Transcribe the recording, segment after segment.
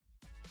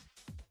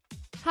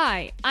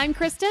Hi, I'm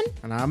Kristen.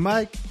 And I'm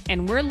Mike.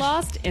 And we're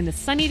lost in the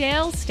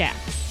Sunnydale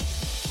Stacks.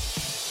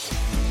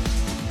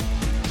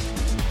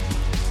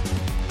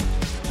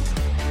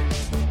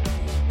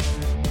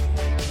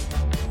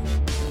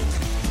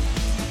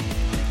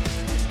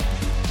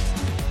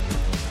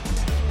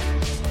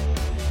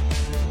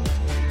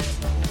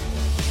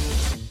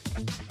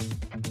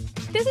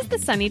 This is the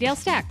Sunnydale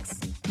Stacks,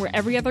 where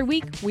every other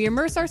week we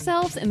immerse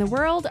ourselves in the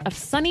world of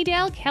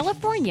Sunnydale,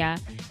 California,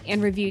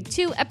 and review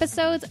 2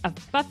 episodes of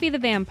Buffy the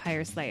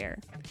Vampire Slayer.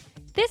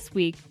 This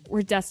week,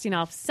 we're dusting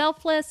off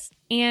Selfless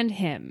and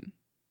him.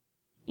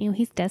 Ew,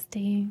 he's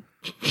dusty.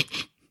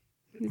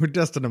 We're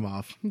dusting him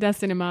off.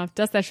 Dusting him off.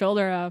 Dust that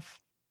shoulder off.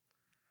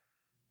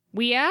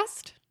 We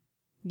asked,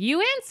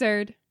 you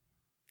answered,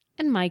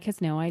 and Mike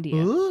has no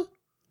idea.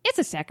 It's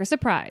a Stacker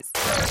surprise.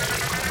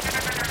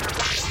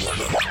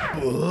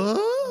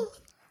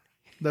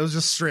 That was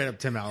just straight up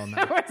Tim Allen.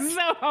 That was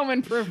so home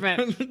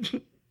improvement.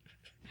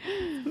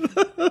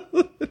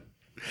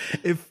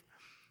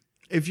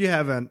 If you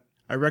haven't,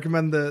 I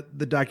recommend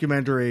the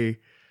documentary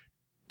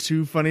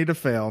Too Funny to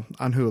Fail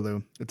on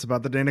Hulu. It's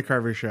about the Dana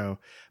Carvey show.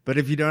 But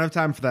if you don't have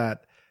time for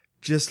that,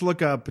 just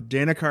look up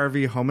Dana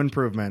Carvey Home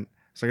Improvement.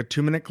 It's like a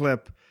 2-minute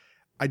clip.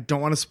 I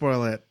don't want to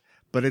spoil it,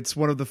 but it's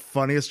one of the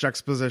funniest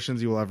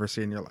juxtapositions you will ever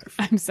see in your life.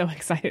 I'm so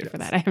excited for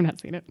that. I have not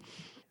seen it.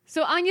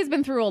 So Anya's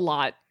been through a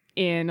lot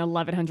in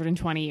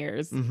 1120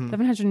 years.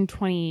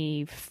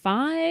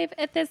 1125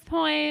 at this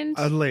point.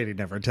 A lady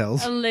never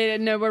tells. A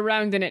lady, no, we're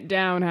rounding it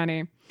down,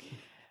 honey.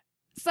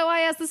 So I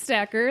asked the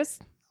Stackers,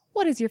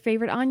 what is your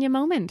favorite Anya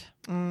moment?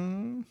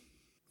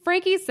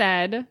 Frankie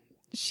said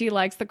she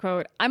likes the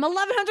quote, I'm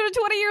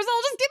 1120 years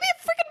old, just give me a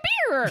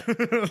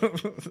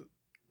freaking beer.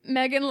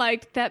 Megan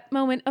liked that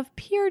moment of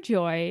pure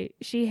joy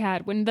she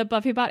had when the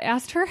Buffy bot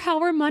asked her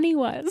how her money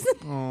was.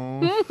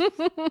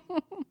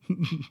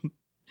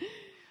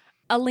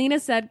 Alina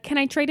said, can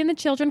I trade in the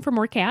children for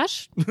more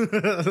cash?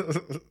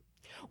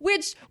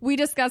 Which we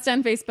discussed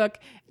on Facebook.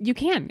 You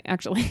can,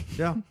 actually.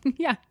 Yeah.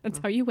 Yeah, that's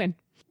how you win.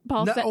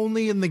 Paul not said,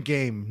 only in the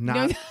game,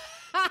 not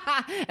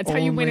that's how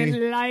you win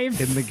in life.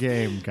 In the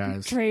game,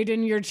 guys. Trade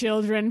in your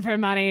children for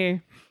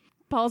money.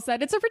 Paul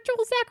said, it's a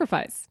ritual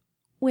sacrifice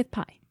with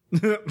pie.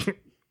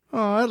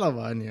 Oh, I love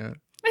Anya.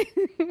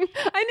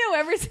 I know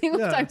every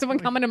single time someone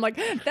commented, I'm like,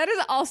 that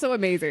is also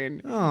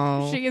amazing.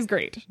 Oh, she is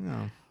great.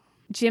 Oh.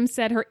 Jim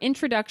said her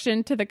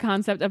introduction to the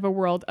concept of a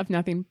world of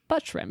nothing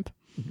but shrimp.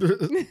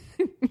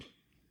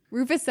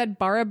 Rufus said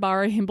bara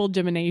himble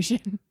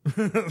gemination.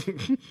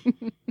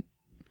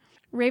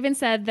 Raven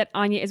said that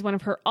Anya is one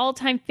of her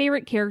all-time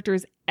favorite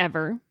characters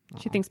ever.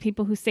 She thinks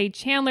people who say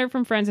Chandler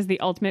from Friends is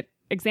the ultimate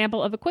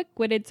example of a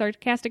quick-witted,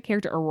 sarcastic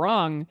character are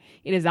wrong.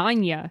 It is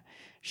Anya.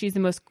 She's the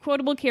most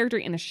quotable character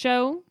in the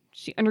show.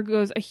 She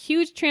undergoes a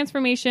huge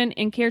transformation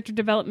in character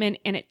development,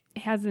 and it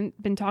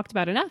hasn't been talked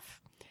about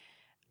enough.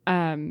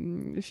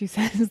 She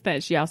says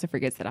that she also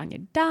forgets that Anya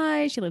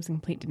dies. She lives in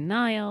complete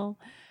denial.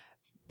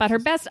 But her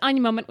best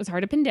Anya moment was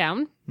hard to pin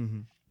down. Mm-hmm.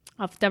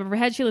 Off the top of her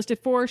head, she listed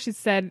 4. She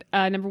said,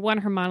 number 1,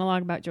 her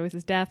monologue about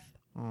Joyce's death.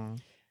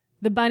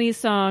 The bunny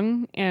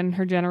song and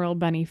her general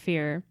bunny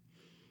fear.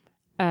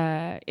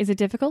 Is it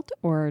difficult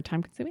or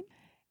time-consuming?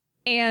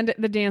 And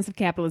the dance of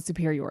capitalist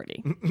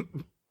superiority.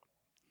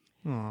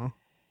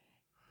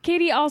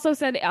 Katie also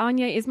said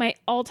Anya is my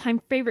all-time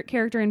favorite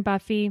character in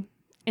Buffy.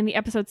 In the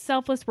episode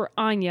Selfless, where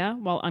Anya,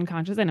 while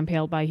unconscious and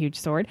impaled by a huge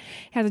sword,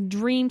 has a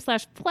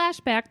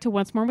dream/flashback to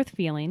Once More with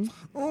Feeling.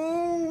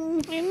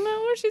 I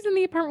know, she's in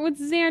the apartment with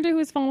Xander, who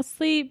has fallen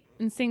asleep,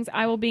 and sings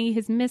I Will Be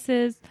His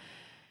Missus.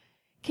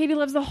 Katie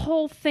loves the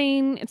whole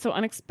thing. It's so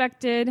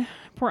unexpected.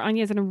 Poor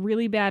Anya is in a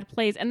really bad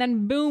place. And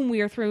then, boom,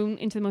 we are thrown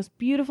into the most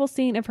beautiful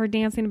scene of her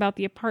dancing about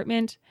the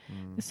apartment.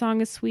 The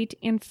song is sweet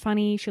and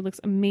funny. She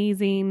looks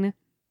amazing.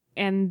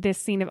 And this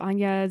scene of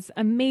Anya's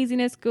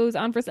amazingness goes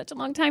on for such a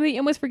long time that you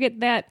almost forget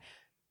that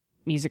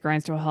music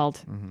grinds to a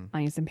halt.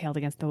 Anya's impaled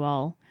against the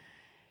wall.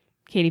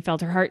 Katie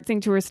felt her heart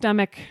sink to her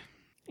stomach.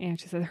 And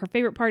she said her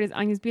favorite part is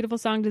Anya's beautiful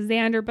song to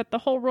Xander, but the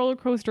whole roller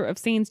coaster of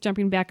scenes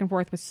jumping back and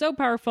forth was so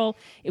powerful,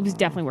 it was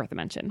definitely worth a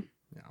mention.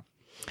 Yeah.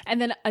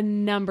 And then a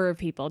number of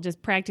people,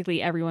 just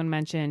practically everyone,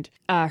 mentioned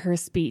her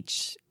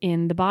speech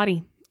in The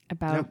Body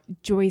about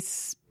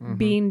Joyce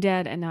being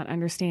dead and not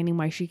understanding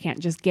why she can't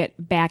just get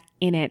back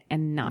in it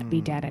and not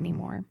be dead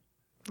anymore.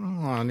 Oh,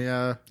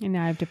 Anya. And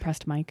now I've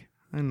depressed Mike.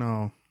 I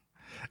know.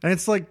 And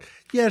it's like,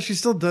 yeah, she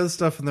still does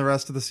stuff in the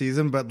rest of the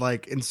season, but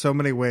like in so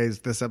many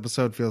ways, this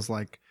episode feels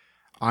like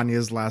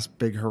Anya's last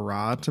big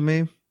hurrah to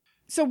me.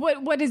 So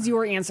what is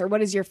your answer?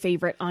 What is your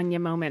favorite Anya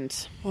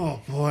moment?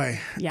 Oh, boy.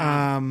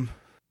 Yeah.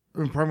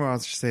 Part of what I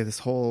was to say this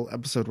whole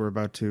episode we're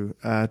about to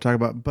talk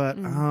about, but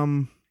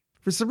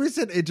for some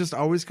reason, it just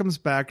always comes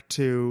back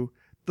to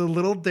the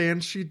little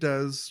dance she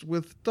does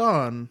with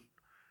Dawn.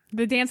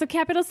 The dance of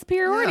capital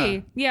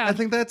superiority. Yeah. I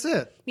think that's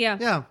it. Yeah.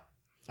 Yeah.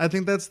 I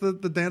think that's the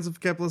dance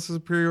of capitalist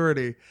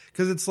superiority.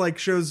 Because it's like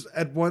shows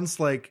at once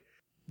like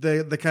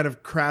the kind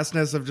of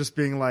crassness of just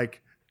being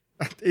like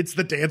it's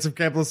the dance of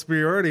capitalist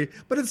superiority,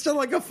 but it's still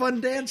like a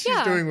fun dance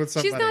she's doing with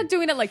somebody. She's not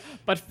doing it like,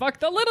 but fuck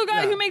the little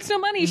guy who makes no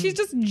money. She's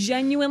just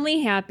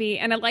genuinely happy.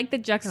 And I like the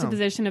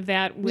juxtaposition of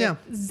that with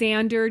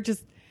Xander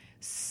just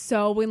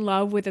so in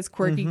love with this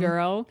quirky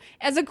girl.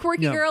 As a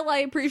quirky girl, I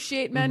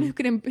appreciate men who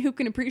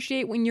can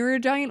appreciate when you're a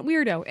giant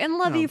weirdo and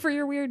love you for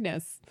your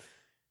weirdness.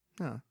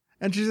 Yeah.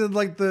 And she did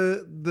like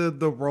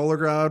the roller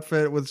girl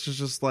outfit, which is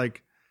just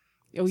like,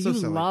 oh, so you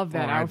silly. love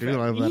that outfit. I do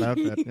love that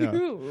outfit. Yeah.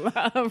 You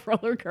love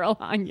roller girl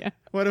Anya.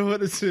 What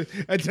is it?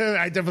 I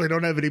definitely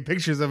don't have any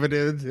pictures of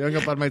it hung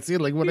up on my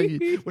ceiling. What are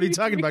you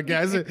talking about,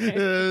 guys? Let's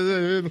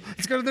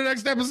go to the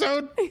next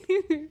episode.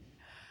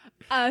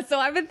 So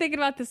I've been thinking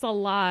about this a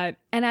lot,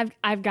 and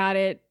I've got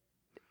it.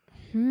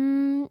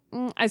 So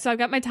I've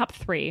got my top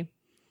 3.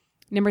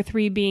 Number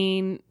 3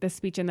 being the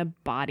speech in the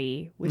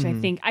body, which I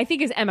think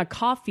is Emma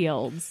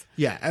Caulfield's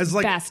as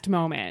like best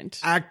moment.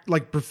 Act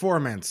like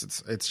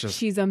performance. It's just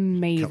she's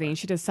amazing. killer.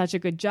 She does such a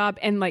good job,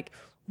 and like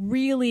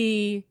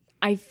really,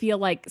 I feel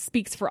like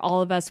speaks for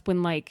all of us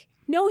when like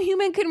no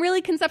human can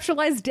really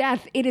conceptualize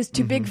death. It is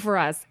too big for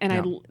us, and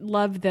I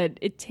love that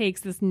it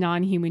takes this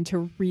non-human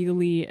to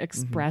really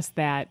express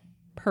that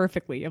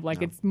perfectly. Of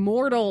like it's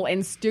mortal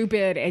and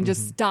stupid, and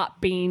just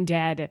stop being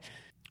dead.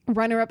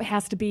 Runner-up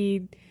has to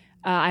be.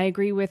 I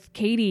agree with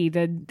Katie,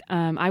 the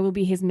I will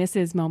be his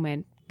missus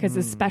moment, because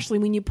especially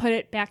when you put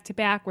it back to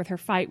back with her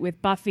fight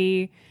with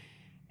Buffy,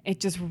 it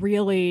just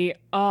really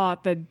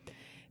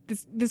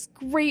this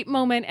great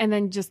moment, and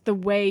then just the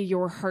way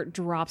your heart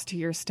drops to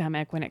your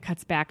stomach when it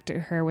cuts back to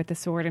her with the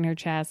sword in her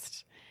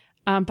chest.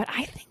 But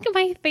I think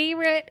my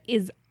favorite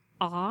is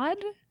Odd,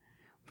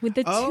 with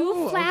the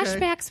two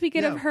flashbacks we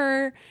get of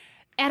her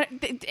at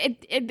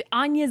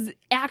Anya's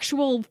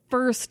actual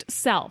first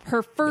self,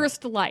 her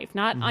first life,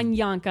 not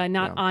Anyanka,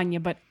 not Anya,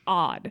 but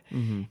Odd,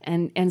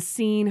 and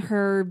seeing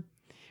her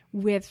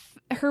with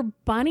her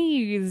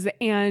bunnies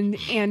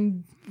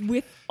and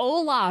with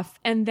Olaf,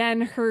 and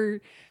then her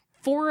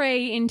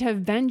foray into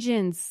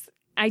vengeance.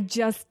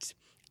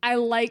 I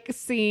like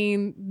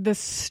seeing the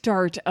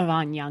start of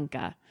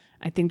Anyanka.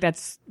 I think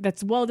that's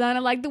well done. I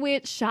like the way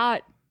it's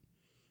shot.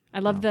 I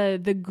love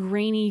the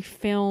grainy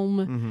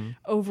film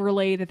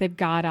overlay that they've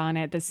got on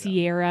it, the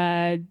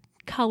Sierra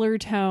color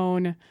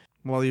tone.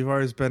 Well, you've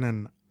always been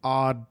an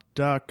odd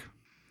duck.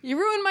 You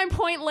ruined my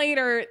point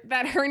later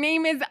that her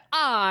name is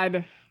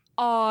Odd.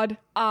 Odd,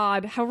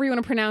 however you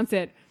want to pronounce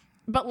it.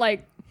 But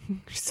like,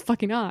 she's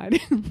fucking odd.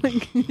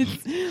 Like,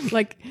 it's,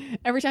 like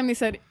every time they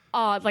said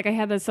Odd, like I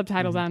had the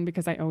subtitles on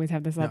because I always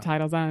have the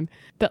subtitles on.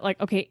 But like,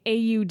 okay,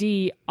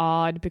 AUD,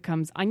 Odd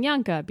becomes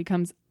Anyanka,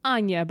 becomes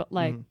Anya, but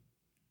like,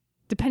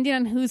 depending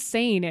on who's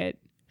saying it,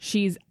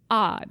 she's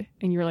odd.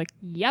 And you're like,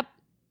 yep.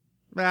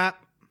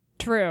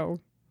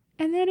 True.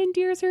 And that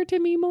endears her to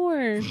me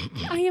more.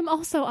 I am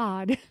also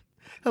odd.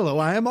 Hello,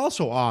 I am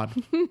also odd.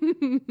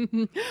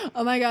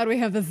 Oh my God, we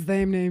have the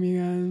same name,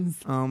 you guys.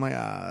 Oh my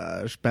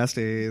gosh,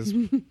 besties.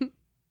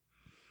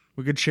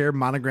 We could share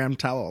monogram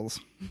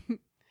towels.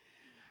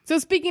 So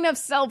speaking of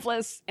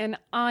Selfless and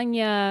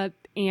Anya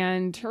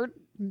and her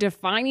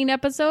defining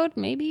episode,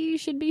 maybe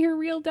should be her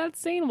real death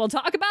scene. We'll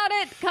talk about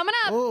it coming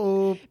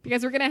up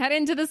because we're going to head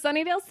into the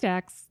Sunnydale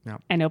Stacks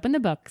and open the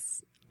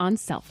books on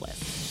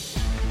Selfless.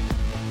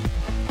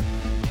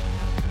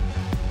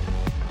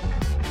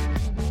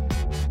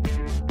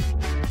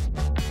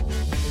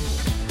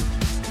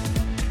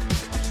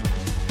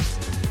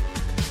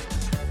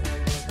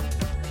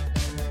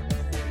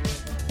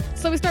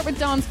 So we start with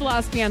Dawn's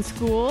philosophy on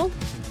school.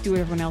 Do what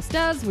everyone else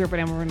does, wear what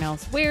everyone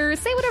else wears,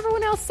 say what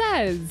everyone else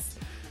says.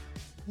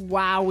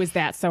 Wow, is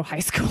that so high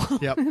school?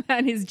 Yep.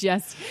 That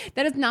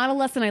is not a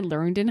lesson I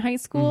learned in high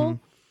school.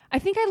 I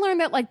think I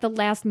learned that like the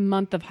last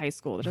month of high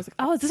school. That I was like,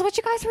 oh, is this what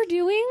you guys were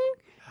doing?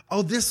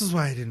 Oh, this is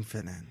why I didn't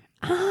fit in.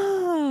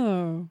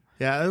 Oh.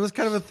 Yeah, it was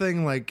kind of a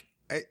thing like,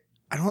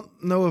 I don't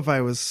know if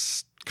I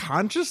was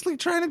consciously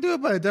trying to do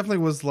it, but I definitely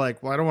was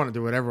like, well, I don't want to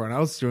do what everyone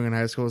else is doing in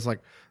high school. It's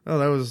like, oh,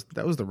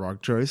 that was the wrong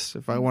choice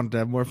if I wanted to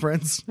have more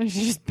friends. I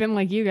should just been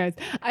like you guys.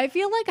 I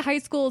feel like high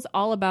school is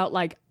all about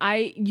like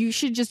you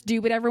should just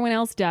do what everyone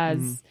else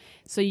does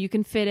so you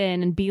can fit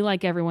in and be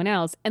like everyone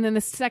else. And then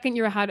the second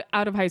you're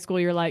out of high school,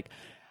 you're like,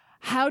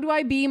 how do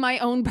I be my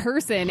own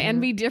person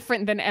and be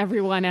different than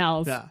everyone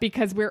else? Yeah.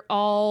 Because we're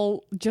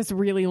all just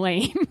really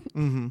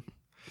lame.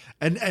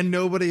 And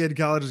nobody in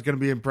college is going to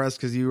be impressed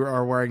because you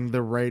are wearing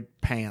the right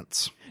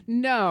pants.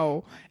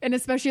 No. And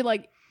especially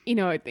like, you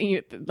know,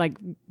 like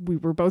we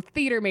were both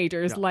theater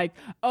majors. Yeah. Like,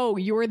 oh,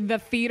 you're the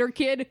theater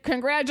kid?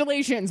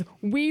 Congratulations.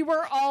 We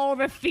were all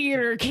the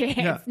theater kids.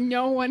 Yeah.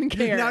 No one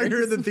cares. Now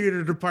you're in the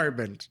theater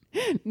department.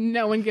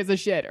 No one gives a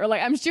shit. Or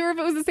like, I'm sure if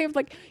it was the same,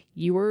 like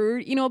you were,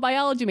 you know, a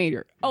biology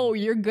major. Oh,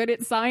 you're good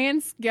at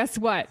science? Guess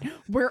what?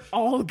 We're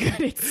all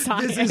good at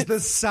science. This is the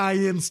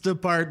science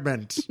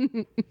department.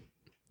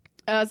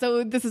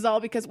 So this is all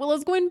because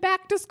Willow's going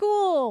back to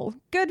school.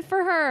 Good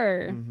for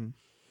her.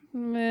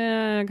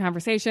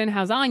 Conversation.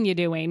 How's Anya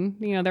doing?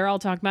 You know, they're all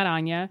talking about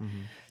Anya.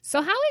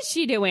 So how is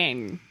she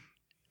doing?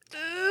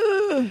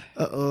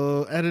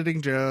 Uh-oh,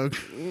 editing joke.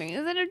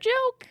 Is it a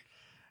joke?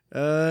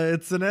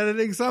 It's an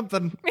editing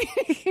something.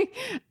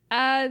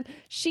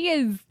 She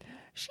is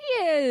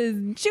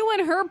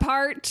doing her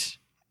part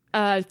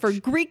for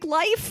Greek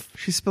life.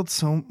 She spilled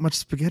so much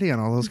spaghetti on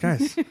all those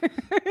guys.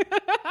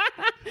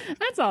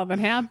 That's all that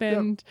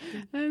happened.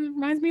 It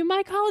reminds me of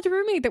my college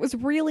roommate that was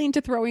really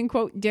into throwing,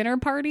 quote, dinner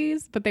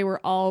parties, but they were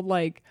all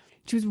like,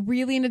 she was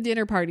really into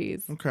dinner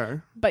parties. Okay.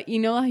 But you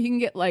know how you can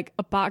get like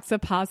a box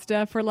of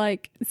pasta for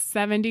like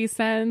 70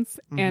 cents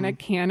and a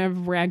can of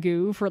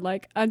ragu for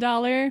like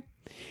 $1?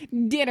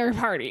 Dinner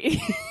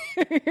party.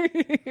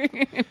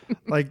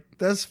 Like,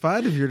 that's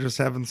fine if you're just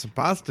having some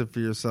pasta for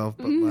yourself,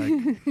 but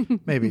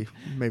like maybe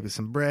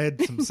some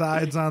bread, some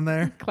sides on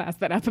there. Class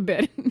that up a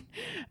bit.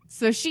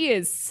 So she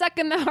is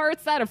sucking the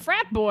hearts out of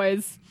frat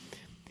boys.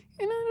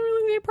 And I don't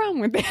really see a problem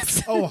with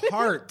this. Oh,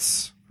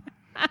 hearts.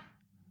 What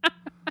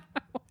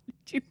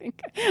did you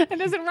think? It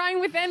doesn't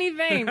rhyme with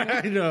anything.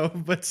 I know,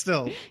 but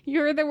still. You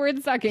heard the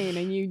word sucking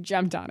and you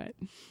jumped on it.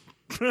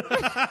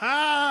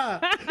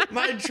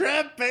 My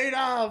trap paid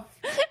off.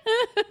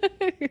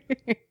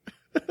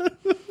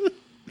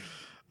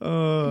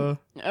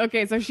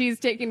 Okay, so she's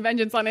taking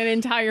vengeance on an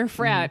entire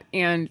frat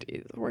and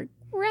is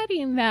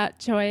regretting that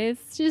choice.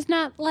 She's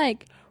not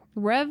like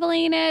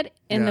reveling it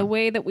in the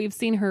way that we've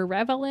seen her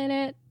revel in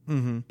it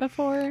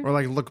before. Or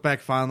like look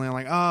back fondly and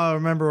like, oh,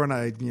 remember when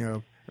I,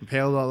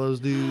 impaled all those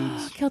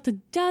dudes? Killed a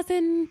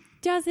dozen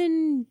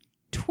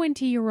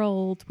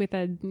 20-year-olds with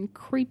a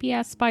creepy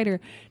ass spider.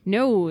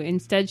 No,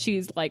 instead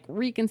she's like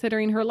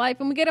reconsidering her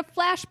life and we get a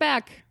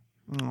flashback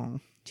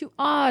to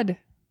Odd.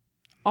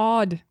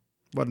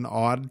 What an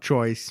odd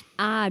choice.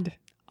 Odd.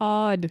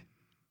 However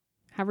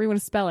you want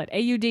to spell it.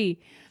 AUD.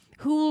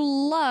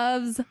 Who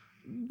loves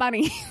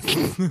bunnies.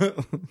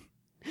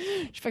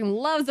 She fucking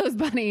loves those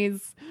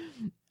bunnies.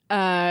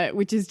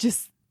 Which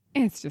is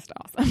it's just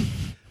awesome.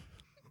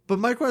 But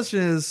my question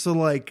is, so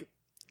like,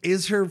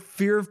 is her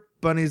fear of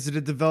bunnies, did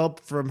it develop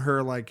from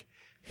her like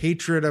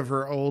hatred of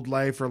her old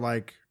life or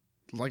like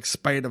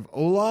spite of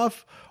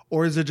Olaf?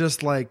 Or is it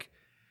just like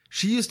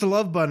she used to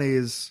love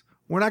bunnies?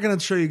 We're not going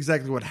to show you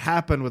exactly what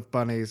happened with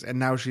bunnies, and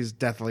now she's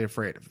deathly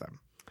afraid of them.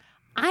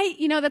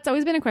 That's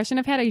always been a question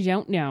I've had. I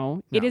don't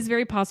know. No. It is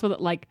very possible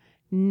that like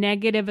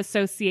negative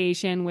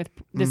association with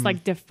this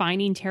like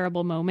defining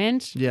terrible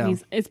moment. Yeah.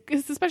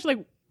 It's especially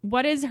like,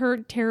 what is her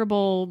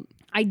terrible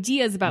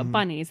ideas about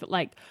bunnies that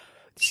like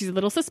she's a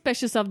little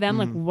suspicious of them.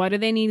 Like, what do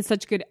they need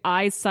such good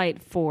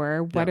eyesight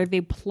for? What are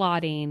they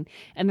plotting?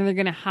 And then they're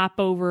going to hop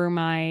over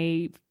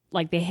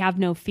they have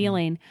no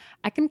feeling.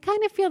 I can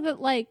kind of feel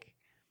that, like,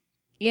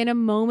 in a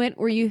moment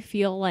where you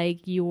feel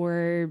like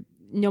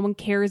no one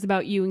cares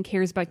about you and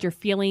cares about your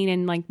feeling,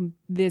 and like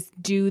this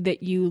dude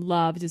that you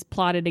loved is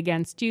plotted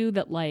against you,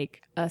 that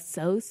like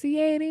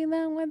associating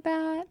them with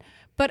that.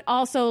 But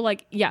also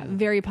like,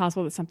 very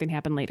possible that something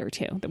happened later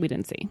too that we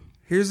didn't see.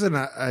 Here's an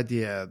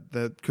idea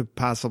that could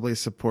possibly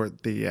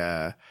support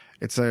the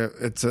it's an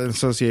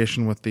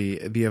association with the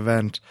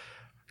event,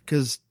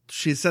 because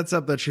she sets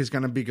up that she's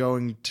going to be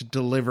going to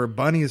deliver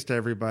bunnies to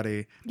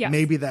everybody. Yes.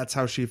 Maybe that's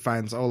how she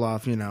finds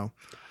Olaf,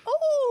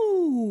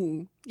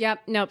 Oh, yep.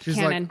 Nope. She's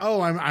canon. like,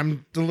 oh,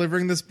 I'm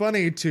delivering this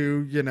bunny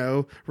to,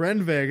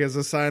 Renvig as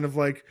a sign of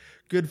like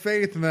good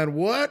faith. And then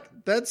what?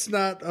 That's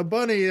not a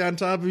bunny on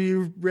top of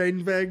you,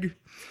 Renvig.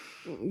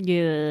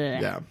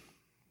 Yeah.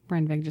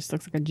 Renvig just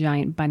looks like a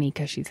giant bunny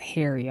because she's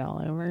hairy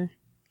all over.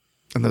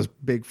 And those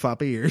big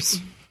floppy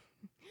ears.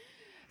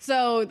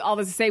 So all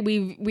this to say,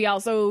 we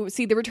also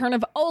see the return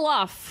of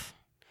Olaf,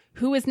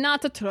 who is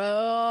not a troll.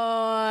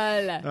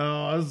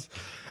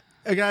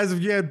 Guys, if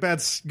you had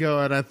bets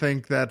going, I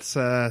think that's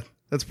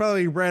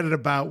probably right at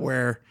about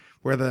where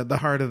the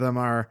heart of them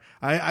are.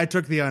 I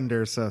took the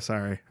under, so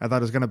sorry. I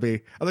thought you were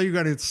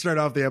going to start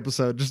off the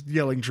episode just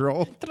yelling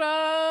troll.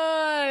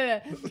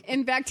 Troll!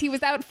 In fact, he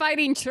was out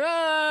fighting trolls.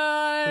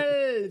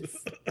 I'd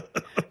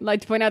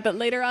like to point out that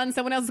later on,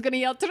 someone else is going to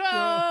yell troll.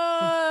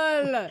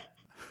 I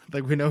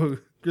think we know who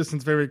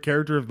Kristen's favorite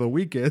character of the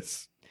week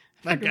is.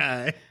 That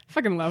guy.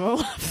 Fucking love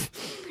Olaf.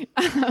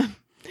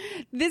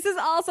 This is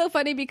also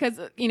funny because,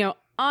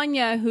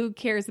 Anya, who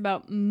cares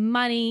about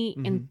money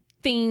and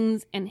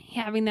things and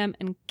having them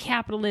and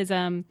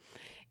capitalism,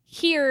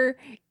 here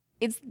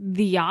it's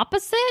the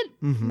opposite,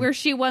 where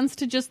she wants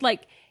to just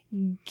like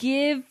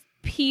give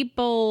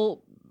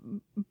people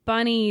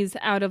bunnies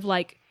out of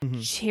like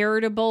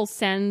charitable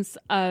sense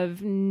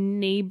of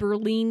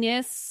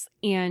neighborliness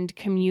and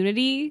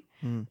community,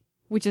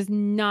 which is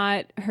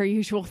not her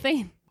usual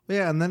thing.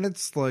 Yeah, and then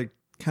it's like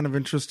kind of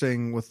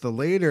interesting with the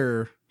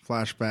later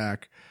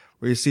flashback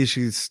where you see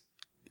she's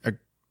a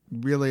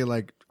really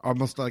like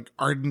almost like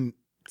ardent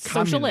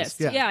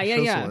socialist. Yeah.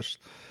 Socialist.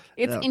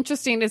 It's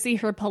interesting to see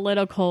her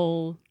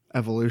political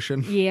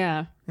evolution.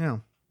 Yeah. Yeah.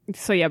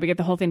 So we get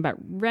the whole thing about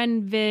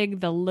Renvig,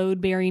 the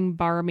load-bearing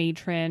bar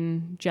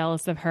matron,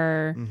 jealous of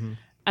her.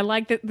 I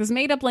like that this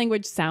made-up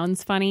language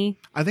sounds funny.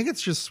 I think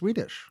it's just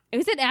Swedish.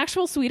 Is it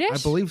actual Swedish? I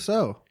believe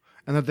so.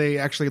 And that they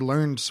actually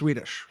learned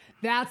Swedish.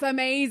 That's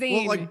amazing.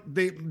 Well, like,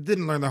 they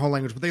didn't learn their whole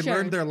language, but they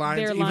learned their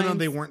lines, even though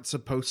they weren't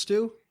supposed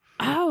to.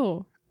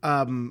 Oh.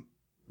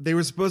 they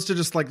were supposed to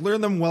just like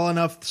learn them well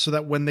enough so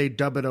that when they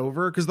dub it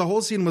over, because the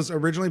whole scene was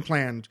originally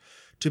planned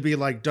to be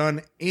like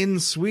done in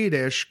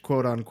Swedish,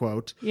 quote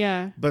unquote.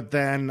 Yeah. But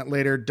then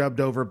later dubbed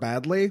over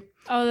badly.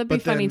 Oh, that'd be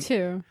funny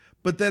too.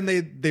 But then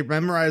they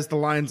memorized the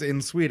lines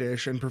in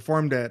Swedish and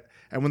performed it.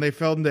 And when they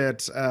filmed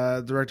it,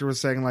 the director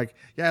was saying like,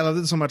 yeah, I loved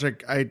it so much.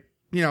 I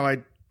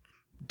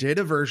did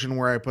a version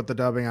where I put the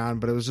dubbing on,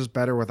 but it was just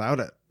better without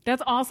it.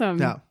 That's awesome.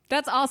 Yeah.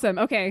 That's awesome.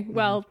 Okay.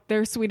 Well,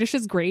 their Swedish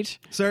is great.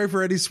 Sorry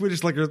for any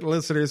Swedish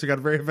listeners who got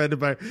very offended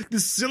by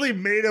this silly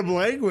made-up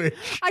language.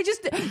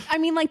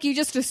 You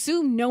just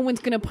assume no one's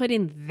going to put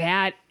in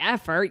that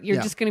effort.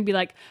 You're just going to be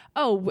like,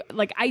 oh,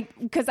 like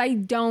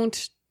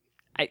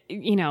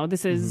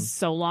this is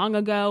so long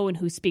ago and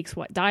who speaks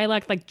what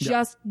dialect, like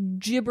just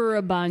gibber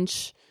a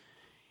bunch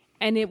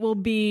and it will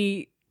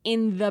be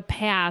in the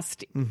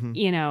past,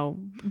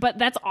 but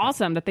that's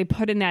awesome that they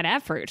put in that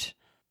effort.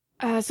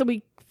 So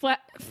we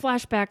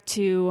flash back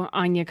to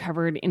Anya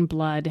covered in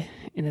blood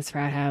in this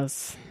frat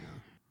house.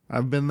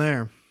 I've been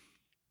there.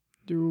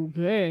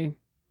 Okay.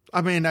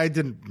 I mean, I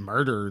didn't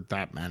murder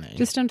that many.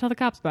 Just don't tell the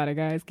cops about it,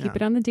 guys. Keep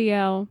it on the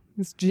DL.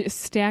 It's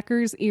just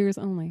Stacker's ears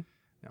only.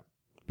 Yep.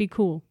 Be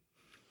cool.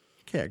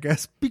 Okay, I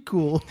guess. Be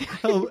cool.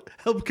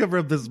 Help cover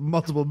up this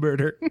multiple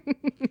murder.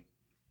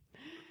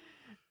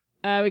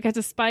 We got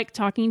to Spike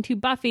talking to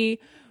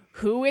Buffy,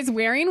 who is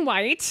wearing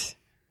white.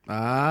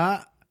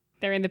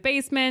 They're in the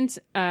basement.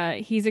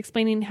 He's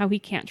explaining how he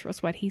can't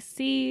trust what he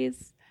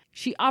sees.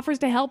 She offers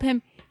to help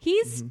him.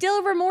 He's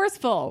still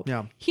remorseful.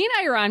 Yeah. He and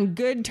I are on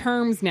good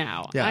terms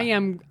now. Yeah. I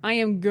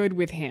am good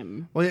with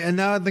him. Well, and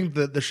now I think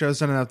that the show's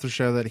done enough to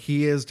show that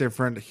he is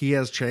different. He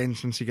has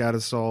changed since he got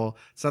his soul.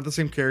 It's not the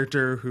same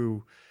character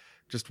who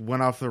just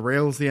went off the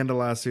rails the end of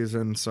last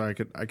season. So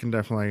I can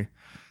definitely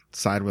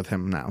side with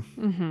him now.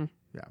 Mm-hmm.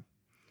 Yeah.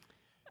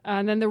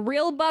 And then the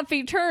real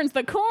Buffy turns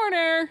the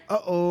corner.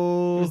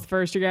 Uh-oh. Who's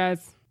first, you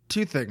guys?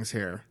 Two things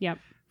here. Yep.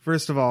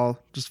 First of all,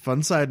 just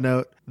fun side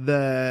note,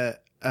 the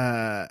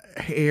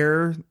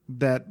hairstyle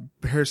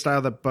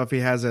that Buffy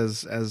has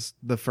as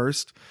the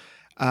first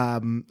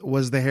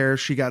was the hair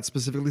she got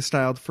specifically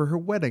styled for her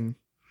wedding.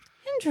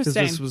 Interesting.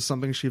 Because this was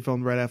something she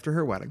filmed right after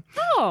her wedding.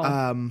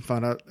 Oh.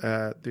 Found out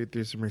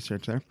do some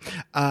research there.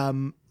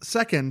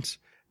 Second,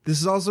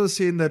 this is also a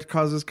scene that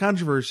causes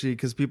controversy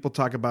because people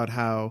talk about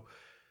how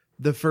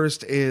the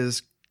first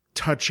is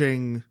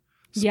touching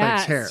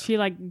Spike's hair. She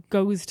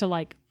goes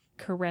to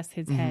caress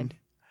his head.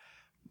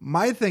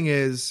 My thing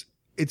is,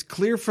 it's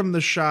clear from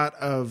the shot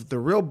of the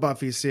real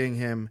Buffy seeing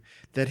him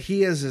that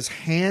he has his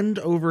hand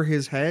over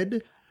his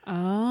head.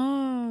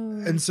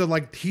 Oh. And so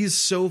he's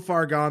so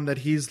far gone that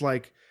he's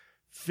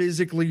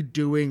physically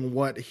doing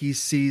what he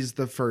sees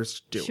the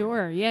first doing.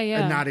 Sure.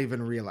 Yeah. And not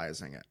even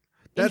realizing it.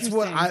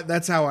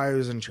 That's how I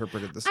was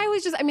interpreted this.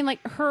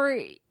 Her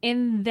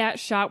in that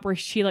shot where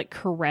she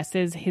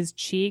caresses his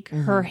cheek,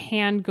 her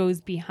hand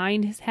goes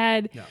behind his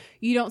head. Yeah.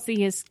 You don't see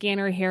his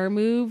scanner hair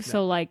move.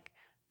 So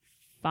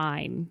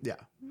fine. Yeah.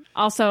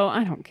 Also,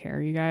 I don't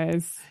care, you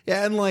guys.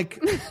 Yeah. And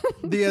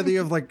the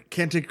idea of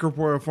can't take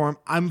corporeal form.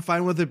 I'm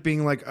fine with it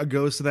being a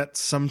ghost that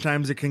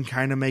sometimes it can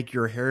kind of make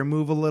your hair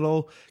move a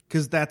little.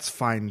 Cause that's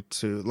fine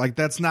too.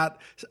 That's not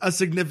a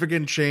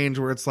significant change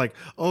where it's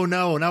oh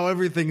no, now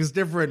everything is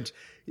different.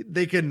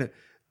 They can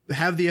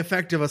have the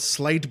effect of a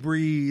slight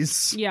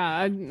breeze. Yeah,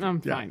 I'm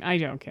fine. I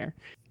don't care.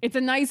 It's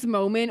a nice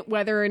moment,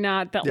 whether or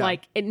not that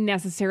it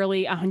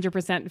necessarily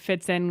 100%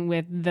 fits in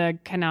with the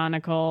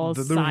canonical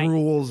the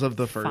rules of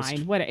the first.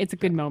 Fine, it's a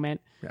good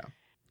moment. Yeah,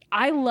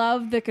 I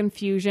love the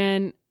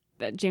confusion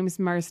that James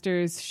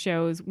Marsters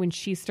shows when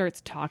she starts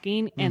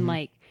talking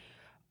and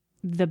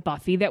the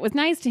Buffy that was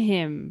nice to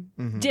him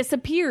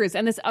disappears,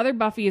 and this other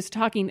Buffy is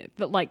talking.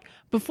 But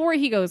before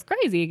he goes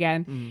crazy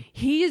again,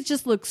 he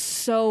just looks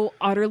so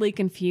utterly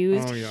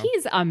confused. Oh, yeah.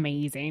 He's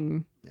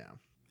amazing. Yeah.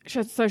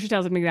 So she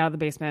tells him to get out of the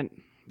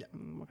basement. Yeah.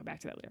 We'll come back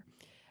to that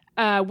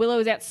later.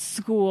 Willow's at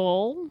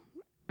school,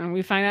 and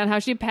we find out how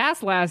she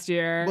passed last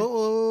year.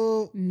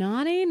 Whoa.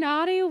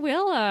 Naughty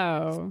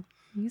Willow.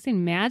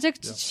 Using magic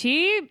to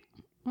cheat?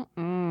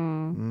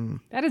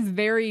 That is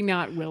very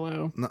not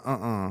Willow.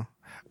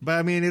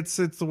 But it's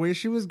the way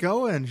she was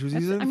going. She was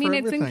using it for it's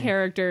everything. in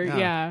character,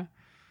 yeah.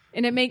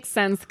 And it makes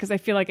sense because I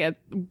feel like at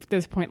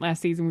this point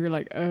last season we were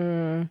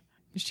did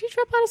she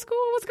drop out of school?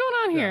 What's going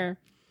on here?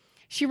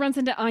 She runs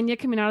into Anya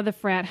coming out of the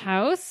frat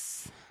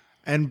house.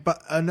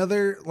 But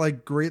another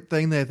great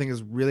thing that I think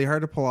is really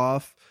hard to pull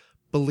off,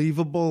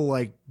 believable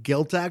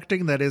guilt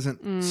acting that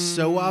isn't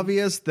so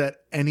obvious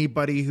that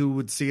anybody who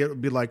would see it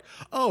would be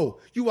oh,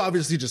 you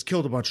obviously just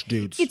killed a bunch of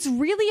dudes. It's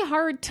really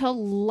hard to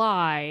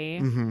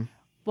lie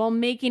while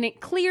making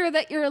it clear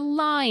that you're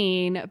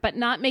lying, but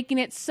not making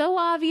it so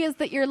obvious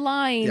that you're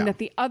lying that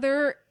the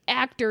other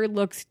actor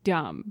looks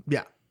dumb.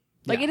 Yeah.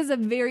 Like it is a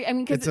very, I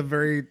mean, it's a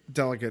very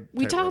delicate.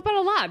 We talk about it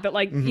a lot, but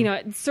like, you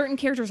know, certain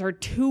characters are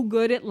too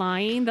good at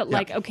lying that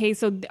like, okay,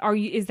 so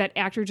is that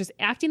actor just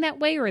acting that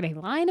way or are they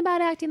lying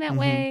about acting that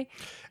way?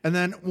 And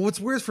then what's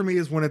weird for me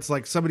is when it's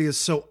like somebody is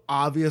so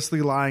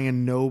obviously lying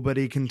and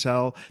nobody can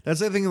tell. That's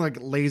the thing, like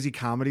lazy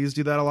comedies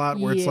do that a lot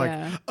where it's like,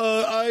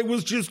 I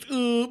was just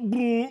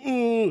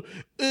riding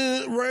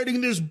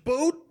this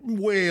boat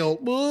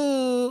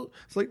whale.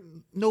 It's like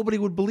nobody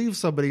would believe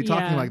somebody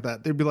talking like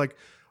that. They'd be like,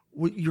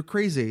 well, you're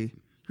crazy.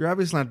 You're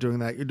obviously not doing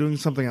that. You're doing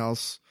something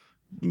else.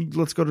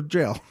 Let's go to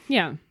jail.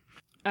 Yeah.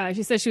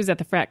 She says she was at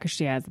the frat because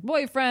she has a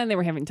boyfriend. They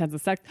were having tons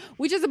of sex,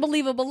 which is a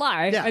believable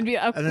lie. Yeah. I'd be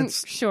and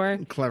it's sure.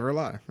 Clever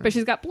lie. Right? But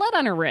she's got blood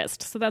on her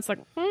wrist. So that's like,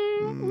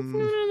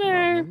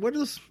 what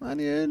is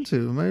Anya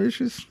into? Maybe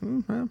she's...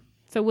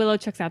 So Willow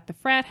checks out the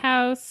frat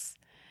house.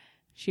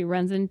 She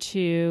runs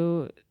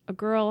into a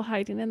girl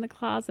hiding in the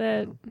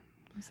closet.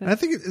 And I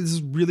think this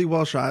is really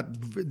well shot.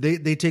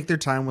 They take their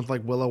time with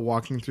like Willow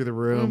walking through the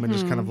room and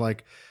just kind of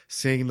like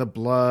seeing the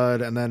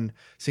blood and then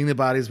seeing the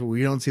bodies, but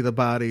we don't see the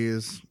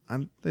bodies.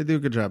 They do a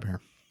good job here.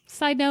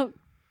 Side note,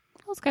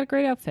 Willow's got a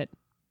great outfit.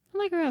 I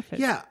like her outfit.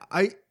 Yeah,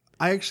 I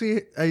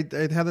actually I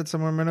had that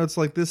somewhere in my notes.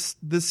 Like this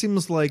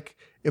seems like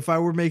if I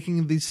were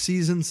making the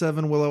season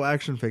 7 Willow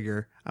action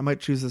figure, I might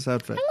choose this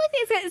outfit. I like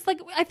it. It's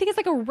like I think it's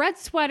like a red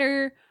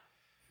sweater,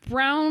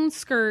 brown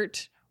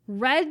skirt,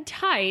 red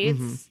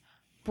tights.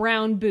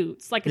 Brown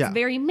boots. Like, it's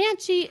very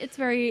matchy. It's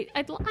very...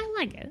 I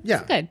like it.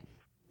 It's good.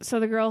 So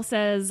the girl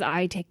says,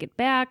 I take it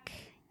back,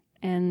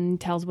 and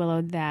tells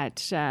Willow that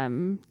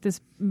this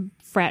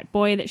frat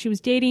boy that she was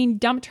dating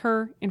dumped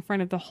her in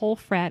front of the whole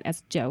frat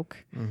as a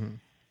joke.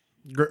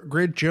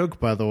 Great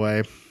joke, by the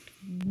way.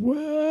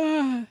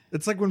 What?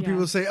 It's like when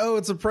people say, oh,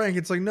 it's a prank.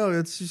 It's like, no,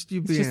 it's just you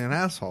being an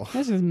asshole.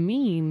 That's just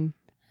mean.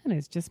 That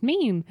is just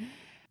mean.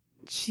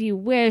 She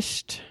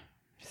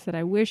said,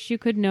 I wish you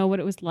could know what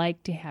it was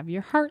like to have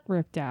your heart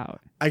ripped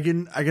out. I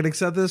can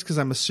accept this because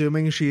I'm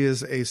assuming she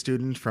is a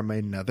student from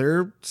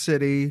another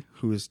city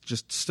who is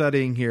just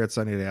studying here at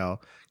Sunnydale.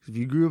 If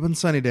you grew up in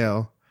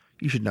Sunnydale,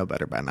 you should know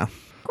better by now.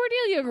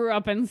 Cordelia grew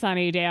up in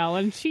Sunnydale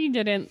and she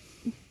didn't.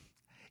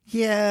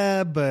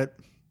 Yeah, but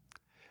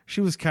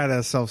she was kind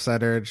of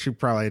self-centered. She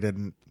probably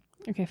didn't.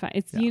 Okay, fine.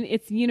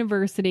 It's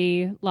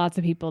university. Lots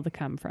of people to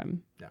come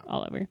from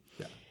all over.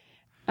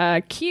 Yeah.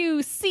 Cue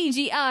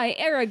CGI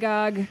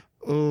Aragog.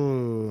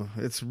 Oh,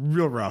 it's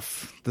real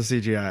rough, the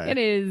CGI. It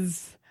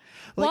is.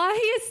 Like,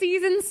 why is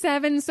season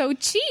 7 so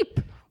cheap?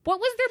 What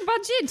was their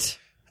budget?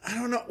 I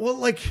don't know. Well,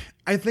 like,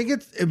 I think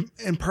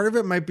and part of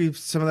it might be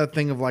some of that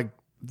thing of like,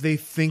 they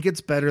think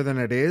it's better than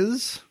it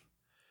is.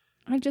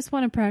 I just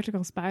want a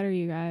practical spider,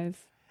 you guys.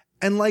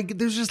 And like,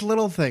 there's just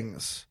little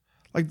things.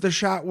 Like the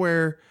shot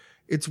where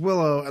it's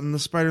Willow and the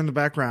spider in the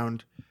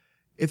background.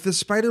 If the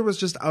spider was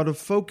just out of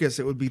focus,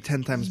 it would be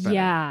 10 times better.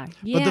 Yeah.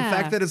 But the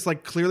fact that it's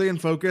like clearly in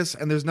focus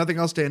and there's nothing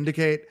else to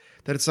indicate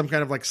that it's some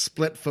kind of like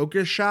split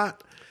focus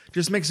shot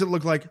just makes it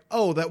look like,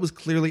 oh, that was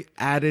clearly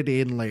added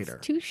in later.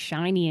 It's too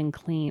shiny and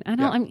clean. I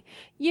mean,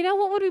 you know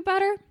what would be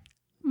better?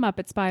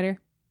 Muppet Spider.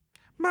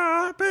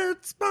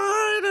 Muppet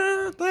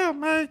Spider, they'll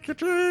make your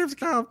dreams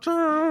come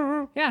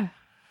true. Yeah.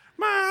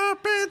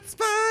 Muppet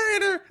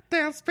Spider,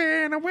 they'll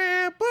spin a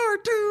web or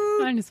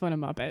two. I just want a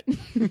Muppet.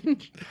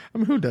 I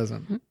mean, who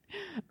doesn't?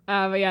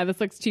 But yeah,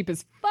 this looks cheap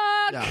as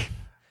fuck.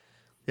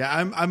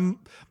 Yeah, I'm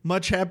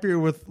much happier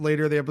with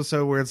later the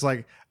episode where it's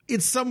like,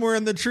 it's somewhere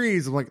in the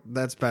trees. I'm like,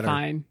 that's better.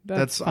 Fine.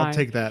 That's fine. I'll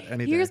take that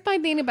any day. Here's my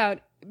thing about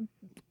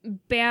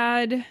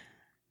bad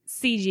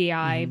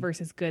CGI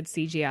versus good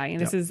CGI. And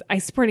this is, I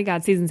swear to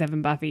God, season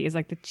 7 Buffy is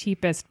like the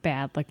cheapest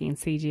bad looking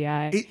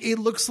CGI. It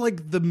looks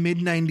like the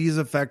mid-90s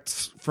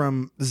effects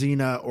from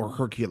Xena or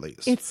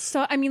Hercules. It's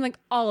so, I mean, like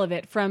all of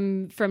it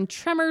from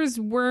Tremor's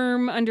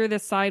worm under the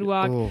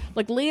sidewalk. Oh.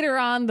 Like later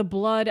on, the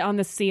blood on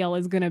the seal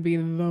is going to be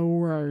the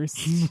worst.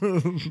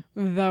 The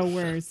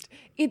worst.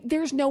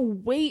 There's no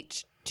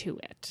weight to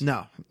it.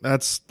 No,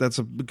 that's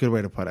a good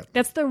way to put it.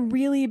 That's the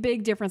really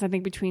big difference, I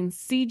think, between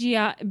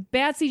CGI,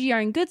 bad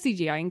CGI and good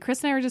CGI. And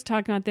Chris and I were just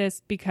talking about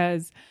this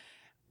because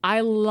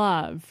I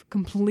love,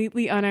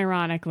 completely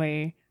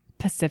unironically,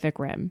 Pacific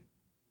Rim.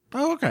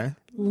 Oh, okay.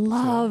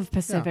 Love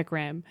Pacific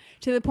Rim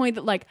to the point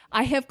that, like,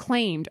 I have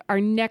claimed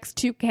our next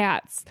 2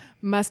 cats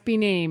must be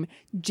named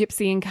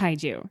Gypsy and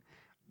Kaiju.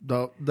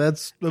 No,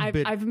 that's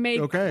I've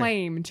made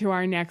claim to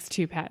our next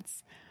 2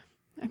 pets.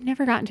 I've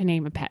never gotten to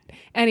name a pet.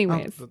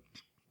 Anyways.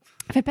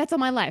 I've had pets all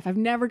my life. I've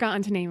never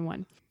gotten to name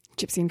one.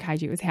 Gypsy and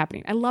Kaiju is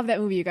happening. I love that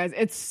movie, you guys.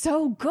 It's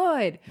so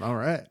good. All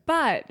right.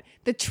 But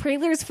the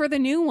trailers for the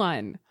new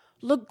one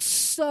look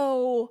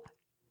so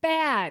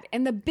bad.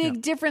 And the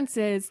big difference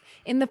is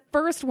in the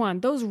first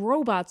one, those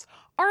robots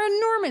are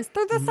enormous.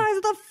 They're the size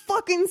of the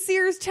fucking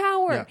Sears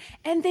Tower. Yeah.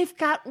 And they've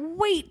got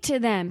weight to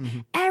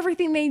them.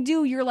 Everything they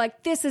do, you're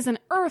like, this is an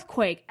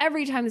earthquake.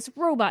 Every time this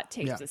robot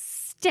takes a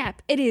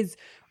step, it is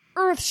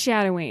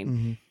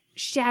earth-shattering.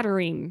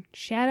 Shattering. It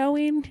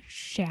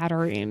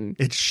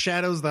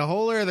shadows the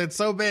whole earth. It's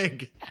so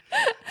big.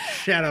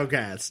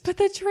 Shadowcast. But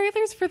the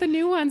trailers for the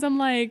new ones, I'm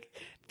like,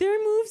 They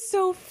move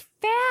so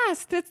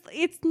fast.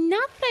 It's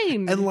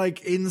nothing. And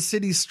like in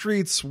city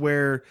streets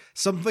where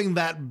something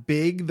that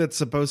big that's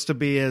supposed to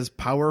be as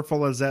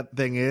powerful as that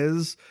thing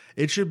is,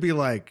 it should be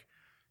like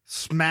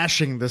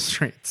smashing the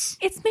streets.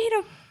 It's made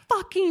of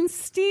fucking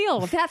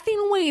steel. That thing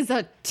weighs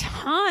a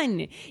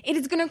ton. It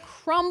is going to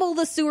crumble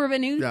the sewer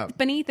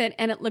beneath it,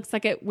 and it looks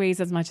like it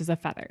weighs as much as a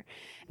feather.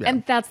 Yeah.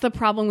 And that's the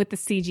problem with the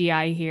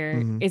CGI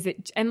here. Is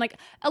it? And like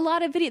a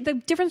lot of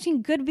the difference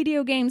between good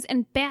video games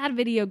and bad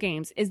video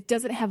games is,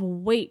 does it have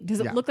weight? Does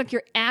it look like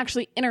you're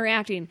actually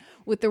interacting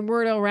with the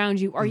world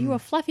around you? Are you a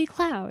fluffy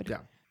cloud? Yeah.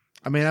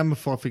 I mean, I'm a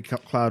fluffy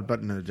cloud,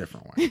 but in a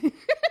different way.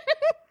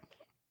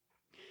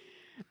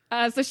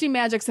 So she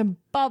magics a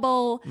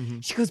bubble.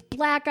 She goes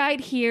black-eyed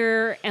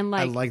here, and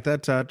like, I like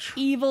that touch.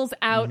 Evil's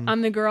out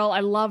on the girl.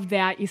 I love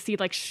that. You see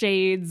like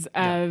shades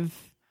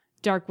of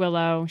Dark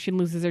Willow. She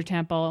loses her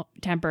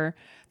temper,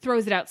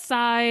 throws it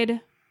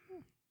outside.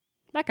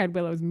 Black-eyed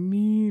Willow's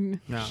mean.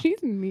 Yeah.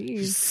 She's mean.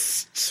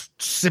 She's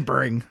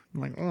simpering.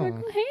 Like, oh. Like,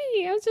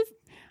 hey, it's a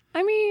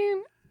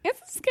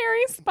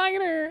scary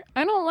spider.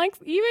 I don't like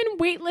even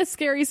weightless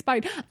scary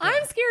spider. Yeah.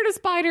 I'm scared of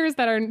spiders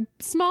that are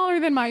smaller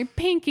than my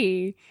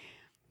pinky.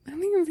 I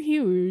think it's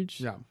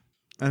huge. Yeah.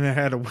 And it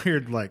had a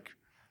weird, like,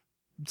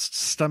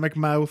 stomach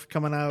mouth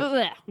coming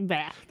out.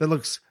 That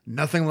looks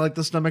nothing like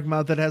the stomach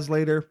mouth it has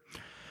later.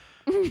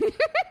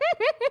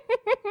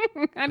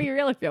 How do you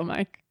really feel,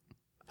 Mike?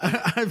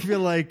 I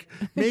feel like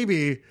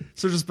maybe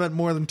Sergio spent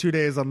more than 2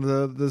 days on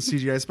the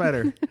CGI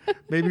spider.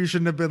 Maybe you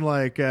shouldn't have been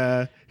like,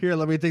 here,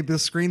 let me take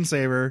this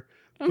screensaver.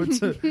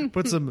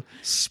 Put some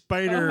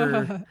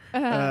spider.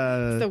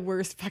 It's the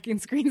worst fucking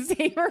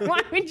screensaver. Why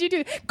would you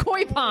do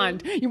koi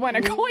pond? You want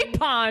a koi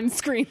pond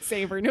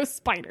screensaver, no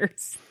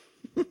spiders.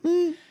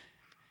 Hey,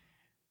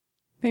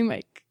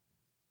 Mike.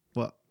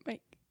 What?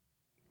 Mike.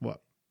 What?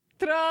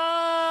 Troll.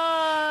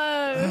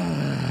 I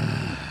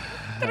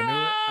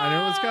knew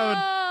it was coming.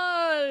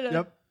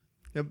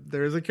 Yep.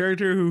 There's a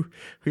character who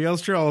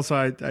yells troll, so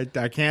I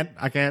can't.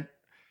 I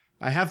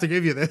have to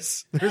give you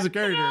this. There's a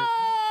character.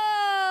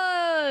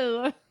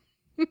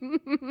 He even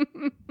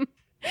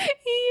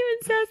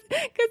says,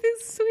 because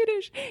he's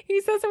Swedish,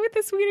 he says it with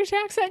a Swedish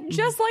accent,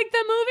 just like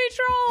the movie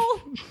Troll,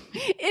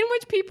 in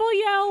which people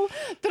yell,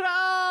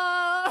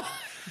 Troll!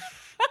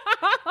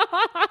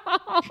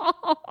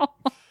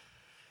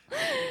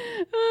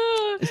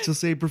 I still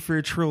say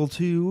prefer Troll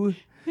 2,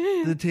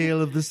 the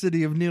tale of the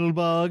city of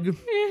Nilbog.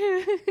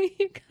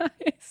 You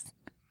guys,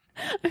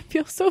 I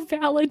feel so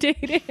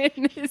validated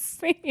in this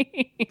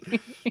scene.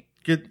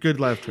 Good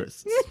life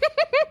twists.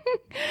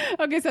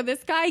 Okay, so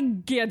this guy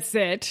gets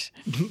it.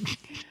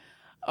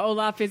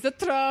 Olaf is a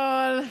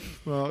troll.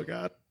 Oh,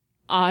 God.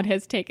 Odd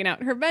has taken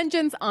out her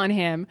vengeance on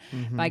him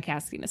by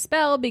casting a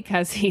spell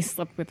because he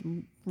slept with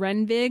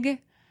Renvig,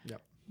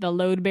 the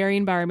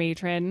load-bearing bar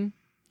matron.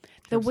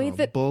 The way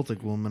that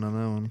Baltic woman on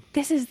that one.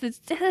 This is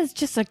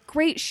just a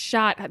great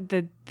shot.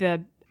 The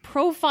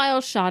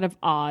profile shot of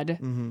Odd.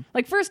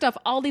 Like, first off,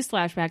 all these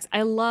flashbacks.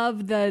 I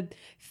love the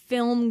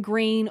film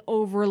grain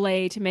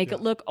overlay to make it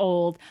look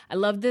old. I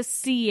love this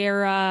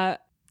Sierra,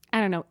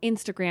 I don't know,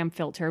 Instagram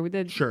filter with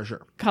the sure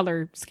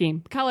color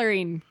scheme.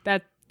 Coloring,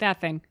 that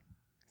thing.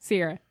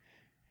 Sierra.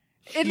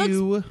 It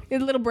looks a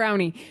little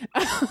brownie.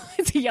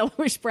 It's a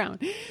yellowish brown.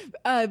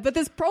 But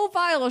this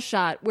profile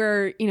shot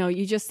where,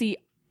 you just see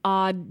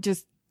Odd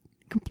just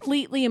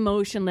completely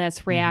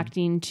emotionless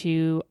reacting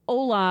to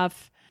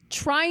Olaf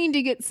trying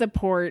to get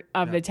support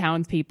of the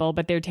townspeople,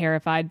 but they're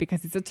terrified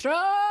because it's a troll.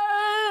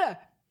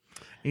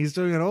 He's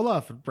doing an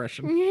Olaf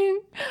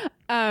impression.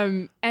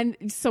 And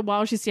so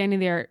while she's standing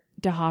there,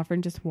 De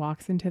Hoffren just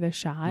walks into the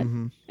shot,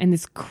 and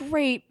this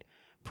great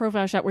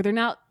profile shot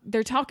where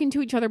they're talking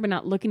to each other but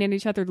not looking at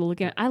each other.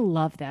 I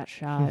love that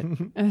shot.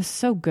 It's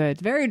so good,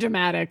 very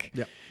dramatic.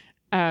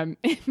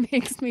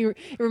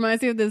 It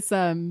reminds me of this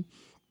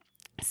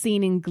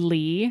scene in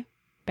Glee.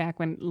 Back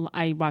when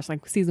I watched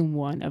like season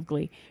 1 of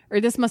Glee,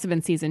 or this must have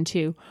been season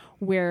 2,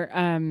 where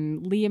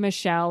Leah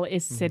Michele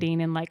is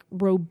sitting in like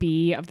row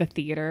B of the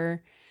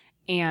theater,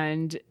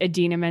 and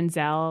Idina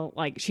Menzel,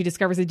 like she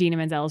discovers Idina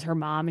Menzel is her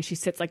mom, and she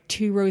sits like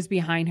 2 rows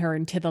behind her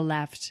and to the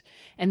left,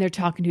 and they're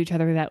talking to each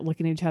other without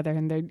looking at each other,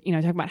 and they're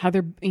talking about how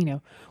they're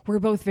we're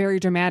both very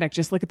dramatic.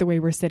 Just look at the way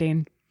we're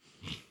sitting.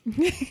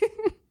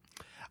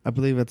 I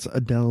believe it's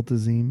Adele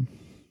Dazeem.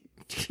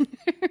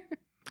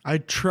 I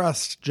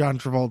trust John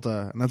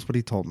Travolta, and that's what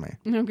he told me.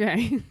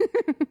 Okay.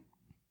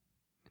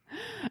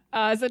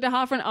 So De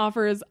Hoffren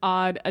offers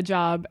Odd a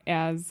job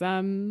as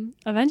a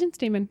vengeance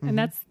demon, and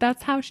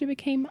that's how she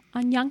became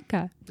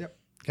Anyanka. Yep,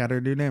 got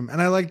her new name,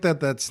 and I like that.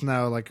 That's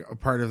now like a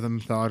part of the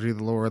mythology of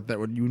the lore.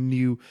 That when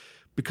you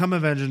become a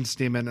vengeance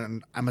demon,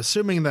 and I'm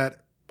assuming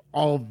that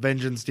all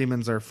vengeance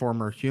demons are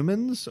former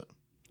humans.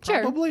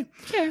 Probably.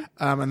 Sure.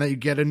 And that you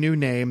get a new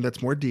name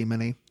that's more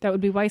demony. That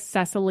would be why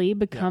Cecily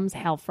becomes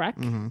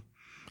Helfrich.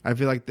 I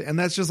feel like, and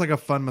that's just like a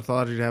fun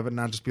mythology to have it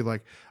not just be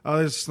like,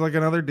 oh, it's like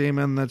another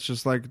demon that's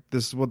just like,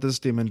 this is what this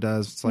demon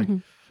does. It's like,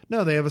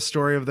 no, they have a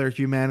story of their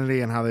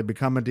humanity and how they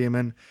become a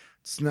demon.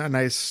 It's a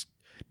nice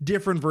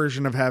different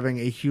version of having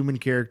a human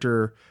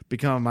character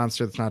become a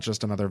monster that's not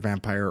just another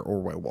vampire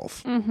or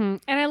werewolf. Mm-hmm.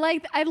 And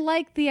I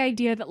like the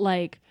idea that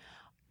like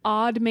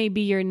Odd may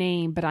be your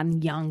name, but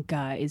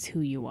Anyanka is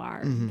who you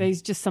are. Mm-hmm.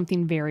 There's just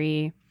something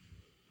very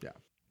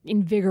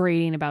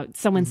invigorating about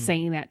someone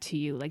saying that to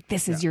you. Like,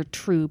 this is your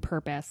true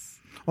purpose.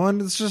 Well,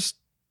 and it's just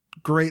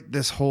great.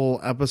 This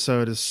whole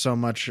episode is so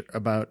much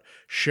about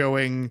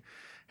showing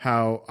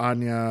how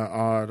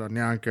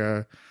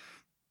Anyanka,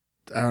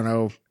 I don't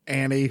know,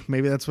 Annie,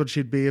 maybe that's what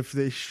she'd be if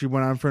she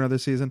went on for another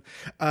season,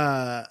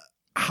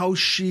 how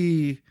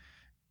she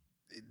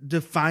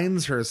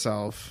defines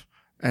herself.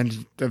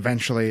 And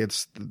eventually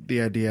it's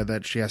the idea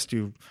that she has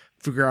to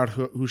figure out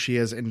who she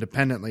is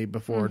independently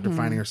before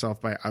defining herself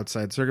by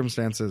outside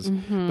circumstances.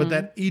 But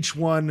that each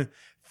one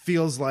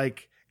feels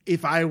like,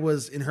 if I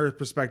was in her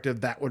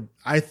perspective,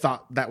 I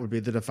thought that would be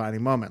the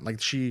defining moment.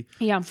 Like she,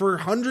 for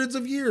hundreds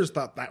of years,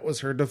 thought that was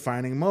her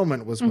defining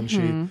moment, was when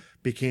she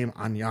became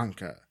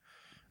Anyanka.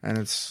 And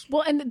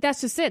and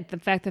that's just it. The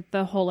fact that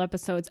the whole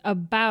episode's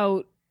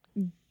about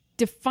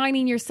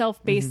defining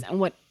yourself based on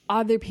what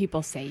other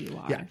people say you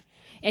are. Yeah.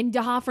 And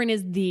D'Hoffryn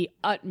is the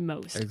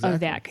utmost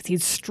of that, because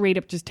he's straight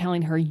up just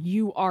telling her,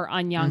 you are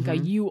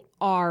Anyanka, you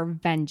are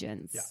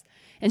vengeance. Yeah.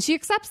 And she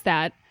accepts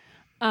that.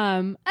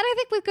 And I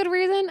think with good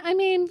reason. I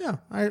mean... Yeah,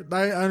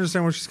 I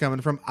understand where she's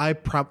coming from. I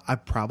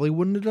probably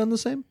wouldn't have done the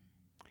same.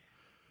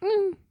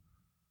 I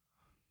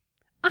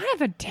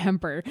have a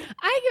temper.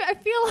 I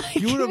feel like...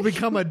 You would have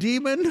become a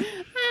demon?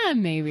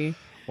 Maybe.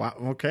 Wow,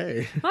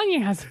 okay.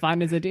 Anya has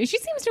fun as a demon. She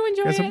seems to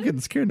enjoy it. I'm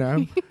getting scared now.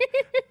 I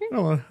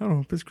don't want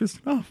to piss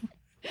Kristen off.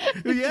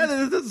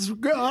 Yeah, that's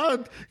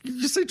good.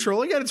 You just say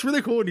troll again. It's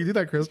really cool when you do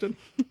that, Kristen.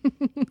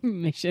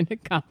 Mission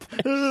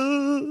accomplished.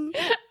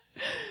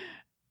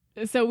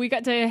 So we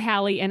got to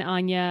Hallie and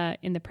Anya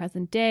in the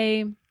present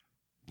day.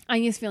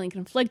 Anya's feeling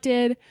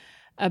conflicted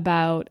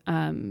about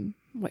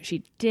what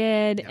she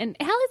did, and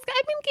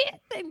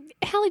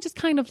Hallie just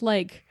kind of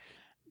like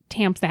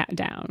tamps that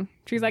down.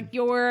 She's like,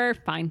 "You're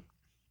fine."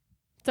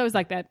 So it's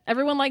like that.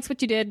 Everyone likes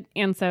what you did,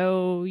 and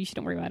so you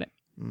shouldn't worry about it.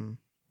 And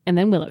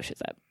then Willow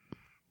shows up.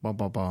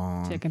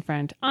 To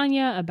confront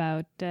Anya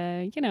about,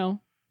 the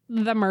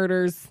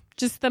murders,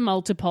 just the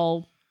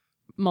multiple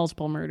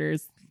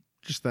murders.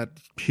 Just that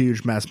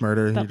huge mass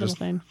murder that he just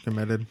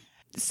committed.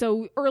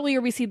 So earlier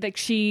we see that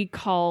she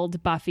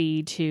called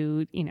Buffy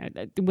to,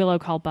 Willow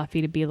called Buffy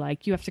to be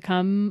like, you have to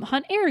come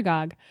hunt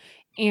Aragog.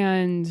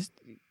 And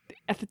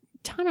at the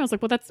time I was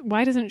like, well,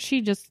 why doesn't she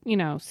just,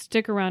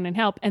 stick around and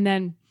help? And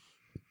then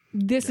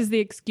this is the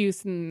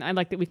excuse. And I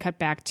like that we cut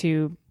back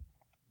to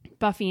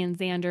Buffy and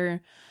Xander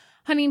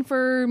hunting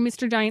for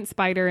Mr. Giant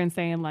Spider and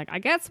saying, like, I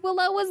guess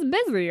Willow was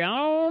busy. I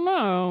don't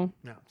know.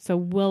 No. So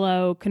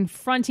Willow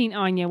confronting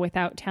Anya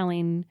without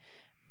telling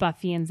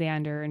Buffy and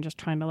Xander and just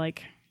trying to,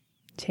 like,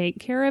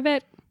 take care of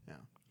it. Yeah.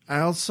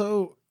 I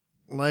also,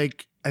 I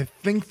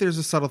think there's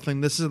a subtle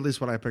thing. This is at least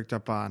what I picked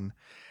up on.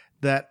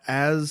 That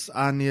as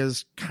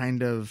Anya's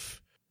kind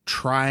of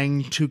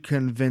trying to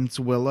convince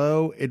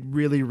Willow, it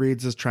really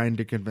reads as trying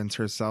to convince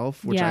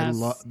herself, which I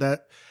love.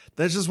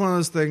 That's just one of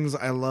those things.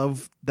 I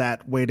love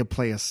that way to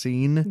play a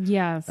scene.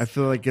 Yes. I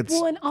feel like it's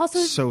and also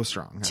so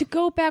strong. To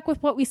go back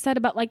with what we said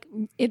about like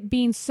it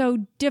being so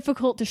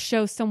difficult to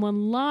show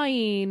someone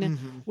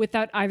lying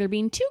without either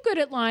being too good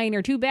at lying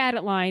or too bad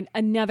at lying.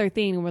 Another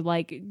thing with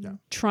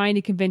trying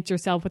to convince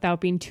yourself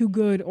without being too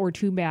good or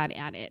too bad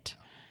at it.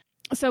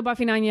 So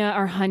Buffy and Anya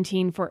are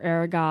hunting for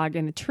Aragog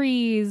in the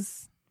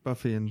trees.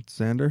 Buffy and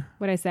Xander?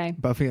 What'd I say?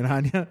 Buffy and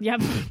Anya?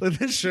 Yep.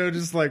 This show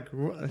just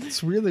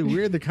it's really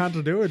weird, the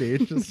continuity.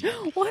 It's just...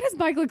 Why does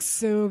Mike look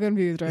so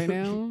confused right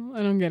now?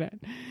 I don't get it.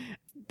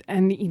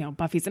 And,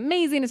 Buffy's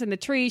amazing. It's in the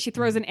tree. She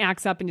throws an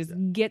axe up and just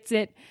gets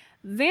it.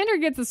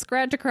 Xander gets a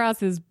scratch across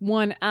his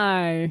one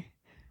eye.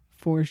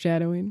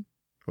 Foreshadowing.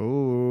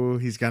 Oh,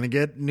 he's going to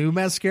get new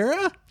mascara?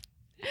 That's one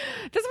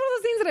of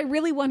those things that I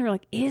really wonder,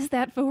 is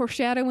that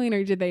foreshadowing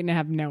or did they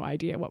have no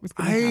idea what was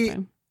going to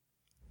happen?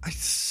 I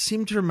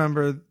seem to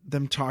remember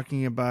them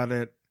talking about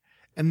it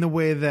and the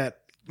way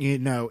that,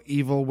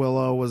 Evil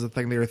Willow was a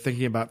thing they were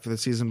thinking about for the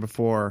season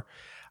before.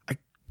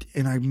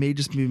 I may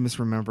just be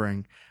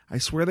misremembering. I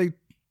swear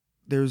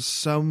there's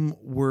some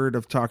word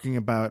of talking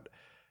about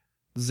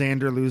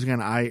Xander losing an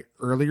eye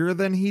earlier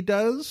than he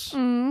does.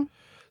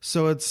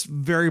 So it's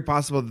very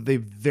possible that they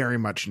very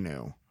much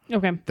knew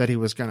that he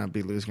was going to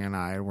be losing an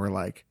eye. And we're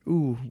like,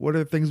 ooh, what are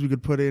the things we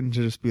could put in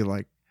to just be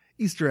like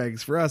Easter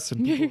eggs for us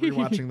and people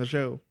rewatching the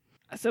show?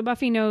 So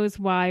Buffy knows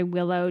why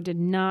Willow did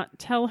not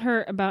tell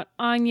her about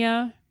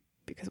Anya,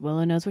 because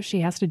Willow knows what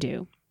she has to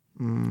do.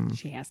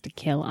 She has to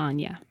kill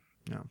Anya.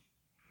 Yeah.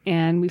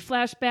 And we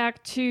flash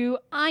back to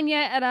Anya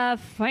at a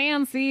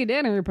fancy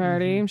dinner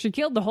party. She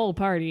killed the whole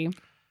party.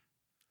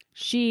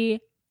 She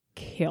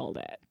killed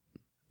it.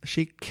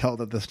 She killed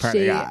at this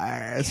party,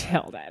 guys.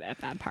 Killed it at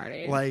that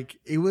party.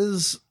 It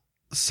was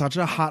such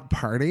a hot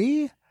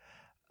party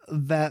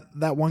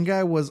that one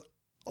guy was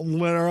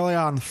literally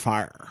on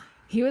fire.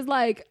 He was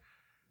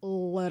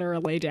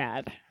literally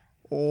dead.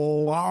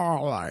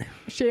 Literally.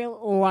 She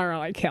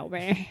literally killed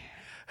me.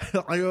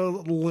 I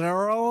was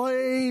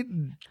literally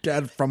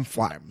dead from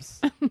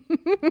flames.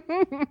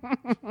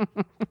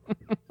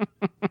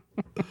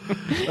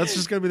 That's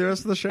just going to be the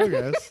rest of the show,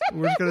 guys.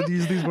 We're just going to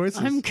use these voices.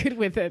 I'm good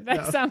with it.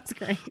 That sounds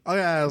great.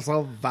 Okay,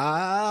 so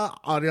that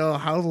audio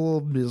has a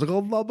little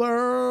musical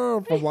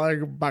number from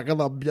like back in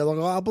the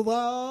musical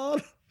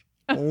episode.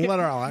 Okay.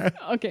 Literally.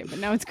 Okay, but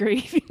now it's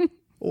great.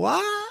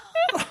 What?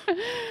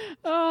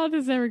 Oh,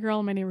 this is every girl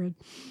in my neighborhood.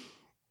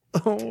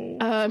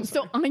 Oh.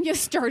 So Anya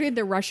started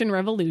the Russian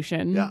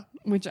Revolution,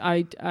 which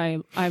I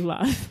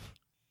love.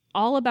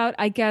 All about,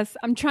 I guess,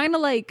 I'm trying to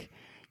like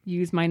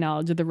use my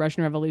knowledge of the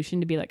Russian Revolution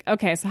to be like,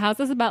 okay, so how's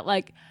this about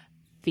like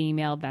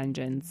female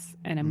vengeance?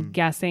 And I'm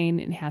guessing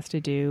it has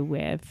to do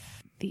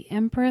with the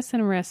Empress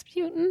and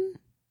Rasputin.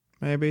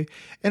 Maybe.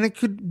 And it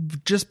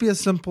could just be as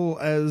simple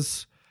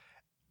as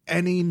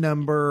any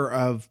number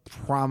of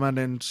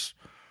prominent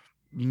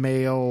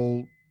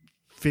male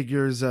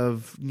figures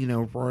of,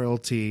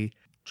 royalty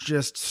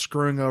just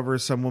screwing over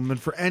some woman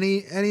for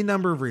any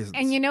number of reasons.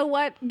 And you know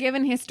what?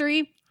 Given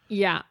history,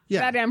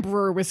 that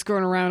emperor was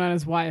screwing around on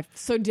his wife.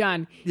 So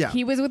done. Yeah.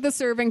 He was with the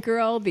servant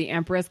girl. The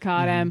empress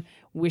caught him.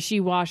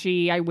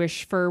 Wishy-washy. I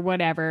wish for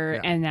whatever.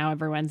 Yeah. And now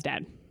everyone's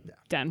dead. Yeah.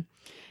 Done.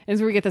 And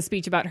so we get the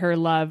speech about her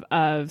love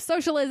of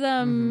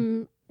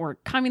socialism or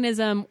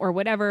communism or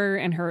whatever,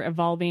 and her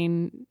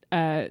evolving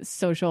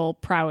social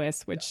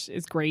prowess, which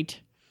is great.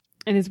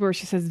 And is where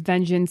she says,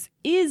 vengeance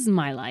is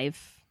my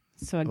life.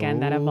 So again,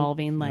 that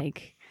evolving,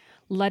 like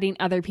letting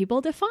other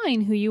people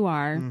define who you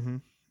are. Mm-hmm.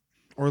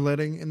 Or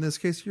letting, in this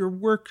case, your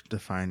work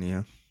define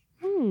you.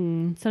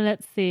 So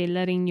let's say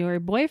letting your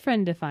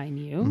boyfriend define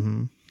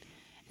you.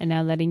 And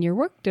now letting your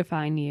work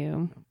define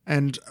you.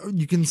 And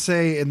you can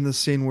say in the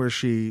scene where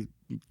she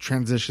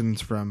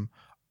transitions from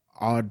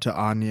Odd to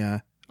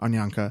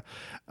Anyanka,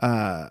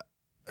 I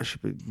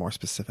should be more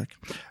specific,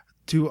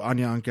 to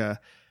Anyanka,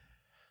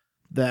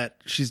 that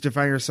she's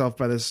defining herself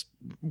by this,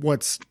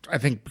 what's I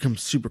think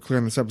becomes super clear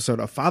in this episode,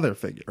 a father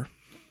figure.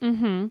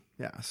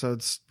 Yeah, so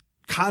it's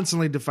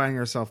constantly defining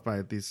herself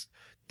by these,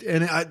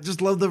 and I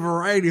just love the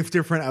variety of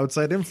different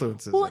outside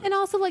influences. Well, and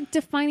also like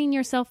defining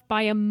yourself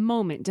by a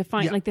moment,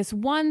 like this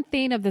one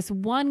thing of this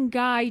one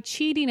guy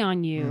cheating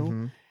on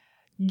you,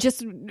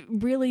 just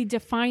really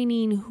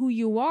defining who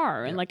you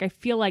are. And like, I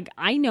feel like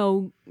I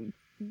know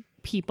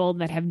people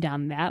that have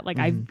done that. Like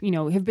I've,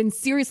 have been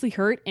seriously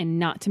hurt, and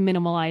not to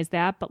minimalize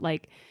that, but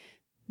like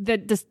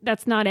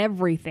that's not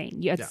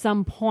everything. At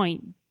some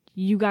point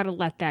you got to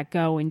let that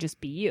go and just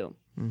be you.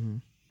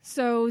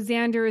 So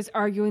Xander is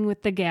arguing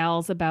with the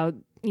gals about,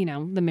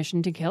 the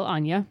mission to kill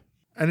Anya.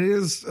 And it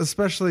is,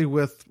 especially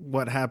with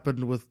what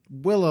happened with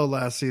Willow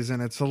last season,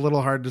 it's a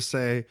little hard to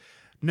say,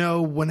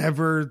 no,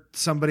 whenever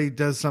somebody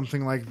does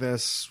something like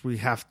this, we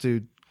have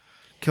to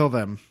kill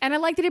them. And I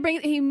like that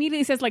he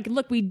immediately says, like,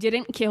 look, we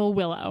didn't kill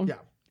Willow. Yeah.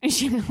 And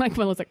she, like,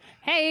 Willow's like,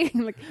 hey,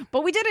 like,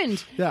 but we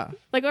didn't. Yeah.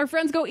 Like, our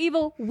friends go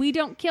evil, we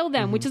don't kill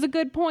them, which is a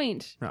good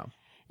point. Yeah.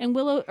 And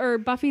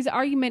Buffy's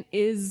argument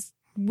is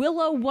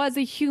Willow was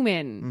a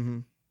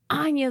human.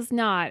 Anya's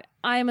not.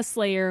 I am a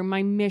slayer.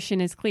 My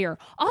mission is clear.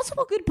 Also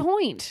a good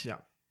point. Yeah.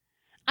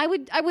 I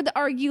would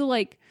argue,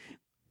 like,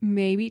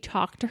 maybe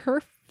talk to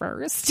her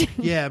first.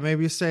 Yeah,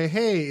 maybe say,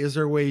 hey, is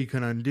there a way you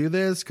can undo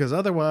this? Because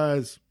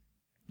otherwise,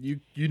 you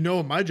know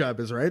what my job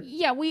is, right?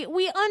 Yeah,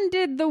 we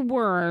undid the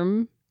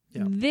worm.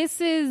 Yeah. This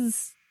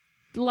is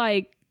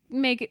like,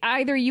 make it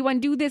either you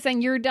undo this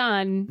and you're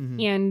done,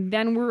 and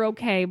then we're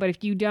okay. But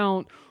if you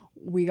don't,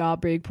 we got a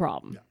big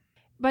problem. Yeah.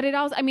 But it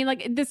also, I mean,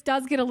 like, this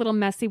does get a little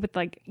messy with,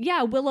 like,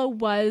 yeah, Willow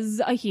was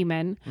a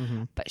human,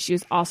 but she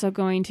was also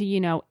going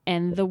to,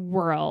 end the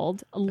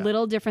world. A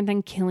little different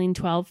than killing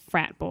 12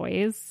 frat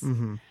boys.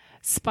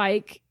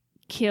 Spike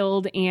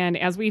killed and,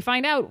 as we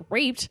find out,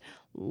 raped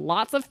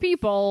lots of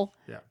people.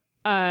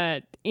 Yeah.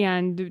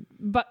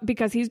 But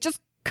because he's just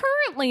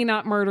currently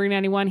not murdering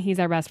anyone, he's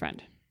our best friend.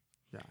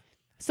 Yeah.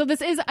 So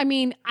this is, I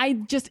mean, I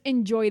just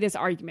enjoy this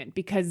argument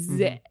because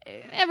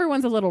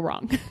everyone's a little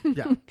wrong.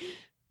 Yeah.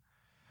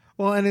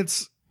 Well, and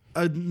it's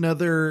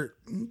another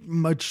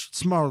much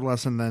smaller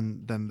lesson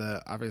than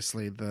the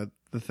obviously the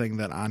thing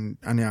that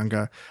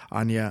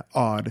Anya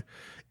Odd,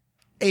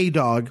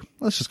 A-Dog,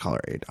 let's just call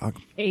her A-Dog.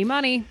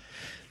 A-Money.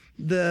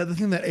 The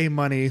thing that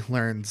A-Money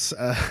learns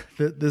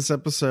this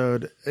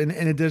episode, in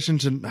addition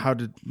to how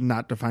to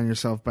not define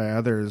yourself by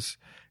others,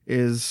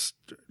 is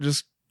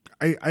just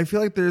I feel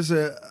like there's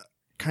a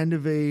kind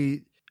of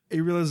a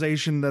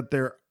realization that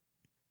there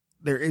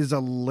is a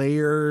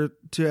layer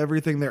to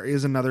everything. There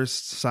is another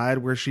side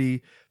where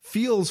she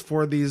feels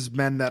for these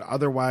men that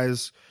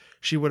otherwise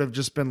she would have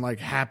just been like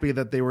happy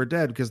that they were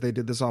dead because they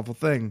did this awful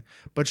thing.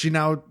 But she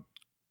now,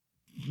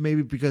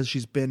 maybe because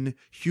she's been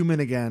human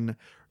again,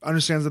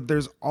 understands that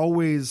there's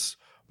always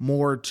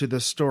more to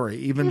the story.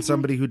 Even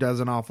somebody who does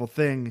an awful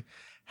thing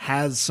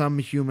has some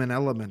human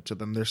element to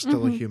them. They're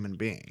still a human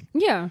being.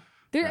 Yeah.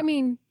 I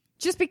mean,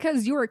 just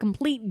because you're a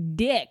complete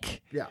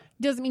dick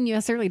doesn't mean you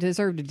necessarily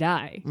deserve to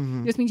die.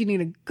 It just means you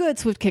need a good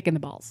swift kick in the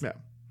balls. Yeah.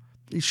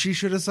 She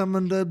should have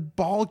summoned a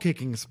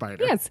ball-kicking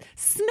spider. Yes,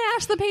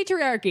 smash the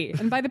patriarchy.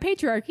 And by the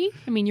patriarchy,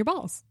 I mean your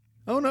balls.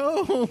 Oh,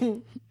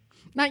 no.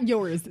 Not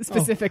yours,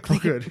 specifically.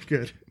 Oh,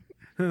 good.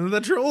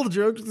 The troll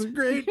joke is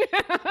great.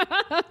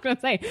 I was going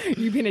to say,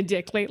 you've been a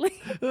dick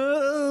lately.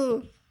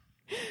 Oh.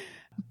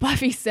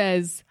 Buffy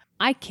says,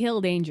 I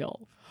killed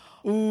Angel.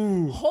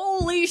 Ooh.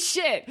 Holy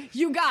shit.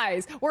 You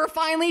guys, we're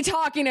finally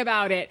talking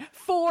about it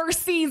 4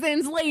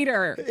 seasons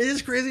later. It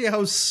is crazy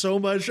how so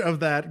much of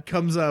that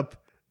comes up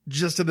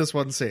just in this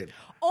one scene.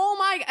 Oh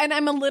my, and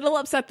I'm a little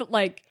upset that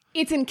like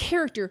it's in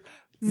character.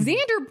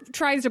 Xander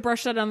tries to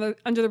brush that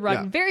under the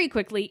rug very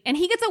quickly, and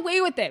he gets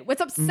away with it.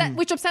 Which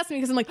upsets me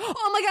because I'm like,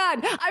 oh my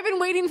god, I've been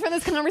waiting for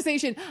this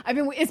conversation.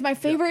 It's my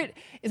favorite.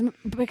 Is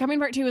Becoming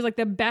Part 2 is like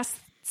the best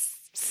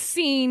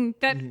scene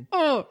that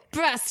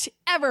best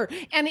ever,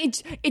 and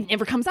it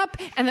never comes up,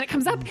 and then it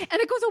comes up, and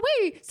it goes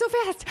away so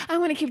fast. I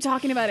want to keep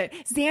talking about it.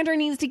 Xander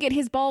needs to get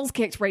his balls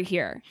kicked right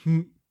here.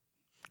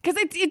 Because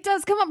it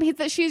does come up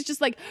that she's just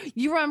like,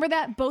 you remember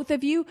that, both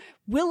of you?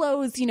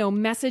 Willow's,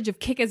 message of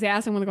kick his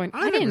ass, and we're going,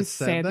 I didn't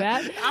say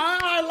that.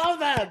 I love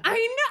that. I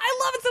know. I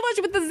love it so much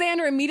with the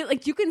Xander immediately.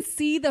 Like, you can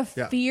see the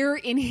fear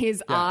in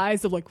his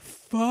eyes of like,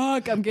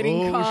 fuck, I'm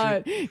getting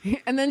caught.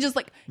 And then just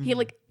like, he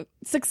like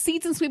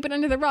succeeds in sweeping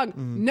under the rug.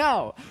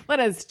 No, let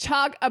us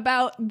talk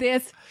about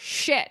this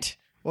shit.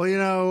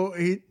 Well,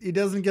 he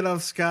doesn't get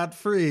off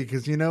scot-free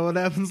because you know what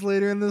happens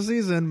later in the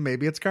season.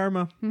 Maybe it's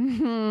karma.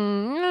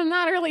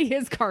 Not really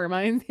his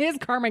karma. His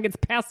karma gets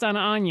passed on to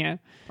Anya.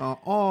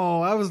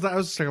 I was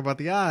talking about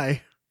the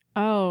eye.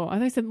 Oh, I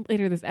thought you said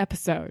later this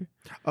episode.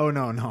 Oh,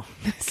 no.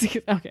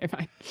 Okay,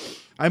 fine.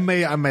 I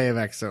may have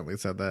accidentally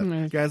said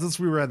that. Guys, let's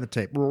reread the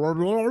tape. Too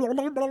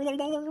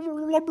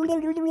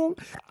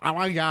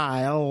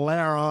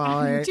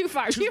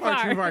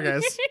far,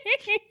 guys.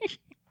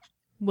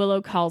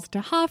 Willow calls to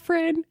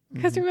Hoffred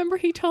because remember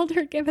he told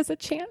her give us a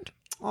chant.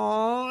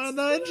 Oh, and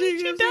then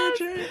she gives her a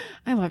chant.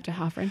 I love to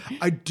Hoffred.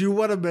 I do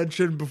want to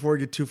mention before we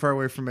get too far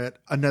away from it,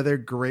 another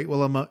great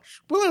Willow moment.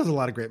 Willow has a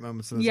lot of great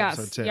moments in this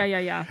episode too.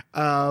 Yeah.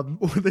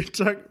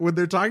 When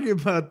they're talking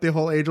about the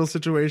whole Angel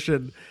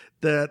situation,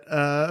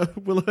 that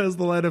Willow has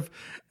the line of,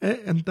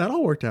 and that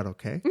all worked out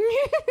okay.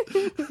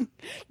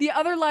 The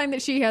other line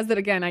that she has that,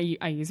 again,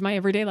 I use my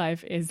everyday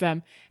life is,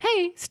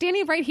 hey,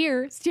 standing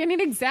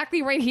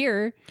exactly right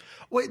here.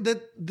 Wait,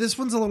 this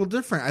one's a little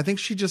different. I think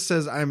she just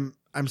says, I'm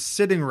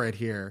sitting right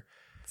here.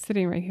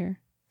 Sitting right here.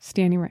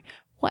 Standing right.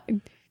 What?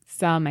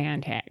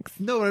 Semantics.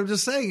 No, but I'm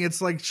just saying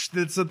it's like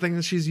it's a thing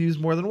that she's used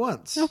more than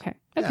once. Okay.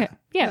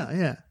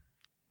 Yeah.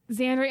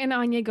 Xander and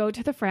Anya go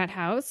to the frat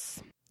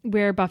house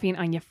where Buffy and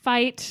Anya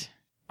fight.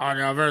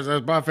 Anya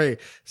versus Buffy.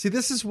 See,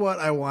 this is what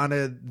I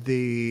wanted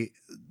the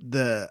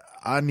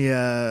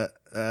Anya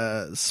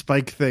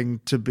Spike thing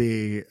to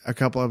be a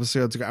couple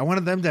episodes ago. I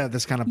wanted them to have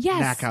this kind of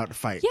knack out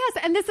fight.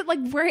 Yes, and this is like,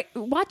 we're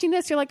watching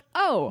this, you're like,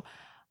 oh,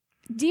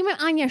 Demon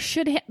Anya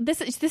should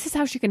this is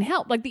how she can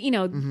help. Like,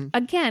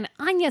 again,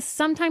 Anya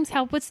sometimes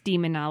helped with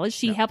demon knowledge.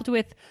 She helped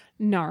with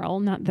Gnarl,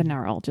 not the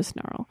Gnarl, just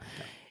Gnarl.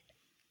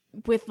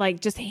 With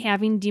like just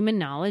having demon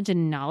knowledge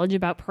and knowledge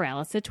about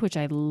paralysis, which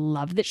I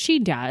love that she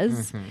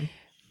does.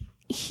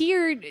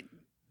 Here,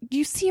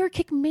 you see her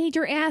kick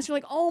major ass. You're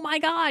like, oh my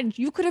god,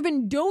 you could have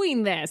been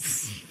doing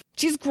this.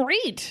 She's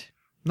great.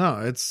 No,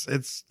 it's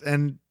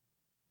and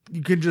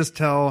you can just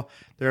tell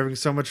they're having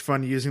so much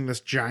fun using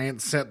this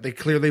giant set they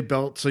clearly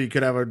built so you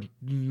could have a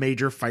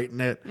major fight in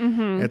it.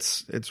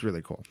 It's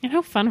really cool. And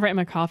how fun for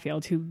Emma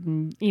Caulfield,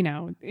 who,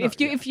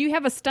 if you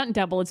have a stunt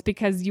double, it's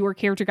because your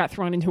character got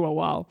thrown into a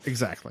wall.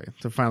 Exactly.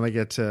 To finally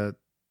get to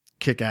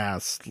kick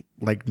ass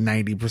like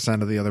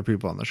 90% of the other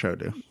people on the show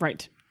do.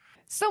 Right.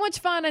 So much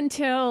fun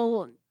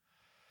until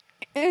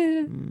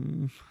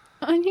Anya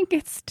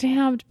gets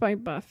stabbed by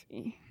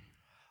Buffy.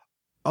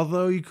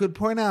 Although you could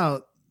point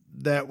out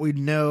that we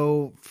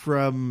know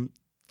from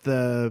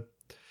the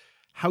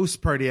house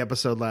party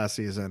episode last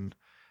season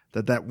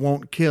that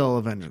won't kill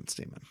a vengeance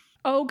demon.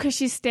 Oh, because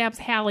she stabs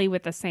Hallie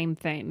with the same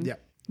thing. Yeah.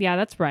 Yeah,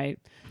 that's right.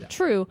 Yeah.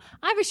 True.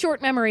 I have a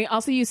short memory.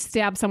 Also, you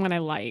stab someone I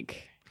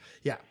like.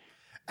 Yeah.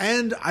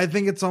 And I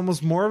think it's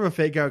almost more of a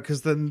fake out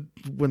because then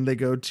when they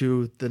go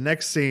to the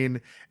next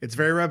scene, it's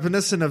very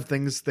reminiscent of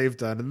things they've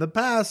done in the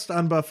past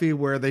on Buffy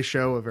where they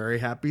show a very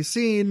happy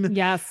scene.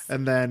 Yes.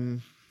 And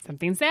then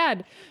something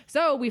sad.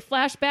 So we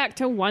flash back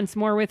to Once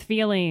More with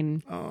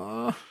Feeling.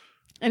 Aww.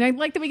 And I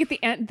like that we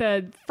get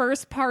the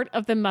first part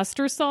of the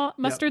mustard song.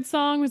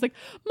 It was like,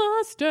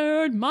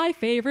 mustard, my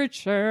favorite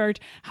shirt.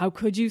 How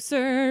could you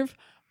serve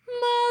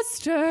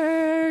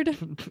mustard?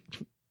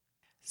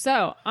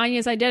 So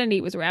Anya's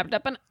identity was wrapped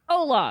up in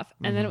Olaf,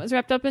 and then it was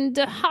wrapped up in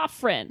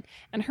Hoffren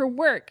and her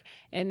work,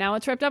 and now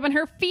it's wrapped up in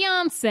her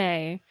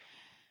fiance.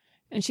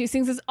 And she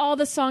sings us all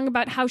the song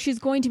about how she's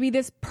going to be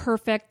this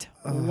perfect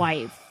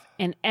wife.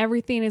 And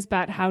everything is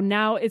about how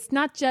now it's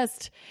not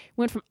just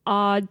went from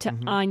Odd to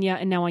Anya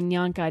and now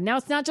Anyanka. Now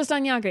it's not just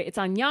Anyanka. It's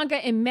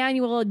Anyanka,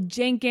 Emmanuel,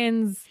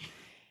 Jenkins.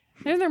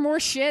 Isn't there more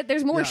shit?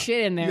 There's more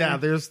shit in there. Yeah,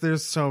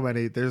 there's so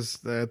many. There's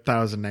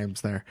 1,000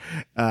 names there.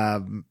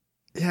 And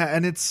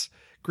it's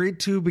great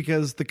too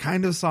because the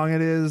kind of song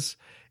it is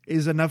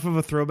enough of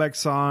a throwback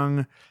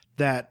song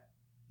that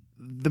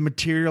the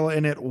material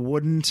in it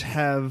wouldn't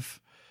have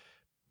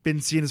been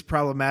seen as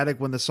problematic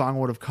when the song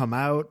would have come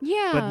out.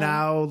 Yeah. But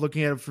now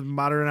looking at it from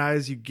modern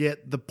eyes, you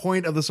get the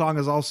point of the song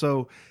is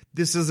also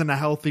this isn't a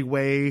healthy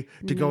way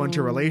to go into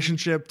a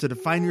relationship, to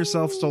define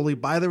yourself solely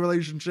by the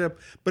relationship,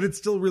 but it's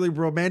still really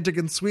romantic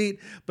and sweet,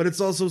 but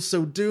it's also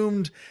so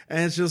doomed.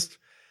 And it's just,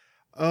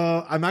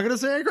 I'm not going to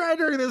say I cried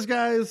during this,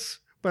 guys,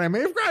 but I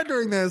may have cried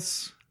during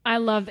this. I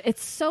love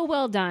it's so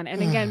well done.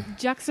 And again,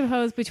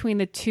 juxtaposed between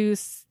the two,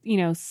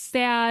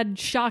 sad,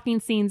 shocking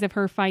scenes of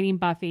her fighting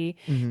Buffy.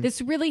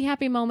 This really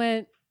happy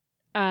moment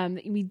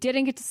we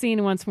didn't get to see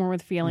in Once More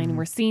with Feeling.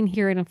 We're seeing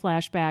here in a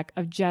flashback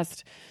of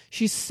just,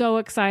 she's so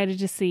excited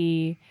to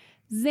see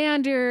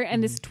Xander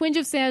and this twinge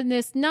of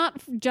sadness,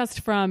 not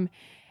just from,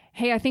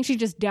 hey, I think she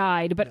just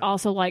died, but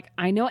also like,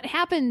 I know what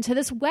happened to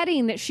this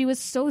wedding that she was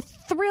so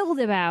thrilled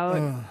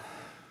about.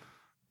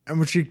 And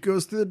when she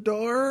goes through the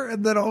door,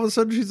 and then all of a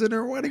sudden she's in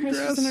her wedding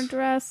dress. She's in her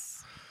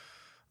dress.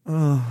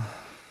 And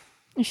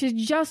she's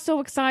just so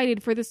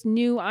excited for this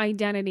new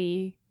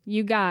identity.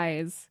 You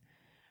guys,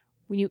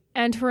 when you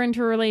enter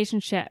into a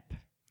relationship,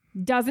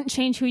 doesn't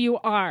change who you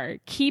are.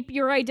 Keep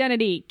your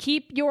identity.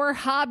 Keep your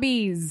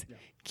hobbies. Yeah.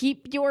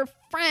 Keep your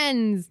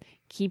friends.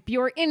 Keep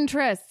your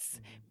interests.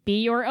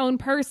 Be your own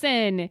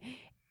person.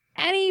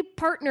 Any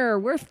partner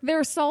worth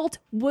their salt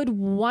would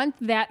want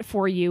that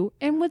for you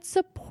and would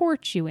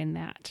support you in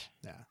that.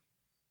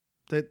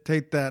 Yeah.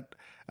 Take that.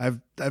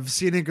 I've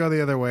seen it go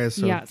the other way,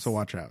 so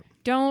watch out.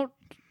 Don't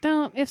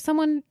if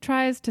someone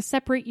tries to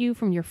separate you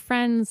from your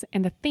friends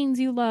and the things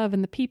you love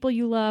and the people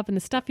you love and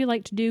the stuff you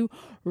like to do,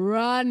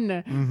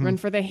 run. Run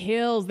for the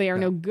hills. They are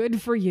no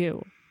good for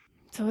you.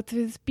 So it's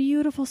this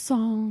beautiful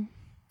song.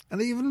 And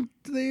they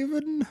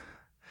even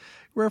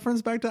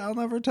reference back to I'll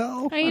Never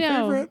Tell. I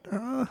know.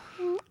 Favorite.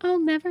 I'll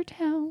never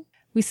tell.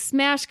 We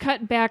smash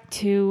cut back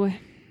to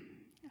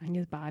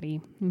Anya's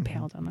body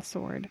impaled on the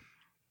sword.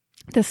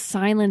 The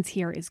silence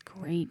here is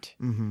great.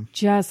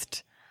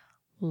 Just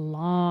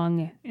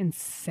long and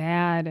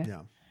sad.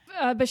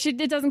 Yeah. But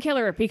it doesn't kill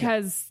her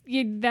because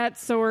that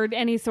sword,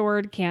 any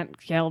sword, can't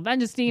kill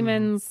vengeance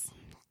demons.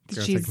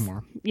 She's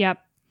more. Yep.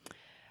 So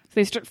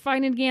they start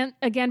fighting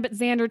again, but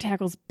Xander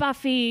tackles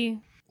Buffy.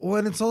 Well,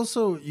 and it's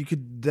also, you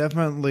could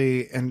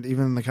definitely, and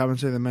even in the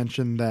commentary they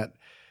mentioned that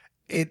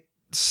it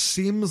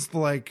seems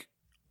like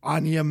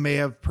Anya may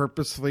have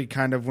purposely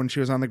kind of, when she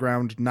was on the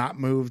ground, not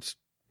moved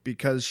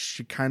because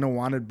she kind of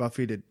wanted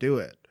Buffy to do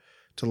it.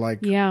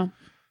 To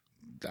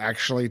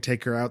actually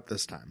take her out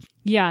this time.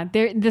 Yeah,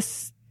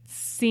 this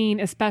scene,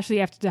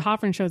 especially after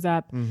DeHoffman shows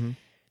up,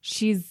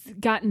 she's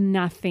got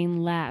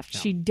nothing left.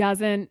 She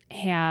doesn't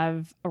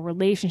have a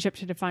relationship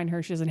to define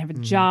her. She doesn't have a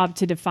job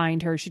to define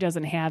her. She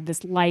doesn't have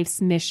this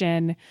life's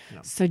mission. No.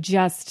 So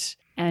just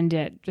end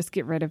it. Just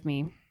get rid of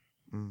me.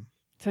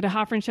 So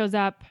DeHoffman shows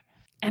up,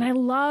 and I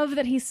love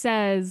that he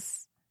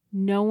says,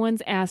 no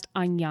one's asked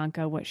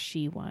Anyanka what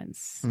she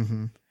wants.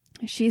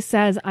 She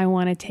says, I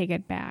want to take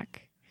it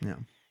back. Yeah.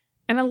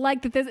 And I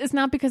like that it's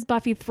not because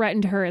Buffy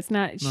threatened her. It's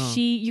not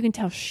you can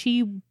tell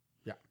she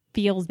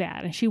feels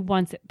bad and she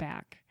wants it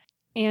back.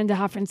 And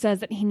DeHoffman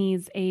says that he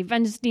needs a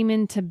vengeance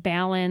demon to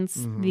balance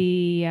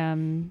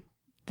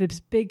this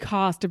big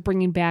cost of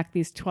bringing back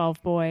these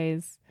 12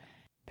 boys.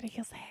 But he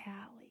kills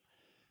Hallie.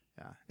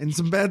 Yeah. And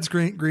some bad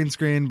green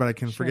screen, but I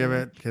can forgive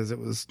it because it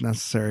was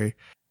necessary.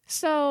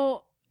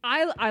 So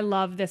I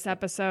love this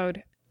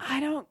episode. I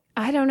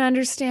don't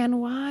understand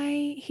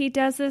why he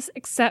does this,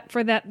 except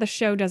for that the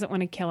show doesn't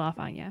want to kill off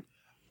Anya.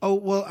 Oh,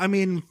 well, I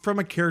mean, from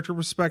a character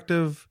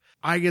perspective,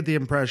 I get the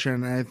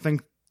impression, and I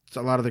think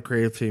a lot of the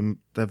creative team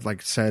that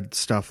have said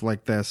stuff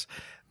like this,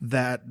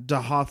 that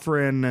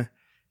DeHoffman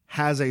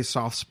has a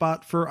soft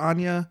spot for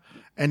Anya.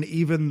 And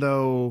even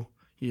though,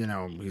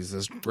 he's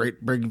this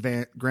great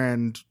big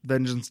grand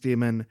vengeance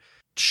demon,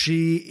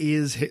 she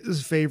is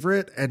his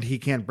favorite and he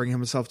can't bring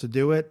himself to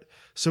do it.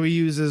 So he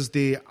uses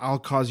the I'll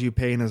cause you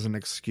pain as an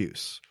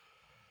excuse.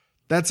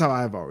 That's how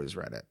I've always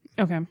read it.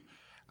 Okay.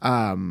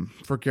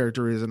 For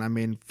character reason. I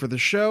mean, for the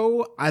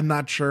show, I'm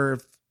not sure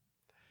if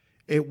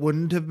it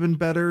wouldn't have been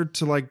better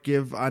to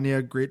give Anya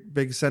a great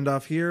big send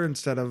off here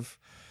instead of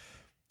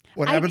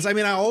what happens. I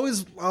mean,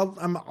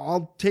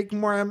 I'll take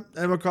more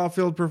Emma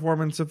Caulfield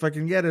performance if I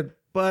can get it.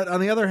 But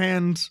on the other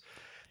hand,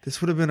 this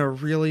would have been a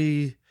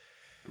really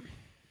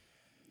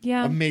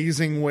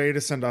amazing way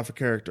to send off a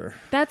character.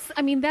 That's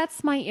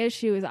my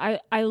issue is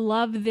I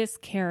love this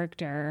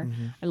character.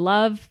 I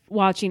love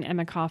watching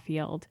Emma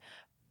Caulfield,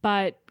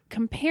 but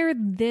compare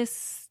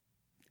this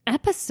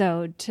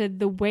episode to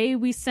the way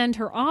we send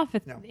her off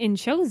in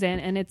Chosen,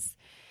 and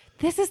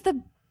this is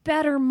the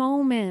better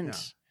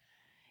moment.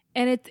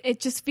 And it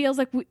just feels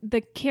like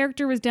the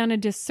character was done a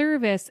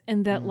disservice,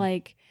 and that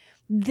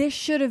this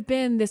should have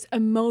been this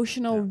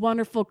emotional,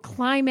 wonderful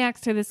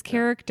climax to this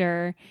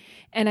character.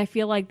 And I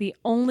feel like the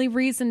only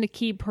reason to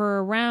keep her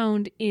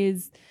around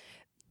is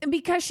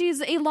Because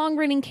she's a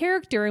long-running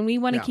character and we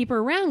want to keep her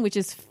around, which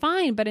is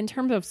fine. But in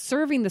terms of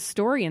serving the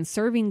story and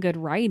serving good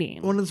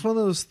writing. Well, it's one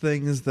of those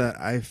things that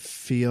I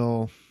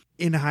feel,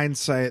 in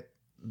hindsight,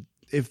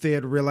 if they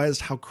had realized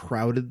how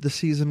crowded the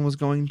season was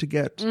going to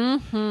get,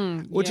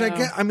 which I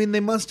get, I mean, they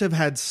must have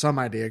had some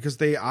idea because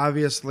they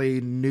obviously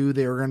knew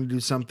they were going to do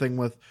something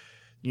with,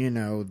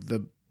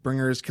 the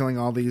bringers killing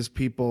all these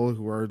people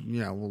who are,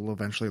 will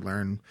eventually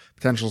learn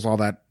potentials, all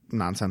that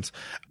nonsense.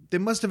 They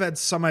must have had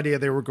some idea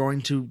they were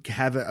going to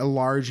have a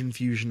large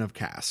infusion of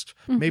cast.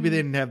 Maybe they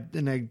didn't have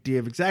an idea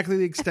of exactly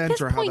the extent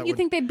or how that you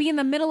think they'd be in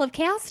the middle of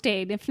cast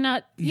date, if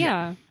not,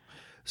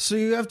 So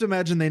you have to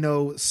imagine they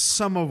know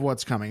some of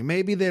what's coming.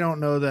 Maybe they don't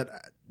know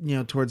that,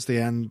 towards the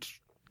end,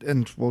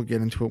 and we'll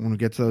get into it when we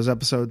get to those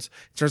episodes,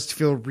 it starts to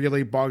feel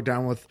really bogged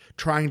down with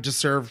trying to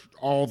serve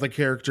all the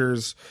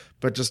characters,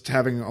 but just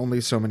having only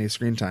so many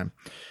screen time.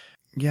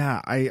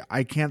 Yeah,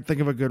 I can't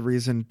think of a good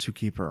reason to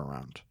keep her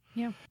around.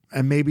 Yeah.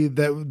 And maybe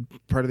that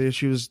part of the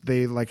issue is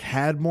they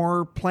had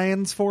more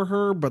plans for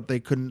her, but they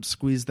couldn't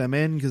squeeze them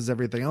in because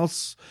everything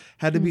else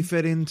had to be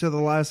fit into the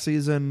last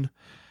season.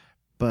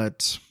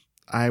 But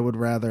I would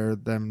rather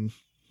them,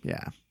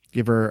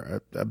 give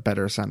her a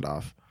better send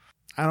off.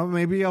 I don't know,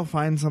 maybe I'll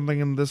find something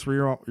in this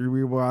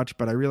rewatch,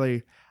 but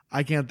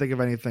I can't think of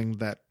anything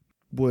that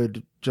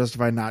would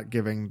justify not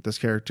giving this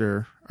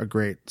character a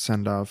great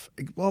send off.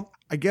 Well,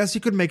 I guess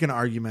you could make an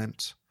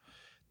argument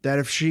that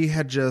if she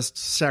had just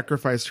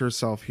sacrificed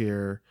herself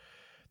here,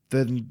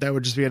 then that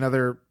would just be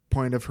another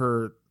point of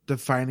her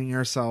defining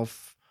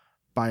herself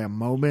by a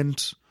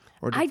moment.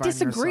 I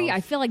disagree.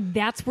 I feel like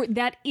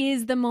that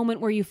is the moment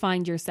where you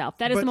find yourself.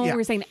 That is the moment where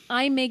you're saying,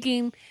 I'm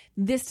making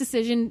this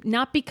decision,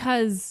 not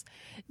because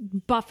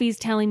Buffy's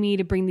telling me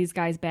to bring these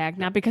guys back,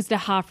 not because the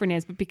Hoffman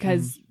is, but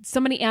because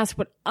somebody asked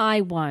what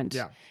I want.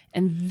 Yeah.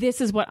 And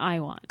this is what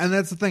I want. And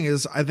that's the thing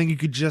is, I think you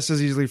could just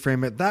as easily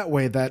frame it that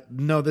way, that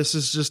no, this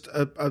is just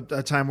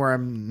a time where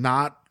I'm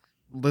not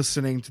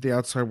listening to the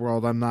outside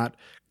world. I'm not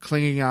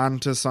clinging on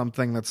to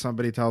something that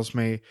somebody tells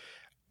me.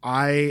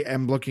 I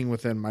am looking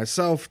within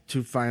myself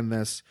to find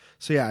this.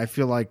 So yeah, I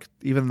feel like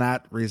even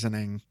that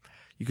reasoning,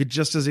 you could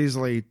just as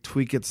easily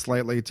tweak it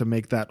slightly to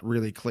make that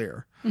really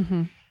clear.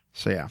 Mm-hmm.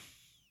 So yeah.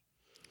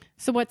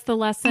 So what's the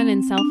lesson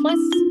in Selfless?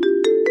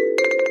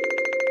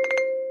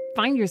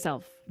 Find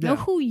yourself. Know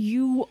who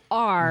you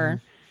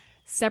are,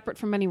 separate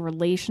from any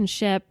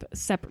relationship,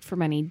 separate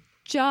from any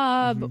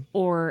job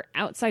or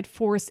outside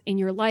force in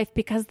your life,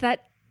 because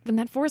when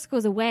that force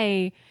goes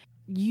away,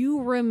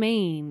 you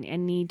remain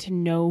and need to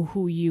know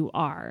who you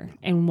are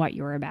and what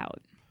you're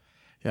about.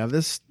 Yeah,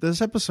 this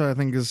episode I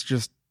think is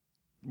just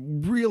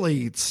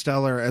really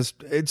stellar, as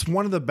it's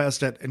one of the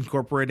best at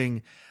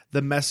incorporating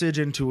the message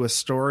into a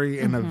story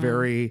in a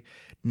very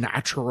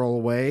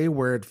natural way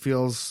where it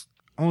feels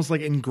almost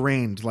like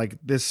ingrained, like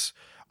this.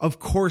 Of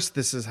course,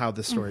 this is how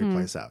the story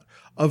plays out.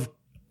 Of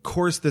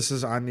course, this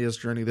is Anya's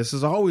journey. This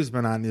has always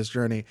been Anya's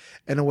journey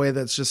in a way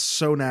that's just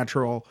so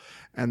natural.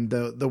 And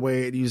the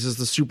way it uses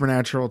the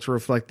supernatural to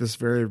reflect this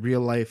very real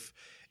life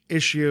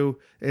issue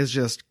is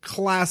just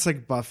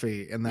classic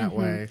Buffy in that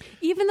way.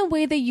 Even the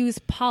way they use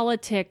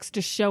politics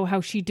to show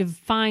how she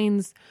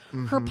defines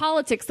her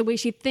politics, the way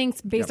she thinks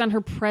based on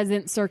her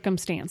present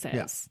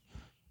circumstances.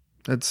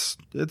 Yeah.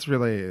 It's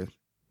really,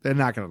 they're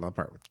not going to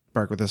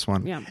park with this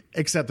one. Yeah.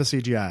 Except the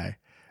CGI.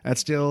 That's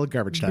still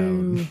garbage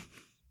town.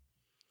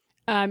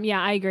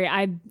 Yeah, I agree.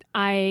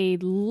 I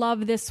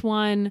love this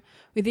one,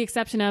 with the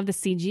exception of the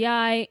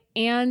CGI,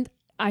 and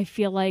I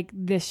feel like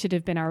this should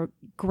have been our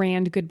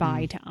grand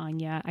goodbye to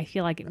Anya. I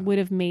feel like it would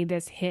have made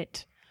this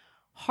hit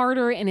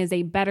harder and is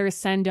a better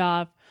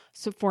send-off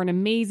for an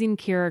amazing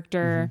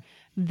character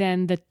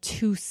than the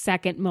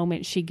 2-second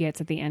moment she gets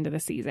at the end of the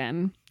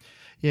season.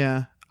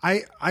 Yeah,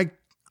 I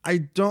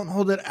don't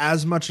hold it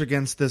as much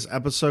against this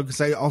episode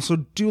because I also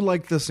do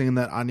like the scene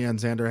that Anya and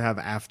Xander have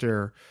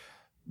after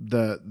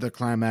the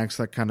climax,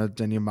 that kind of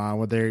denouement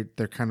where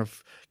they're kind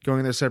of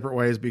going their separate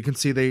ways, but you can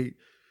see they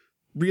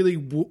really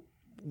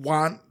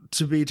want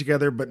to be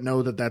together, but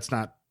know that that's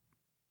not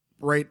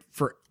right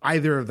for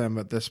either of them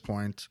at this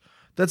point.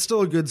 That's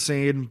still a good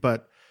scene,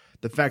 but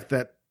the fact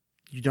that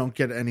you don't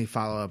get any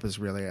follow-up is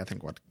really, I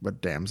think,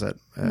 what damns it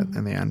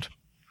in the end.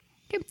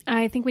 Okay.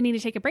 I think we need to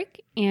take a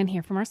break and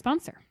hear from our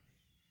sponsor.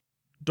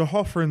 The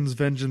Hoffman's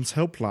Vengeance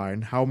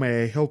Helpline. How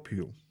may I help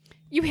you?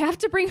 You have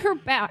to bring her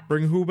back.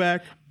 Bring who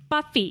back?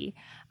 Buffy.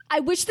 I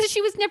wish that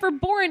she was never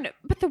born,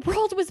 but the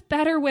world was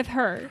better with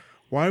her.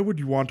 Why would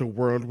you want a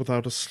world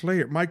without a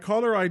Slayer? My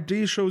caller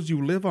ID shows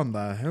you live on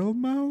the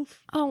Hellmouth.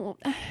 Oh,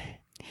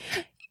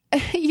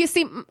 you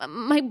see,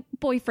 my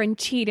boyfriend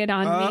cheated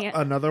on me.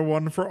 Another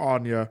one for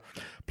Anya.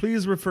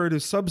 Please refer to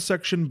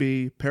subsection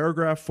B,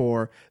 paragraph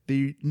 4,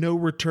 the no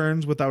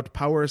returns without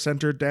power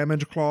center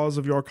damage clause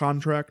of your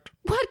contract.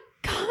 What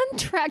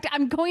contract?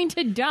 I'm going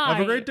to die.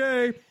 Have a great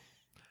day.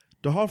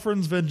 The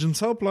Hoffren's Vengeance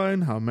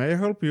Helpline, how may I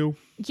help you?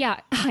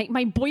 Yeah, hi,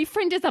 my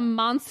boyfriend is a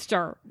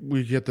monster.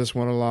 We get this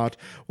one a lot.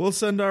 We'll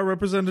send our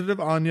representative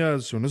Anya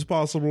as soon as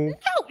possible.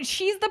 No,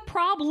 she's the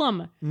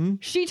problem.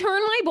 She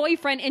turned my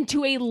boyfriend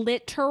into a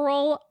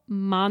literal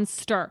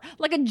monster,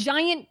 like a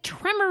giant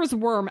Tremors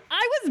worm.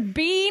 I was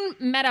being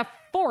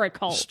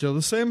metaphorical. Still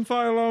the same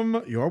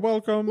phylum. You're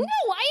welcome. No,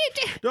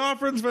 The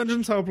Hoffren's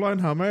Vengeance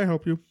Helpline, how may I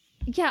help you?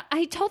 Yeah,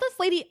 I told this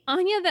lady,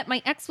 Anya, that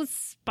my ex was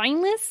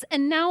spineless,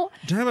 and now...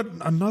 Damn it,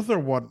 another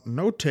one.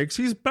 No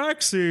takesies,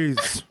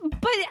 backsies.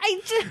 But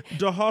I just...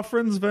 The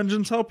Hoffren's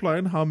Vengeance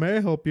Helpline, how may I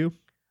help you?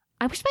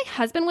 I wish my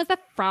husband was a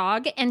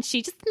frog, and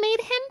she just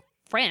made him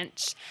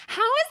French.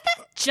 How is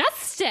that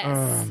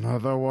justice?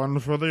 Another one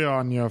for the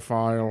Anya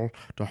file.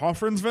 The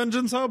Hoffren's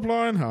Vengeance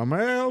Helpline, how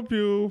may I help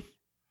you?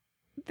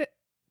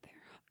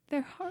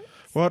 Their hearts...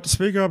 What?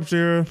 Speak up,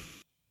 dear.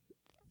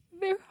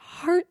 Their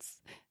hearts...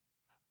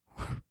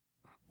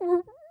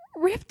 were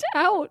ripped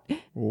out.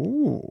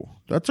 Ooh,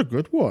 that's a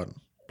good one.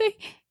 It's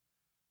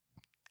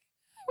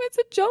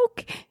a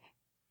joke.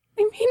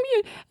 They made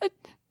me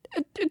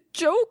a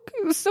joke,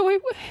 so I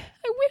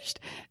wished,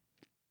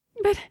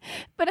 but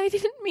I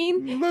didn't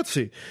mean. Let's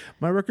see.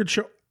 My records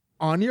show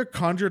Anya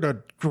conjured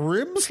a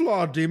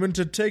Grimslaw demon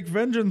to take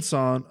vengeance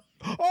on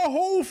a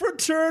whole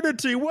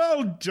fraternity.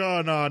 Well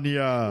done,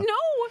 Anya. No,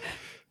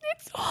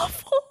 it's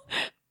awful.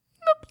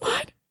 The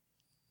blood.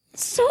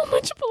 So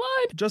much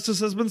blood. Justice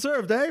has been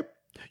served, eh?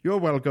 You're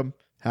welcome.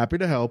 Happy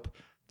to help.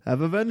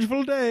 Have a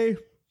vengeful day.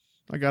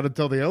 I gotta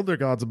tell the Elder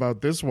Gods about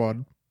this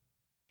one.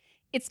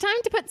 It's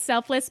time to put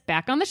Selfless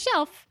back on the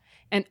shelf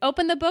and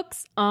open the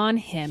books on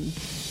him.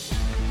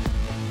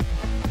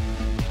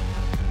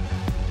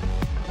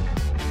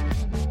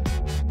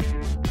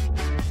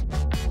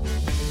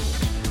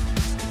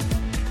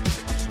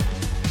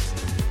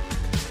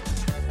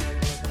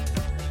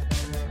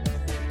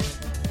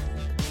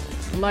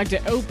 Like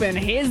to open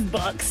his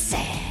books.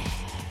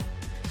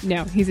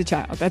 No, he's a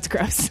child. That's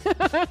gross.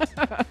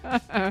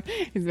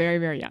 He's very,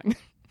 very young.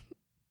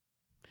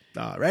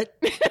 All right.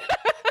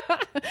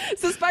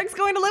 So Spike's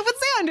going to live with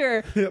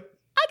Xander. Yep.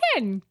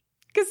 Again.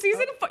 Because this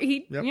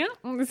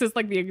is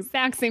like the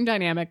exact same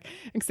dynamic,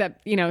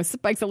 except,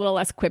 Spike's a little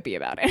less quippy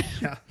about it.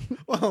 Yeah.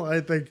 Well, I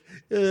think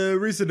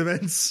recent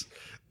events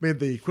made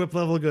the quip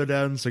level go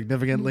down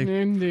significantly.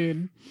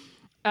 Indeed.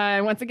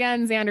 Once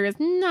again, Xander is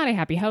not a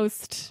happy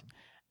host.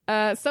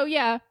 So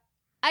yeah,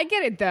 I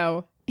get it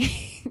though.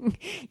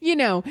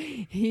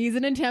 He's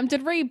an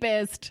attempted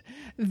rapist.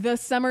 The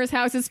Summers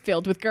house is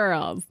filled with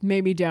girls.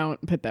 Maybe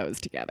don't put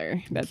those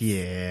together. That's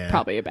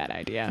probably a bad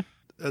idea.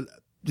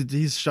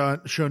 He's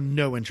shown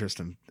no interest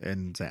in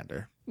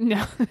Xander.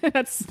 No,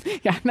 I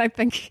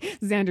think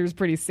Xander's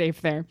pretty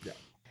safe there. Yeah.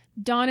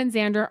 Dawn and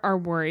Xander are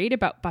worried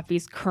about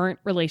Buffy's current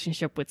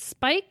relationship with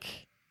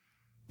Spike,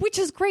 which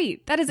is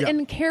great. That is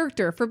in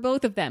character for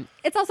both of them.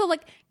 It's also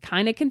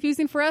kind of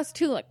confusing for us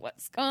too.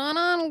 What's going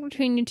on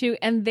between you two?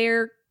 And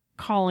they're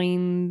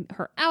calling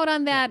her out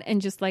on that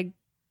and just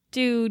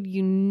dude,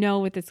 you know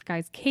what this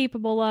guy's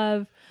capable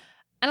of.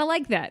 And I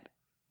like that.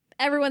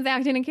 Everyone's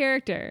acting in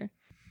character.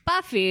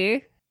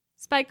 Buffy,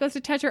 Spike goes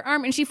to touch her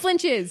arm and she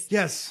flinches.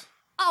 Yes.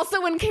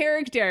 Also in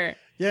character.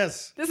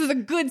 Yes. This is a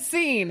good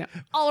scene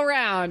all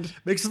around.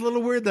 Makes it a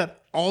little weird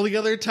that all the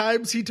other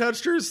times he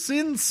touched her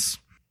since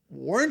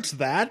weren't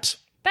that.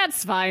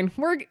 That's fine.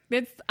 But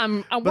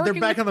they're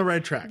back on the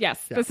right track.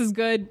 Yes, yeah. This is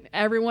good.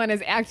 Everyone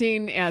is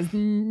acting as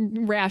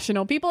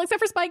rational people, except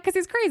for Spike because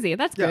he's crazy.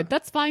 That's good. Yeah.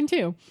 That's fine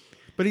too.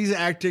 But he's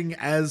acting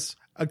as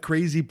a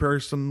crazy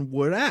person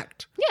would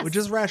act, which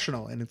is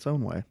rational in its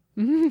own way.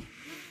 Mm-hmm.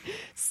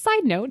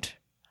 Side note,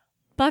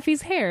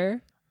 Buffy's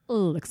hair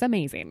looks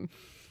amazing.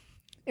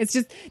 It's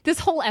just, this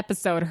whole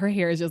episode, her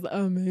hair is just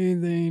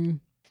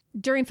amazing.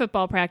 During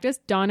football practice,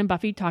 Dawn and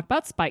Buffy talk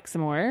about Spike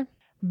some more.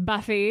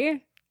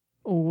 Buffy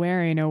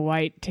wearing a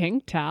white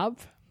tank top.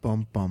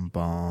 Bum, bum,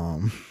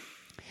 bum.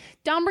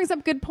 Dawn brings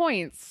up good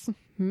points.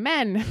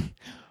 Men,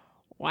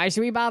 why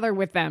should we bother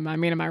with them? I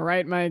mean, am I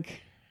right,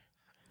 Mike?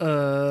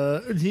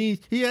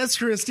 Yes,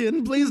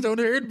 Christian, please don't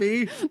hurt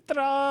me. It's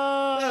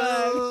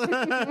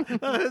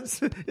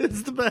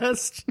the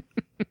best.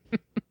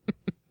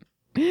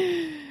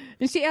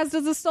 And she asks,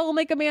 does a soul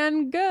make a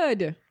man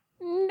good?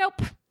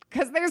 Nope,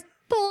 because there's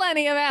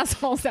plenty of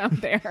assholes out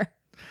there.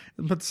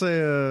 But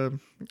say,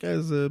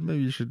 guys,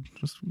 maybe you should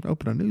just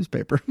open a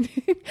newspaper.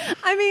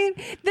 I mean,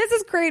 this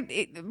is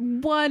great.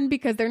 One,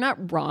 because they're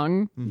not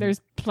wrong. Mm-hmm.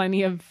 There's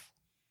plenty of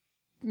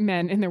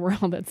men in the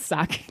world that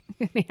suck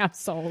and they have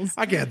souls.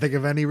 I can't think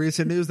of any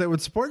recent news that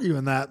would support you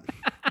in that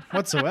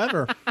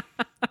whatsoever.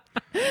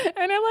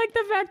 And I like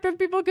the fact that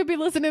people could be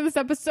listening to this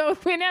episode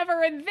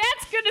whenever, and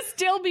that's going to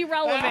still be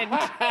relevant.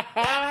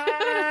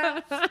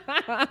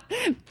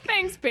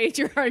 Thanks,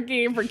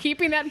 patriarchy, for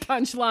keeping that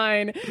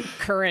punchline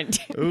current.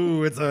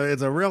 Ooh, it's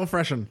a real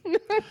freshen.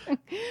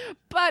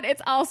 But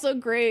it's also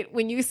great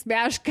when you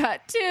smash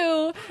cut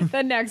to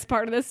the next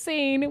part of the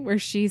scene where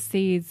she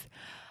sees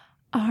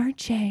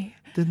RJ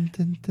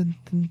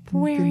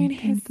wearing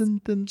his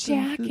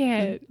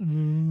jacket.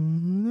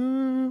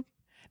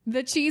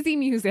 The cheesy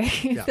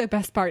music is the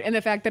best part. And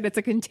the fact that it's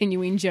a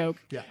continuing joke.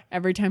 Yeah.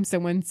 Every time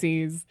someone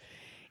sees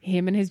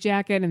him in his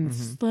jacket and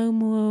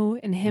slow-mo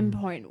and him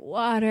pouring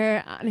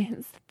water on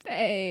his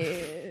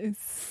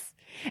face.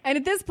 And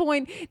at this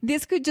point,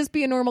 this could just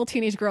be a normal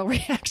teenage girl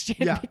reaction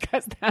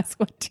because that's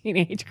what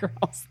teenage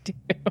girls do.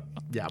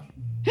 Yeah.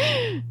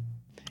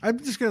 I'm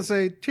just going to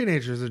say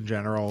teenagers in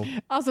general.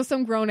 Also,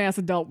 some grown-ass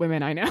adult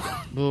women I know.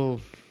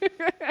 Oh.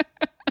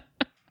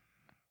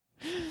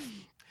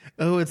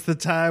 Oh, it's the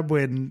time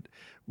when,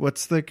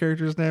 what's the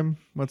character's name?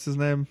 What's his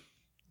name?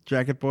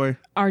 Jacket Boy?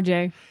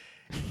 RJ.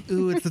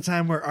 Ooh, it's the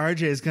time where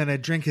RJ is going to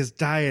drink his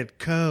Diet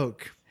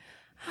Coke.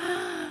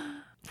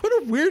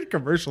 What a weird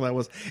commercial that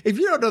was. If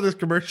you don't know this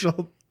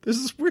commercial,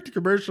 there's this weird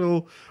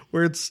commercial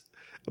where it's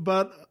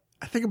about,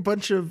 I think, a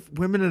bunch of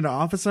women in an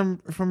office,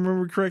 if I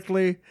remember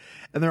correctly.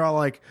 And they're all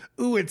like,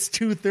 ooh, it's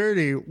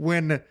 2:30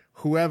 when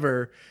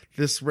whoever,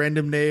 this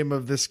random name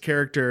of this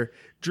character,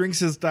 drinks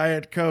his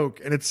Diet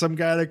Coke. And it's some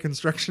guy at a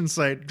construction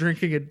site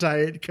drinking a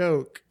Diet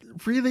Coke.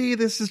 Really?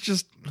 This is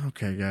just,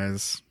 okay,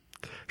 guys.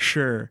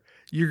 Sure.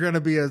 You're going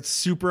to be a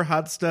super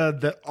hot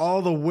stud that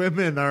all the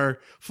women are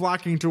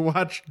flocking to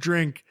watch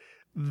drink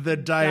the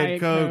Diet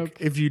Coke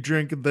if you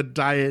drink the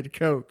Diet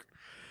Coke.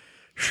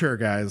 Sure,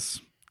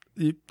 guys.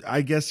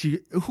 I guess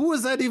you... Who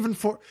was that even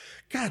for?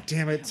 God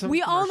damn it.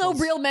 We all know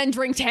real men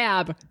drink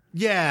Tab.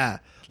 Yeah.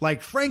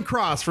 Like Frank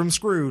Cross from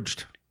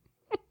Scrooged.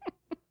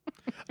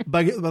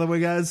 By the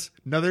way, guys,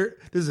 this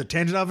is a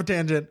tangent off a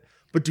tangent,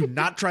 but do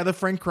not try the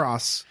Frank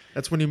Cross.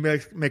 That's when you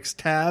mix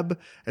Tab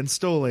and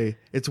Stoli.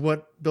 It's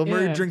what Bill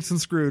Murray drinks in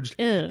Scrooged.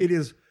 It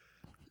is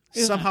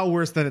somehow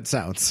worse than it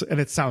sounds, and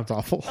it sounds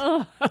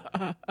awful.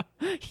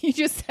 You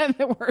just said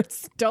the word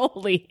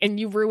Stoli, and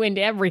you ruined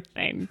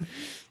everything.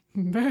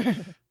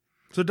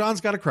 So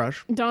Dawn's got a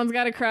crush.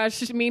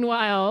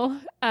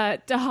 Meanwhile,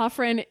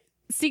 DeHoffrin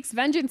seeks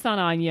vengeance on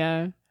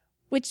Anya,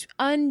 which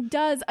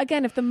undoes,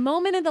 again, if the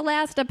moment in the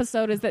last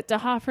episode is that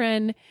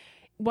DeHoffrin,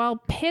 while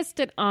pissed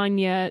at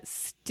Anya,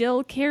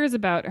 still cares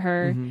about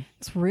her,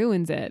 this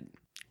ruins it.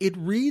 It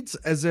reads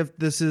as if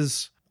this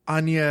is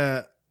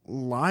Anya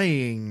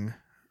lying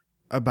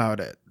about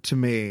it to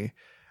me,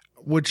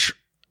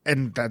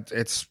 and that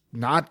it's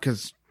not,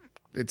 because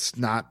it's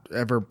not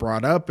ever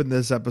brought up in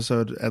this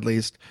episode, at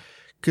least.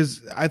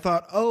 Because I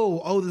thought,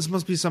 oh, this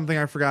must be something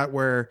I forgot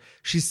where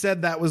she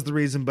said that was the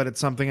reason, but it's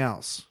something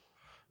else.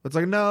 It's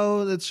like,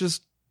 no, it's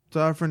just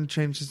DeHoffrin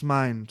changed his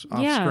mind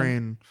off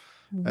screen.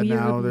 And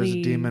now there's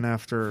a demon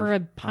after for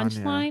a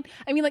punchline.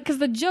 I mean, like, because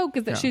the joke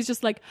is that she's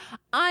just like,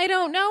 I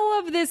don't know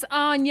of this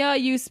Anya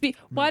you speak.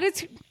 What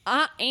is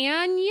Anya?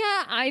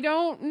 I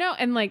don't know.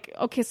 And like,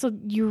 okay, so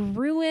you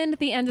ruined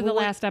the end of the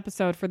last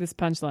episode for this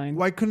punchline.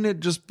 Why couldn't it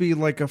just be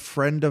like a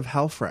friend of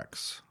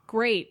Halfrex?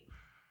 Great.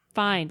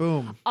 Fine.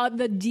 Boom.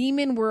 The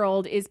demon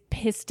world is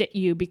pissed at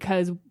you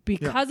because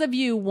of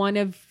you, one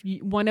of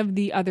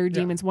the other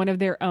demons, one of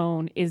their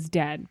own, is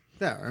dead.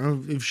 Yeah,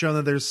 you've shown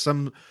that there's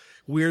some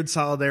weird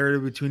solidarity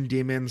between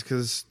demons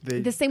because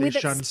the same way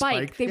that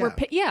Spike. They were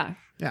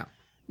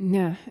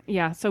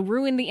so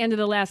ruined the end of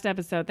the last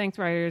episode. Thanks,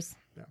 writers.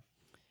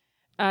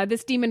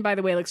 This demon, by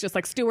the way, looks just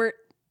like Stuart.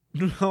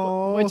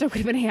 No, which I would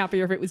have been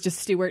happier if it was just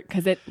Stuart,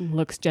 because it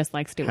looks just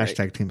like Stuart.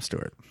 Hashtag Team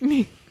Stuart.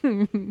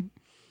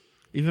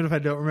 Even if I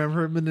don't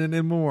remember him in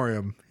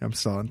memoriam, I'm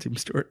still on Team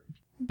Stuart.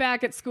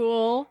 Back at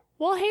school.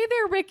 Well, hey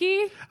there,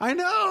 Ricky. I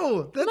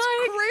know. That's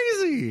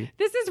crazy.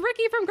 This is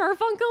Ricky from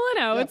Garfunkel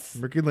and Oates.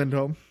 Yep. Ricky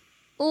Lindholm.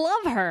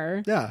 Love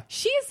her. Yeah.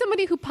 She is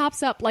somebody who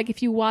pops up, like,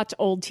 if you watch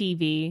old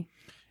TV.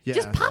 Yeah.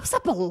 Just pops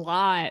up a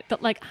lot.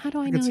 But, like, how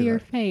do I know your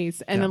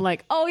face? And then,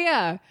 like, oh,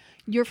 yeah,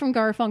 you're from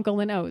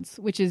Garfunkel and Oates,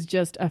 which is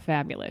just a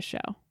fabulous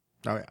show.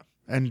 Oh, yeah.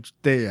 And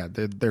they're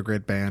a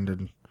great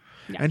band.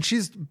 And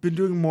she's been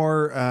doing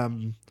more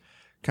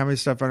comedy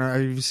stuff. I don't know,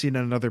 have you seen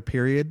Another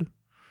Period?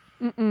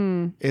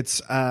 Mm-mm.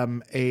 It's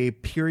a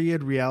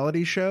period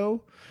reality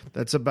show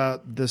that's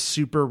about the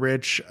super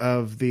rich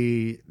of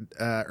the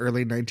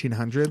early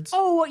 1900s.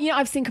 Oh, yeah,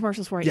 I've seen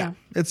commercials for it. Yeah,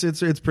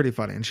 it's pretty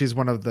funny, and she's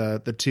one of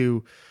the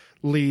two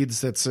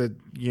leads. That's a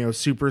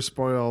super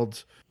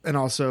spoiled and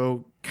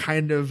also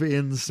kind of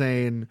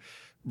insane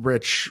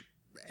rich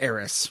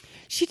heiress.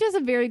 She does a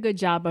very good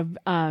job of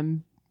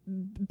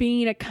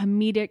being a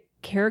comedic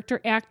character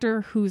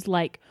actor who's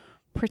like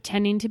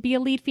pretending to be a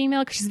lead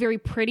female, because she's very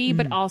pretty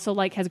but also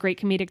like has great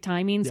comedic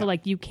timing. So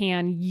like you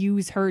can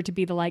use her to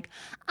be the like,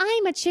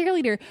 I'm a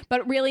cheerleader,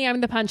 but really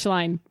I'm the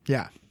punchline.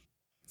 Yeah.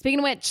 Speaking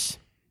of which,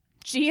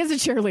 she is a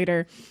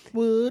cheerleader.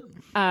 What?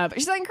 But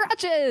she's on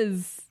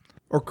crutches.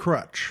 Or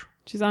crutch.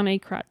 She's on a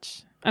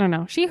crutch. I don't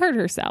know. She hurt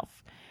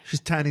herself. She's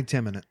Tiny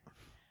Tim in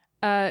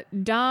it.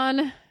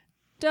 Dawn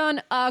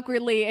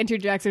awkwardly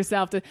interjects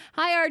herself to,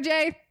 hi,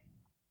 RJ.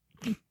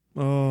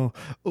 Oh,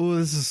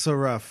 this is so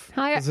rough.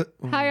 Hi,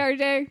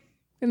 RJ.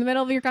 In the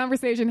middle of your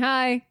conversation.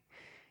 Hi.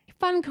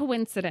 Fun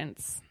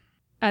coincidence.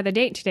 The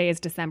date today is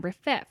December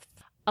 5th.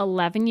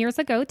 11 years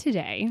ago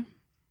today,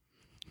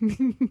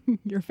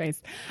 your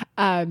face,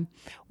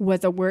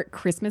 was a work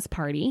Christmas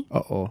party.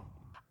 Uh-oh.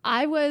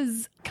 I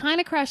was kind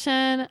of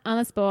crushing on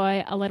this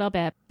boy a little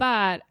bit,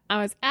 but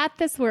I was at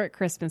this work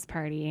Christmas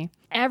party.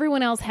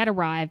 Everyone else had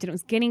arrived and it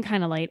was getting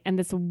kind of late. And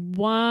this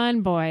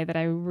one boy that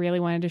I really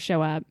wanted to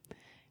show up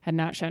had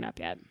not shown up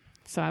yet.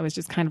 So I was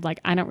just kind of like,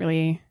 I'm not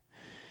really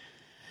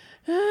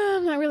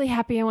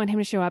happy. I want him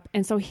to show up.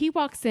 And so he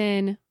walks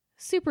in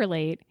super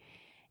late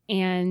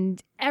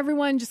and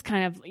everyone just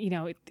kind of,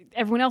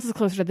 everyone else is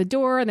closer to the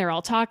door and they're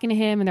all talking to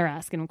him and they're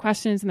asking him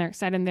questions and they're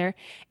excited in there.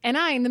 And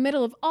I, in the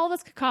middle of all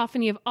this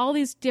cacophony of all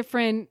these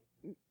different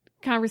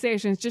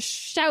conversations, just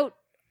shout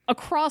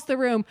across the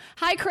room,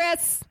 "Hi,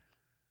 Chris."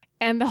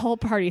 And the whole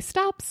party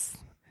stops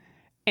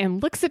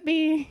and looks at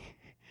me,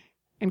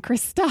 and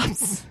Chris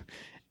stops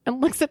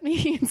and looks at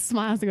me and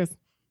smiles and goes,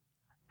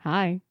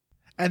 "Hi."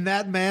 And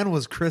that man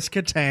was Chris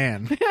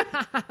Kattan.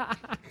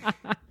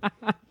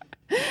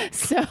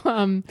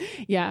 So,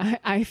 yeah,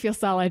 I feel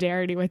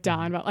solidarity with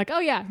Don, but like, oh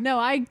yeah, no,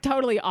 I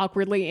totally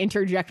awkwardly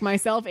interject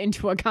myself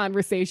into a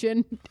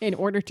conversation in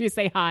order to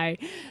say hi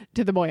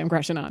to the boy I'm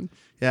crushing on.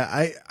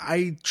 Yeah,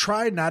 I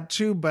try not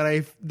to,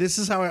 but this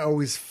is how I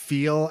always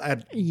feel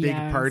at big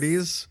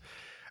parties.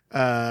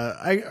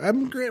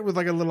 I'm great with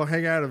like a little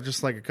hangout of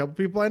just like a couple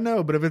people I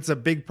know, but if it's a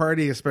big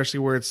party, especially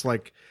where it's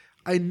like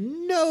I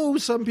know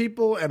some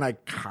people and I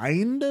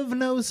kind of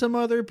know some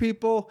other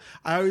people,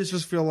 I always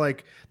just feel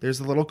like there's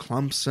a little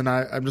clumps and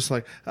I'm just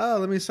like, oh,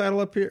 let me saddle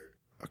up here.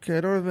 Okay,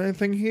 I don't have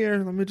anything here.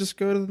 Let me just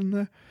go to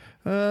the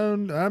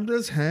I'm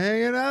just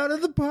hanging out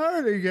at the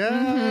party,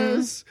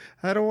 guys.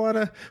 Mm-hmm. I don't want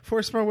to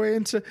force my way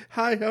into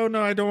hi. Oh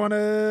no, I don't want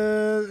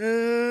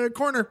to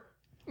corner.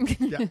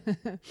 Yeah.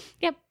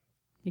 Yep.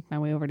 Make my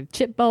way over to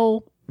Chip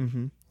Bowl.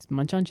 Mm-hmm. Just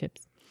munch on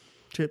chips.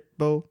 Chip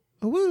Bowl.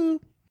 Oh,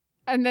 woo.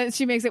 And then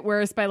she makes it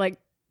worse by like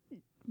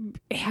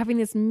having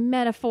this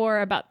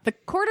metaphor about the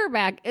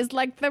quarterback is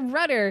like the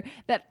rudder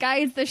that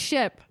guides the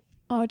ship.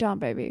 Oh, Don,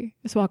 baby,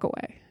 just walk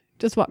away.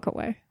 Just walk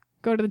away.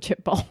 Go to the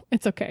Chip Bowl.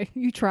 It's okay.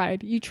 You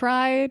tried.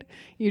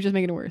 You're just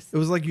making it worse. It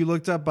was like you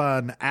looked up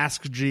on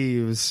Ask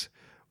Jeeves,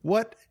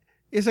 what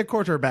is a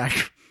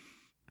quarterback?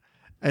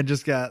 And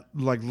just got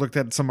like looked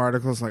at some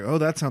articles like, oh,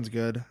 that sounds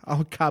good.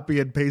 I'll copy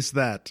and paste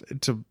that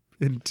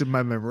into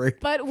my memory.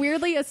 But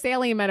weirdly a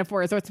salient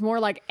metaphor, so it's more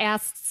like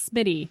Ask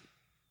Smitty.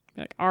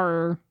 Like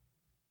our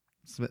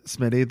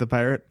Smitty, the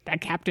pirate?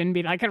 That captain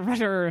be like a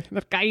rudder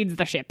that guides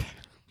the ship.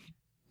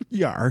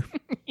 Yar.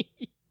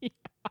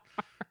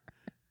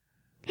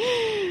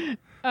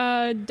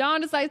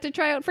 Dawn decides to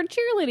try out for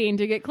cheerleading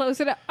to get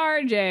closer to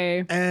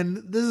RJ. And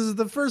this is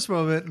the first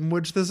moment in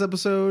which this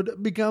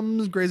episode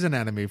becomes Grey's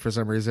Anatomy for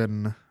some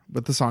reason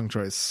with the song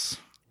choice.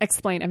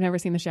 Explain. I've never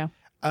seen the show.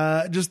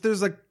 Just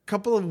there's a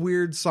couple of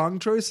weird song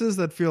choices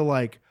that feel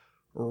like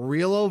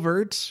real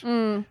overt.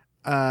 Like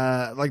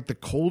the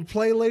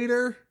Coldplay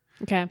later.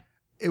 Okay.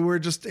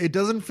 It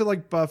doesn't feel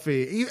like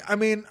Buffy. I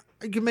mean,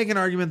 you can make an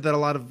argument that a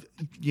lot of,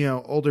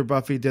 older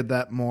Buffy did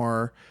that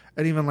more,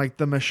 and even like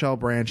the Michelle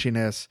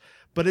branchiness,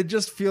 but it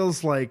just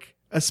feels like,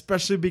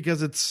 especially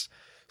because it's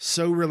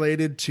so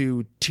related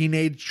to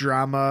teenage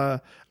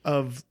drama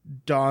of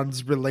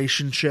Dawn's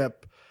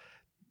relationship,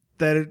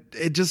 that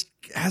it just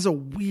has a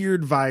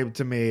weird vibe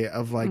to me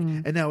of like,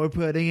 and now we're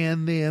putting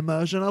in the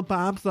emotional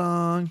pop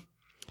song.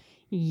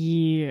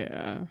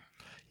 Yeah.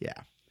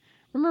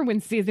 Remember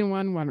when season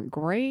 1 went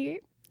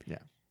great? Yeah.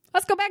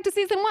 Let's go back to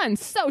season 1.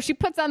 So she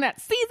puts on that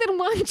season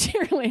 1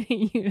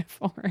 cheerleading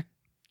uniform.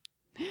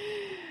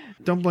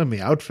 Don't blame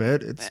the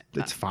outfit.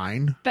 It's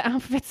fine. The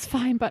outfit's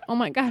fine, but oh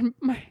my God,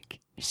 Mike,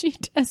 she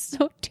does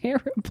so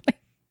terribly.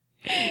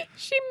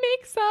 She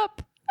makes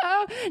up.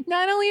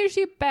 Not only is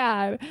she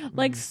bad,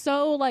 like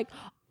so like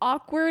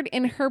awkward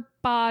in her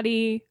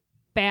body,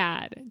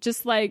 bad.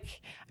 Just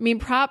like, I mean,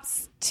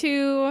 props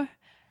to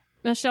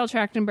Michelle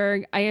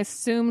Trachtenberg. I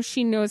assume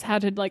she knows how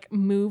to like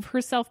move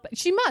herself.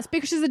 She must,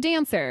 because she's a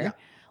dancer. Yeah.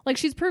 Like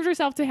she's proved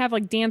herself to have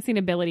like dancing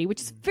ability, which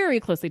is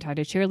very closely tied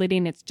to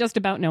cheerleading. It's just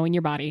about knowing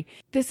your body.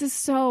 This is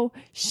so,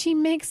 she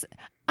makes,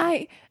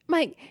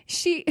 Mike,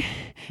 she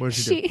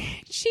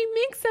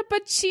makes up a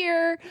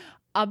cheer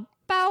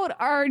about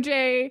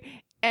RJ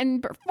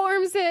and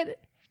performs it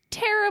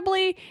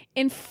terribly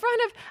in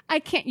front of,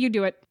 you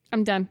do it.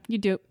 I'm done. You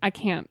do it. I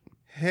can't.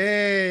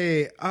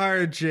 Hey,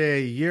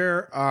 RJ,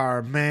 you're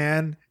our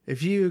man.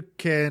 If you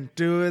can't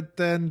do it,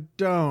 then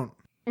don't.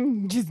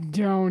 Just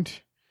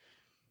don't.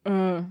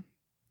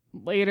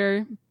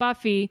 Later,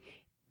 Buffy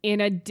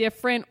in a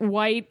different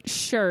white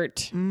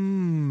shirt.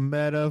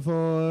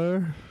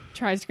 Metaphor.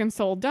 Tries to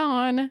console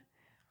Dawn.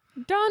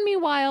 Dawn,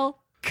 meanwhile,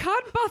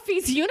 cut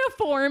Buffy's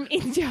uniform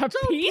into pieces.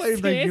 Don't blame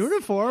the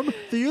uniform.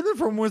 The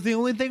uniform was the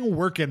only thing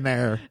working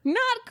there.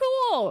 Not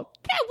cool.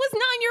 That was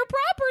not your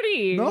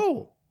property.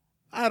 No,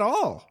 at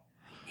all.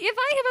 If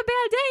I have a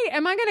bad day,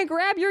 am I going to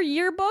grab your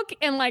yearbook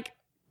and like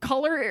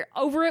color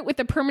over it with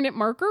a permanent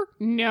marker?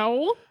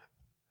 No.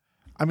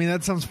 I mean,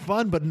 that sounds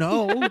fun, but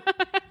no.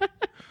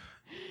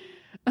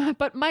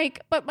 But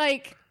Mike,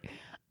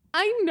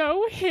 I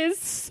know his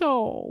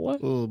soul.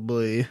 Oh,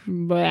 boy.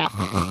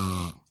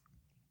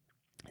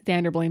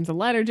 Xander blames a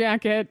leather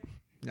jacket.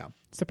 No.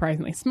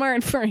 Surprisingly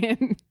smart for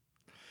him.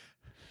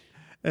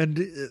 And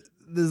this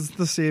is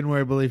the scene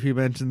where I believe he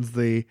mentions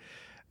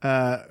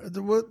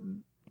what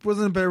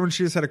wasn't it better when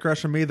she just had a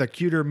crush on me, the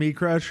cuter me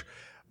crush?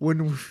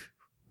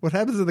 What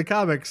happens in the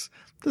comics,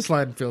 this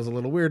line feels a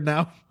little weird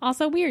now.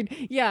 Also weird.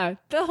 Yeah.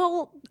 The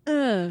whole,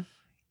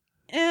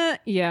 yeah.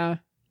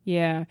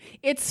 Yeah.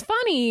 It's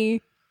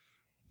funny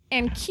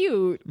and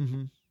cute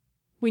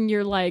when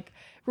you're like,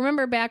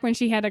 remember back when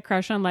she had a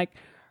crush on like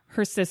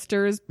her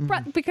sisters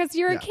because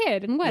you're a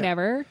kid and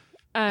whatever.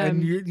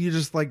 And you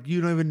just like,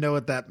 you don't even know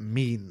what that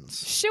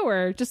means.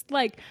 Sure. Just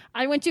like,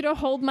 I want you to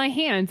hold my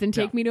hands and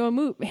take me to a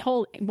movie.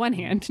 Hold one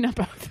hand, not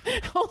both.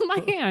 Hold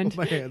my hand.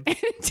 Hold my hand.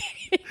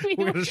 We're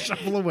going to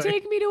shuffle away.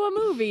 Take me to a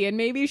movie and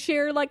maybe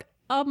share like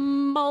a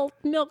malt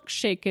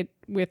milkshake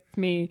with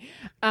me.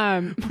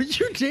 Were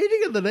you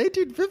dating in the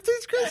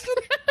 1950s, Kristen?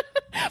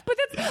 But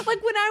that's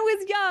like when I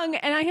was young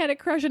and I had a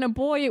crush on a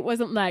boy, it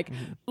wasn't like,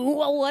 ooh,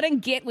 I want to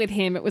get with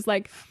him. It was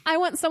like, I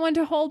want someone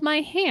to hold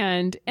my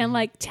hand and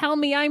like tell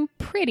me I'm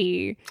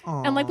pretty.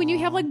 Aww. And like when you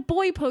have like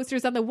boy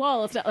posters on the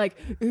wall, it's not like,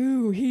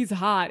 ooh, he's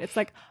hot. It's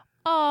like,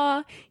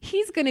 aw,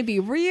 he's going to be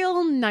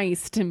real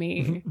nice to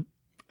me.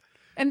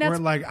 And that's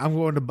we're like, I'm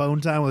going to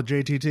Bone Time with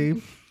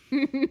JTT.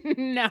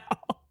 No.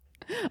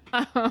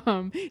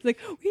 He's like,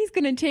 he's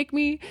gonna take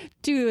me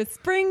to a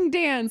spring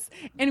dance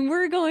and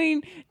we're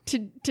going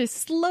to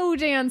slow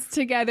dance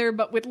together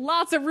but with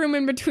lots of room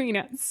in between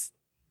us.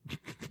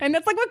 And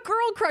that's like what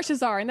girl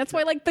crushes are, and that's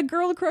why like the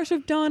girl crush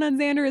of Dawn on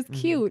Xander is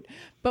cute.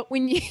 But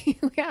when you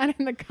got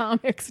in the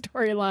comic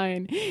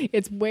storyline,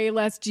 it's way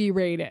less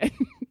G-rated.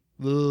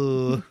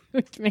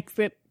 Which makes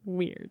it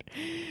weird.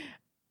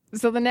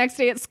 So the next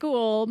day at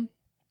school,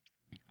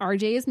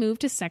 RJ is moved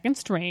to second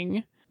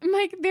string.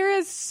 Mike, there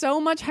is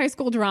so much high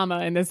school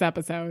drama in this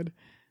episode.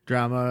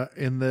 Drama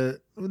in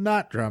the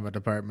not drama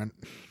department.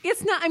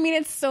 It's not, I mean,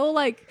 it's so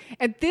like,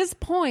 at this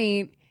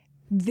point,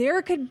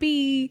 this could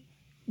be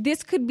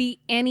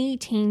any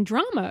teen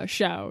drama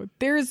show.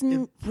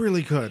 It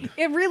really could.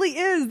 It really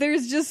is.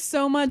 There's just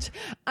so much.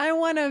 I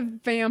want a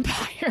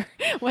vampire.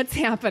 What's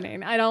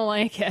happening? I don't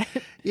like it.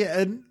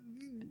 Yeah, and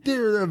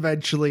there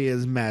eventually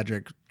is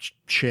magic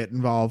shit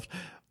involved.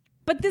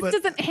 But this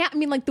doesn't I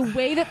mean, like, the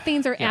way that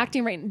things are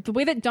acting right, the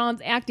way that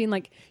Dawn's acting,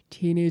 like,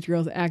 teenage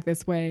girls act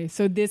this way.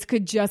 So this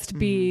could just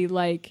be,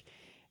 like,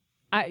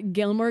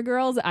 Gilmore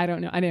Girls? I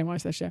don't know. I didn't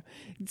watch that show.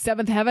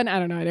 Seventh Heaven? I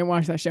don't know. I didn't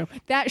watch that show.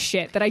 That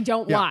shit that I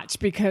don't watch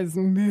because...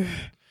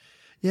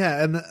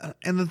 Yeah,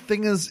 and the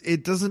thing is,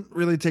 it doesn't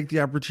really take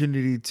the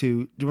opportunity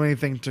to do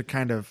anything to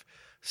kind of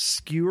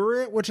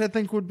skewer it, which I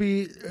think would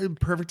be a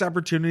perfect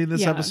opportunity in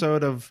this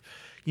episode of,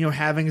 you know,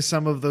 having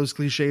some of those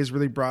cliches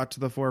really brought to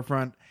the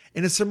forefront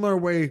in a similar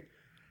way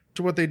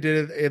to what they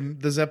did in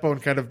the Zeppo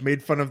and kind of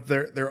made fun of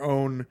their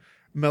own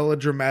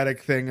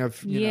melodramatic thing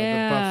of, you know,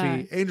 the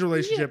Buffy Angel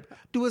relationship. Yeah.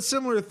 Do a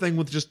similar thing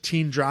with just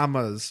teen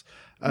dramas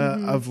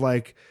of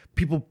like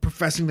people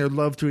professing their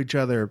love to each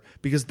other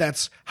because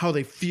that's how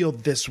they feel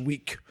this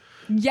week.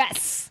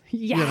 Yes.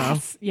 Yes. You know?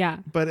 Yeah.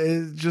 But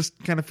it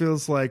just kind of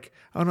feels like,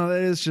 oh no,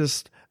 that is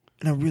just,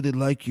 and I really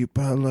like you,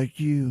 but I like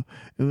you.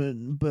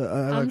 But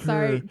I'm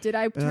sorry. Did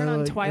I turn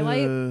on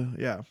Twilight?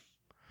 Yeah.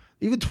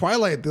 Even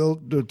Twilight, they'll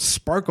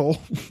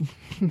sparkle.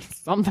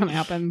 Something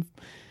happens.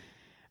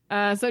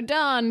 So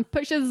Dawn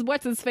pushes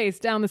what's-his-face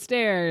down the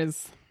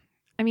stairs.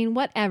 I mean,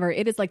 whatever.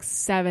 It is like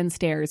 7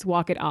 stairs.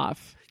 Walk it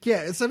off.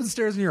 Yeah, it's 7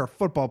 stairs and you're a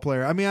football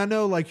player. I mean, I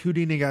know like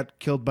Houdini got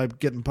killed by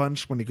getting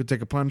punched when he could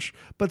take a punch,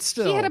 but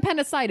still. He had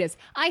appendicitis.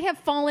 I have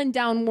fallen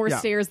down more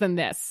stairs than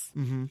this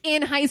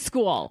in high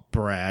school.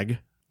 Brag.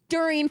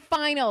 During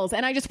finals,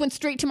 and I just went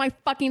straight to my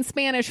fucking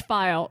Spanish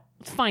final.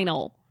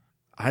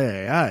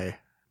 Aye.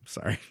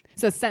 Sorry.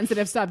 It's a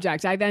sensitive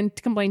subject. I then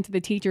complained to the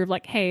teacher of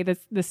like, hey,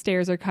 the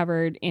stairs are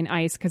covered in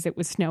ice because it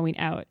was snowing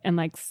out and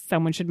like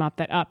someone should mop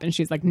that up. And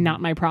she's like,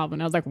 not my problem.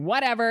 And I was like,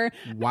 whatever.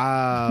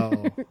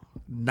 Wow.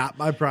 Not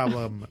my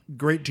problem.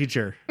 Great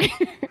teacher.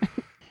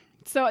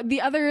 So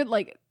the other,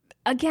 like,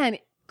 again,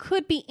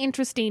 could be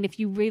interesting if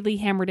you really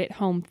hammered it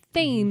home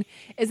thing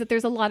is that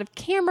there's a lot of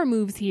camera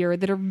moves here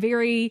that are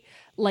very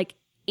like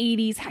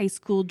 80s high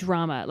school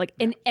drama. Like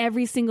in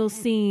every single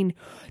scene,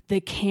 the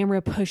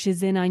camera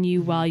pushes in on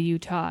you while you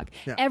talk.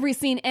 Yeah. Every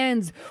scene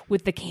ends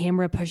with the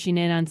camera pushing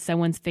in on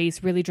someone's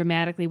face really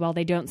dramatically while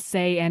they don't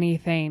say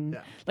anything.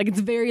 Yeah. Like it's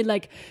very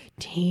like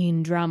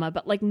teen drama,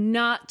 but like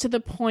not to the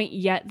point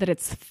yet that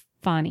it's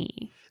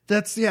funny.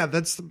 That's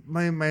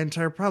my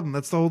entire problem.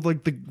 That's the whole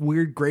like the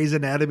weird Grey's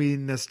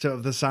Anatomy-ness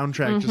of the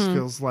soundtrack just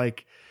feels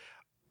like,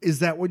 is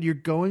that what you're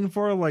going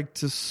for? Like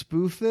to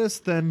spoof this?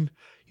 Then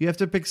you have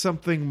to pick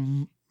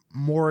something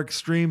more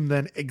extreme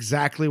than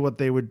exactly what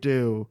they would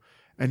do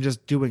and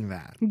just doing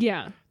that.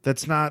 Yeah.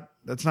 That's not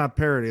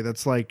parody.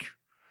 That's like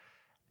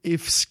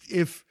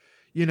if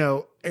you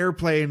know,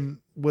 Airplane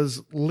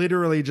was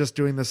literally just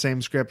doing the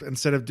same script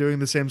instead of doing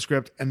the same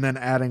script and then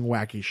adding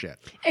wacky shit.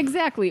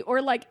 Exactly.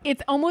 Or like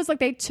it's almost like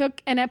they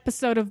took an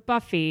episode of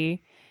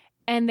Buffy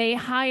and they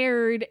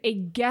hired a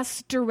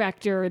guest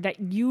director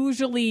that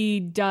usually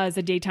does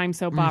a daytime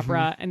soap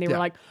opera and they were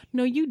like,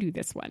 no, you do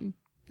this one.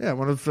 Yeah,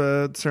 one of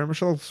Sarah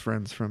Michelle's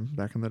friends from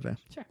back in the day.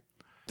 Sure.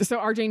 So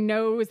RJ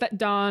knows that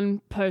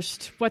Dawn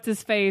pushed what's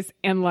his face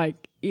and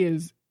like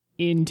is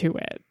into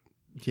it.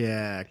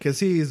 Yeah, because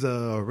he's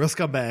a real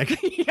scumbag.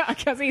 Yeah,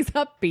 because he's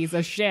a piece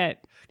of shit.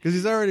 Because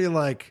he's already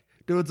like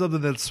doing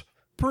something that's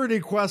pretty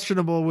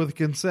questionable with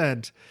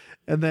consent.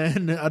 And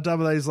then on top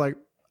of that, he's like,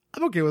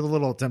 I'm okay with a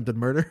little attempted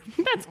murder.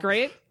 That's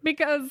great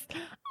because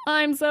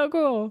I'm so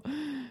cool.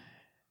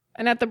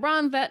 And at the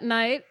Bronze that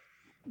night,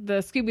 the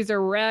Scoobies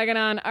are ragging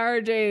on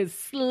RJ's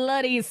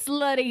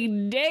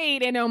slutty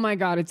date. And oh my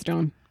God, it's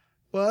Dawn.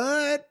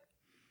 What?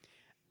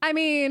 I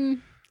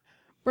mean,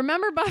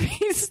 remember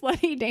Buffy's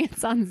slutty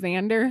dance on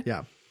Xander?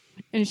 Yeah.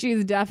 And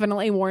she's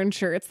definitely worn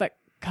shirts that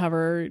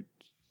cover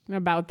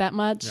about that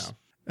much. Yeah.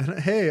 And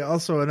hey,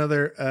 also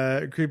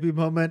another creepy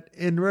moment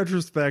in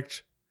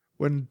retrospect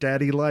when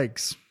Daddy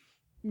likes.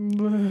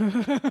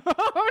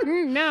 Oh,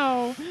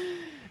 no.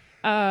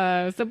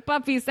 So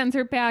Buffy sends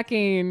her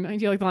packing. I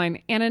do like the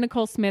line, Anna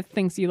Nicole Smith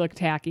thinks you look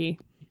tacky.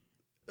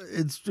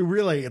 It's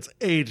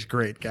aged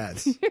great,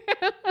 guys.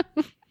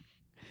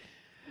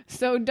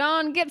 So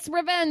Dawn gets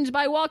revenge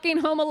by walking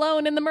home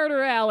alone in the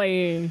murder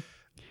alley.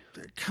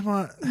 Come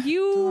on.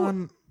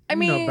 Dawn, I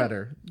mean, know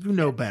better. You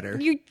know better.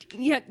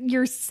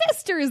 Your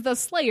sister is the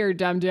Slayer,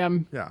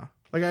 dum-dum. Yeah.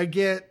 Like, I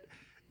get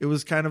it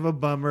was kind of a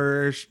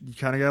bummer. You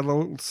kind of got a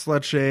little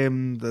slut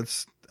shame.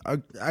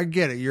 I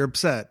get it. You're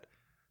upset.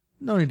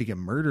 No need to get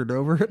murdered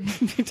over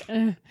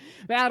it.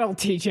 That'll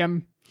teach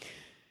him.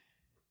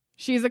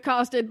 She's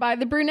accosted by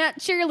the brunette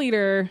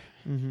cheerleader,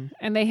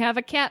 and they have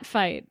a cat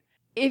fight.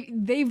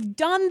 They've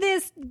done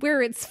this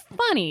where it's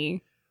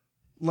funny.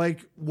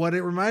 Like, what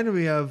it reminded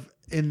me of,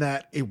 in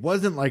that it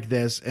wasn't like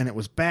this and it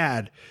was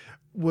bad,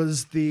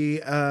 was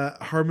the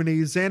Harmony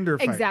Xander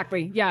fight.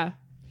 Exactly, yeah.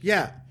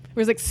 Yeah. It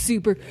was like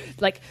super,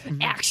 like,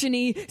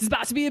 actiony. It's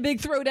about to be a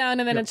big throwdown,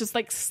 and then it's just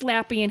like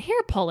slappy and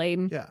hair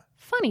pulling. Yeah.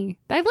 Funny.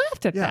 I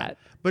laughed at that.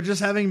 But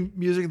just having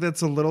music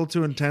that's a little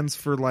too intense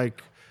for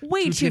like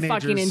way too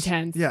fucking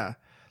intense. Yeah.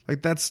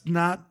 Like, that's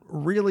not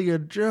really a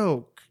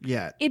joke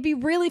yet. It'd be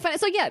really fun.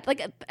 So yeah,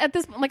 like at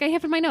this, like I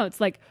have in my notes,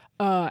 like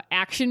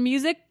action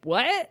music.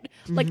 What?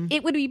 Like,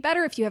 it would be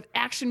better if you have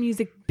action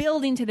music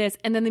building to this,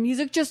 and then the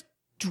music just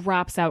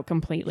drops out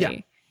completely. Yeah.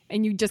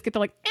 And you just get the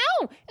like,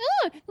 ow,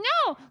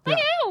 no,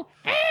 ow,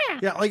 ah.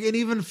 Yeah, like, and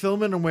even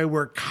film it in a way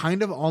where it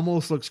kind of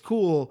almost looks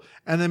cool,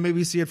 and then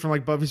maybe see it from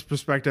like Buffy's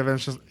perspective, and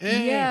it's just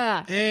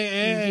yes,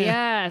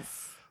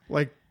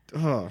 like,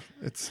 oh,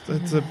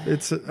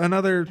 it's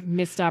another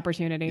missed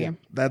opportunity. Yeah,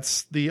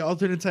 that's the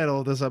alternate title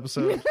of this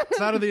episode. It's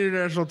not in the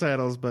international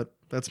titles, but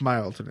that's my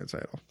alternate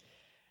title.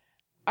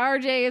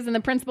 RJ is in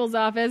the principal's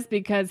office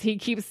because he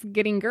keeps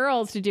getting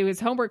girls to do his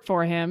homework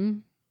for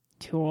him.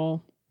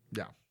 Tool.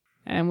 Yeah.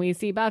 And we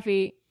see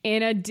Buffy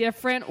in a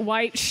different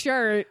white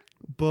shirt.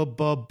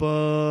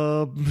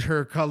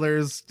 Her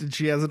colors,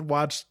 she hasn't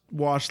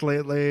washed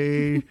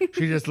lately.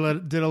 She just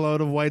did a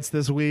load of whites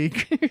this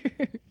week.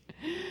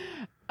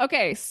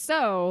 Okay,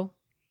 so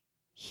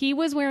he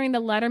was wearing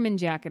the Letterman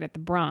jacket at the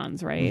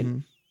Bronze, right?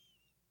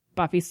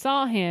 Buffy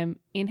saw him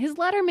in his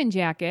Letterman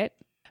jacket.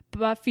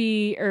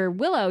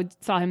 Willow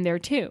saw him there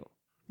too.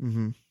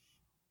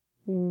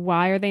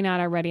 Why are they not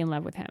already in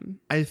love with him?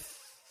 I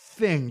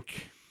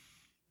think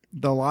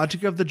the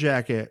logic of the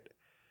jacket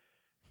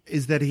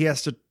is that he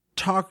has to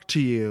talk to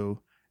you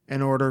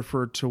in order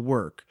for it to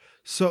work.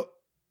 So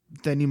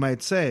then you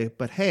might say,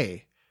 but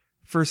hey,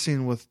 first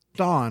scene with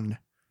Dawn,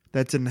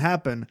 that didn't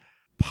happen.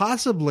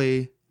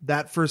 Possibly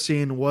that first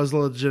scene was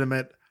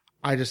legitimate.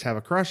 I just have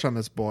a crush on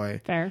this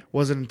boy. Fair.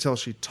 Wasn't until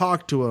she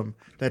talked to him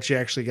that she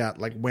actually got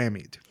like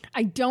whammied.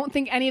 I don't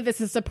think any of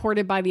this is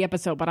supported by the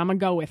episode, but I'm going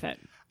to go with it.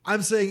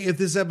 I'm saying if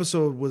this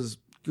episode was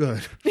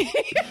good,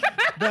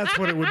 that's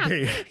what it would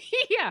be.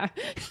 Yeah.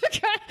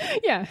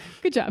 Yeah.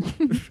 Good job.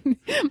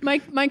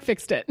 Mike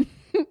fixed it.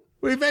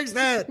 We fixed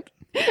it.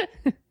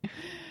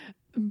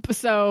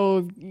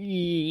 So,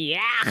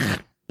 yeah.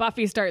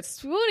 Buffy starts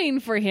swooning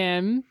for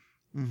him.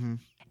 And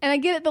I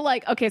get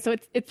it. Okay, so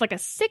it's like a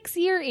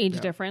 6-year age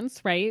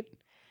difference, right?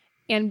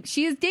 And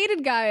she has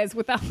dated guys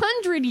with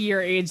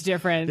 100-year age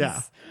difference.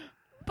 Yeah.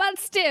 But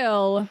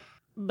still,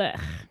 blech.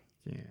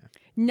 Yeah.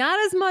 Not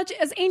as much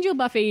as Angel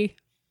Buffy.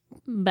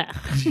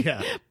 Blech.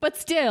 Yeah. But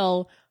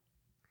still,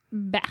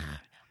 blech.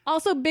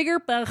 Also bigger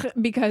blech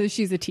because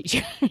she's a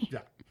teacher.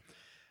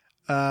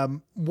 Yeah.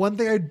 One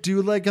thing I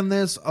do like in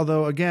this,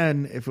 although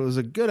again, if it was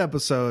a good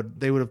episode,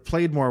 they would have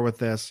played more with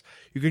this.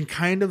 You can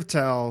kind of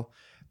tell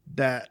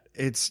that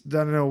it's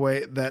done in a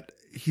way that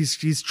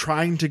he's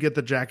trying to get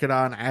the jacket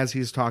on as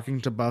he's talking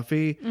to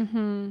Buffy,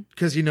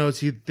 because he knows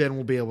he then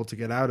will be able to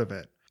get out of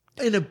it.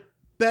 In a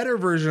better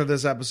version of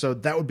this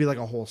episode, that would be like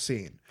a whole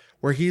scene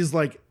where he's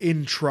like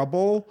in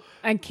trouble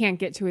and can't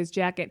get to his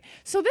jacket.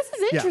 So this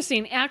is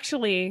interesting.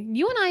 Actually,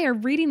 you and I are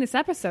reading this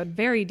episode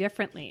very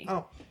differently.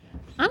 Oh.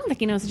 I don't think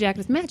he knows the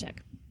jacket is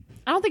magic.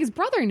 I don't think his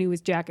brother knew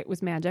his jacket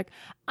was magic.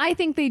 I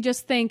think they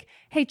just think,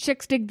 hey,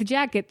 chicks dig the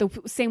jacket, the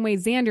same way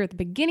Xander at the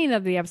beginning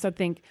of the episode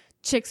think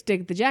chicks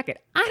dig the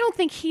jacket. I don't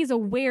think he's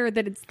aware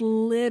that it's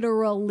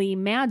literally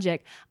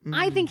magic.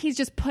 I think he's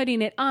just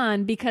putting it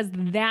on because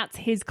that's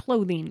his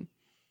clothing.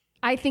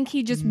 I think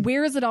he just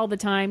wears it all the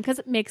time because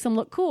it makes him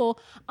look cool.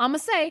 I'm going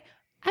to say,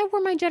 I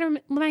wore my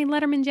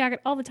Letterman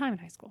jacket all the time in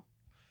high school.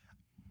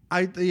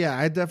 I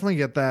definitely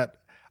get that.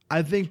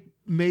 I think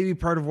maybe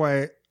part of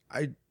why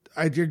I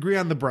agree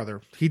on the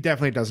brother. He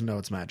definitely doesn't know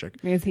it's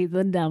magic. Because he's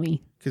a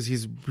dummy. Because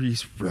he's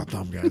real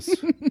dumb, guys.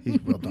 He's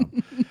real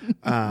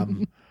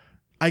dumb.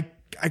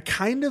 I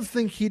kind of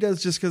think he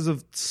does just because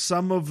of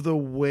some of the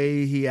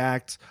way he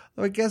acts.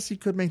 Though I guess you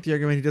could make the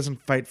argument he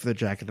doesn't fight for the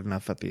jacket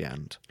enough at the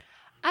end.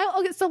 I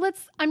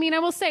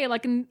will say,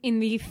 like, in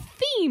the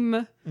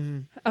theme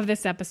of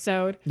this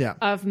episode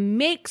of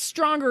make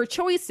stronger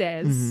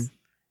choices,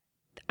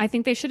 I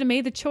think they should have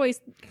made the choice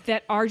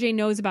that RJ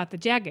knows about the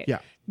jacket.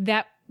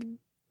 Yeah.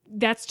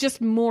 That's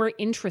just more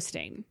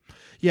interesting.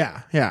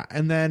 Yeah.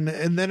 And then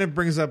it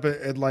brings up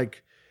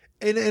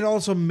it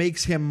also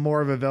makes him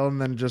more of a villain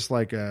than just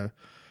like I'm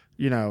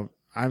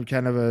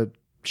kind of a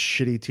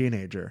shitty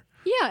teenager.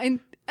 Yeah, and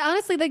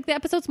honestly, like, the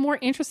episode's more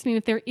interesting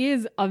if there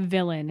is a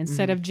villain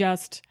instead of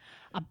just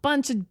a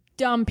bunch of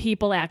dumb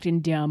people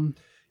acting dumb.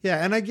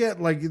 Yeah, and I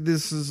get, like,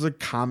 this is a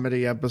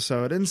comedy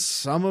episode, and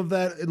some of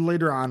that,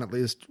 later on at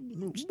least,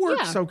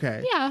 works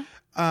okay. Yeah.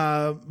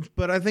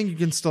 But I think you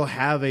can still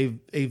have a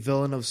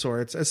villain of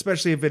sorts,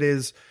 especially if it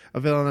is a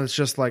villain that's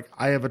just like,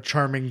 I have a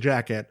charming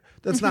jacket.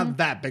 That's not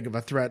that big of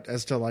a threat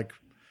as to, like,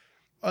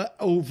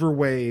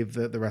 overweigh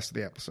the rest of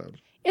the episode.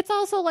 It's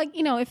also like,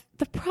 if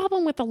the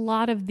problem with a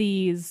lot of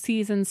these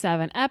season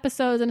 7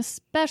 episodes, and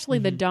especially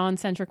the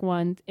Dawn-centric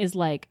ones, is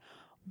like,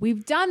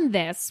 we've done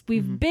this.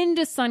 We've been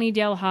to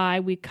Sunnydale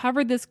High. We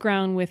covered this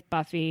ground with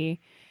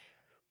Buffy.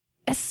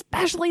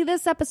 Especially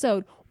this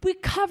episode. We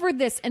covered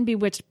this in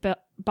Bewitched,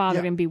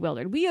 Bothered, and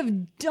Bewildered. We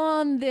have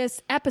done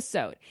this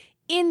episode.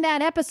 In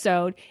that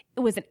episode,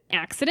 it was an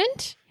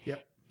accident.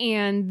 Yep.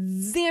 And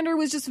Xander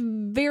was just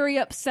very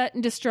upset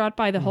and distraught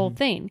by the whole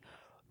thing.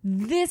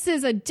 This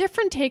is a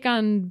different take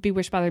on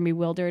Bewitched, Bothered, and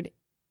Bewildered.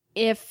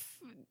 If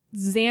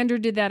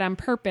Xander did that on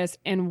purpose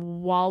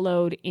and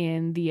wallowed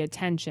in the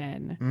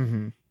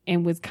attention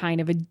and was kind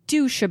of a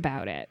douche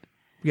about it.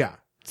 Yeah.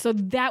 So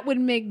that would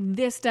make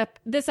this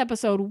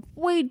episode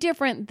way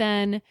different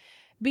than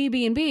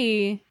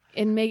BB&B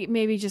and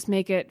maybe just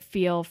make it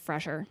feel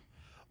fresher.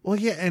 Well,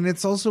 yeah, and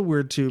it's also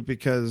weird too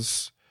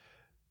because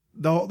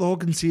the whole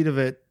conceit of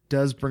it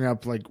does bring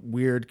up like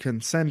weird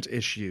consent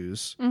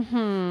issues,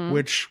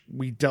 which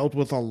we dealt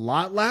with a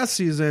lot last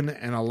season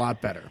and a lot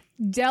better.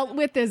 Dealt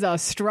with is a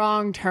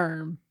strong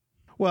term.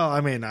 Well, I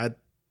mean,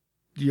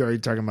 you're already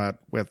talking about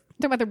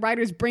the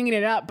writers bringing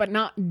it up, but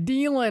not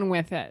dealing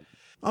with it.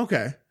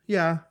 Okay,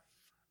 yeah,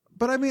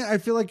 but I mean, I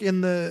feel like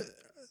in the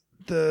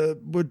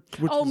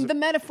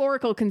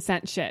metaphorical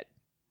consent shit,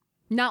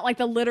 not like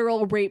the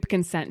literal rape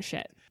consent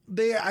shit.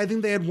 I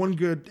think they had one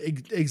good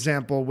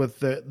example with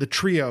the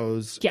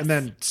trios, and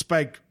then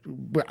Spike.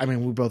 I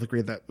mean, we both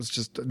agreed that was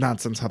just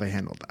nonsense how they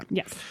handled that.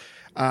 Yes.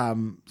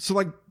 So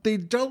like they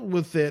dealt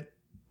with it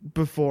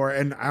before,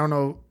 and I don't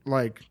know,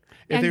 like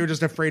if they were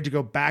just afraid to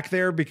go back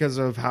there because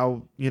of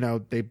how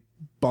they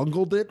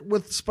bungled it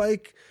with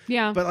Spike.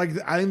 Yeah. But like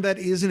I think that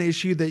is an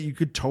issue that you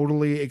could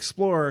totally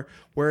explore,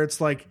 where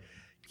it's like,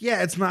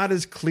 yeah, it's not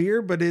as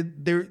clear, but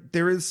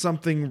there is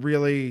something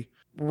really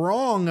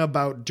wrong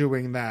about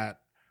doing that.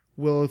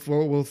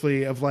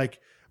 Willfully of like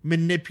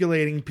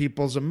manipulating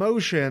people's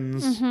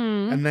emotions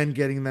and then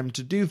getting them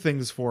to do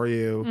things for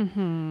you.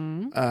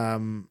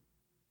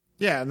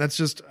 Yeah, and that's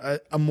just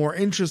a more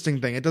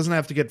interesting thing. It doesn't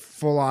have to get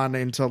full on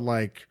into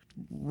like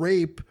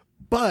rape,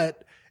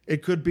 but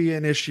it could be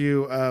an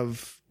issue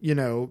of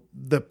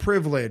the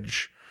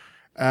privilege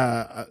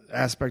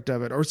aspect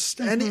of it, or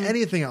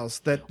anything else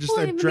that just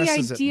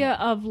addresses the idea it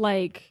of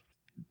like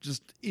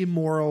just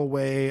immoral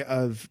way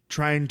of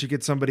trying to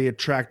get somebody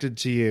attracted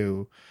to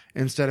you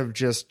instead of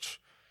just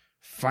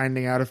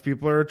finding out if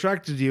people are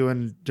attracted to you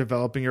and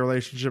developing a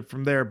relationship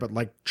from there, but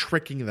like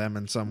tricking them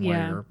in some way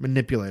or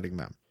manipulating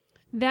them.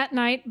 That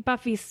night,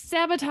 Buffy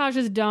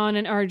sabotages Dawn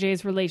and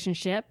RJ's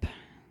relationship.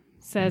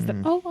 Says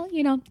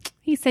that,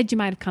 he said you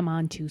might have come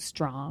on too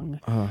strong.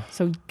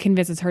 So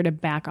convinces her to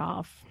back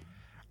off.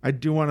 I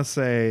do want to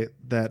say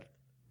that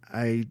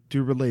I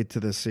do relate to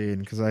this scene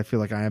because I feel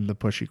like I am the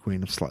pushy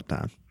queen of Slut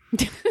Town.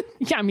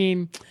 Yeah, I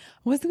mean, I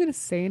wasn't going to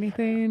say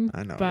anything.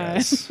 I know, but...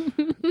 guys.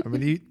 I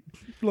mean,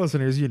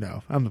 listeners,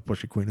 I'm the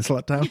pushy queen of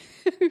Slut Town.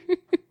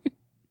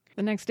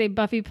 The next day,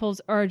 Buffy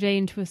pulls RJ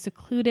into a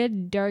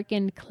secluded,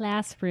 darkened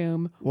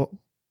classroom. Well,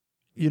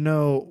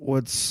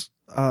 what's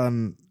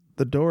on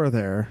the door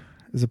there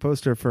is a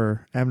poster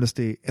for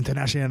Amnesty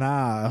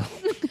International.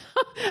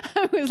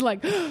 I was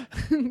like,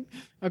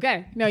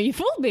 okay, no, you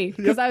fooled me.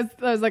 Because I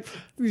was like,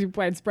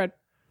 widespread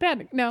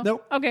panic. No.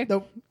 Nope. Okay.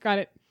 Nope. Got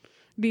it.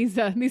 These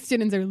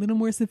students are a little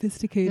more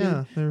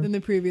sophisticated than the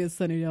previous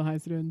Sunnydale High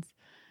students.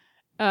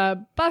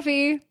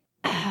 Buffy,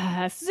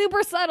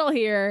 super subtle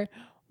here,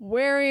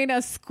 wearing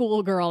a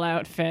schoolgirl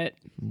outfit.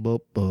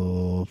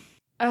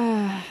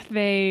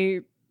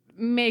 They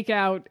make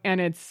out, and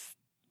it's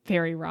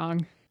very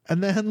wrong.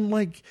 And then,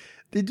 like,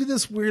 they do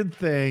this weird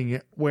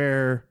thing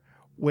where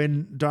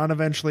when Dawn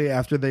eventually,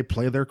 after they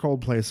play their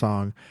Coldplay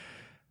song,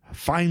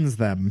 finds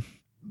them.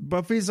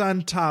 Buffy's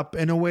on top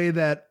in a way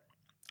that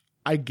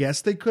I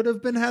guess they could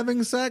have been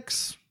having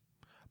sex,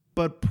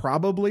 but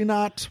probably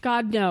not.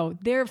 God, no.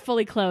 They're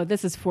fully clothed.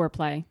 This is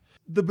foreplay.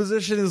 The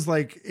position is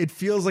like, it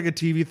feels like a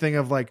TV thing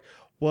of like,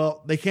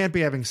 well, they can't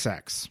be having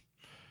sex,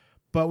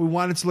 but we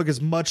want it to look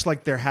as much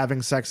like they're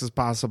having sex as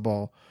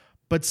possible,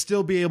 but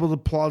still be able to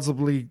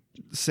plausibly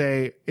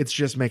say it's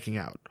just making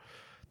out.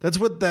 That's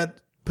what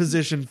that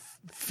position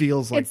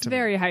feels like. It's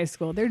very high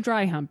school. They're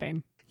dry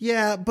humping.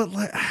 Yeah, but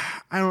like,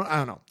 I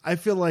don't know. I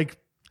feel like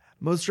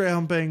most dry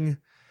humping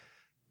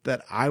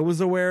that I was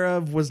aware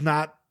of was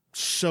not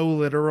so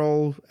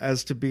literal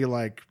as to be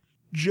like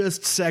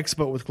just sex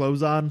but with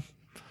clothes on,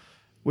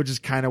 which is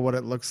kind of what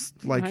it looks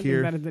like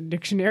here. That is the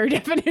dictionary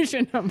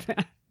definition of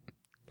that.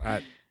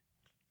 I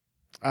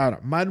don't know.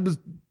 Mine was...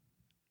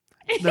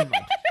 Never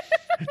mind.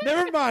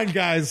 Never mind,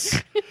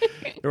 guys.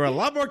 There were a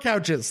lot more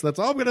couches. That's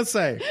all I'm going to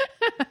say.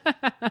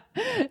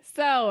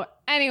 So,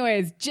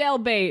 anyways,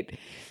 jailbait.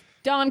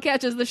 Dawn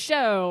catches the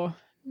show.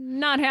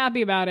 Not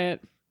happy about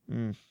it.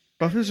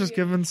 Buffy's just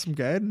giving some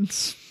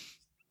guidance.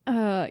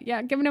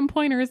 Yeah, giving him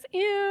pointers.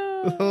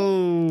 Ew.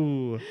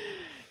 Oh.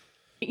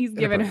 He's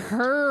giving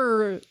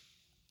her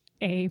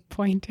a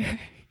pointer.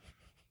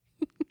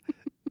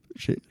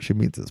 She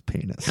means his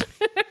penis.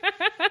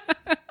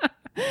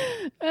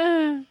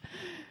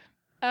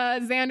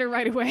 Xander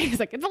right away. He's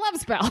like, it's a love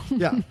spell.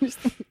 Yeah.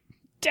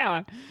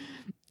 Down.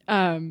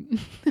 I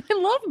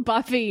love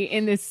Buffy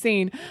in this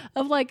scene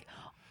of like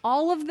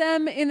all of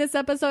them in this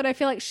episode. I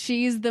feel like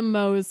she's the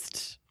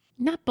most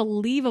not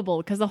believable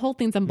because the whole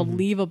thing's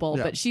unbelievable,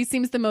 Yeah. but she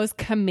seems the most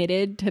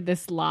committed to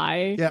this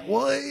lie. Yeah.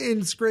 Well,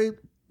 it's great.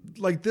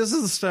 Like, this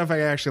is the stuff I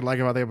actually like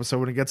about the episode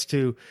when it gets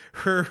to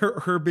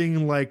her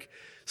being like,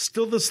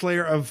 still the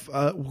slayer of,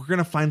 we're going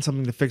to find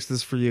something to fix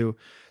this for you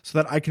so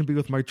that I can be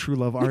with my true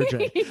love,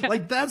 RJ. Yeah.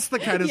 Like, that's the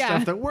kind of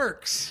stuff that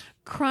works.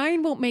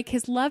 Crying won't make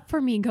his love for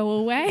me go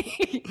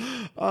away.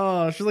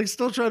 Oh, she's like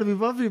still trying to be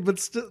Buffy, but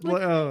still.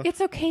 Like,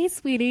 it's okay,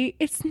 sweetie.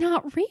 It's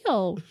not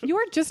real.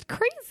 You're just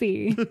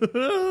crazy.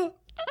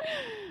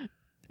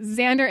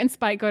 Xander and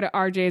Spike go to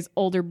RJ's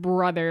older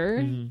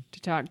brother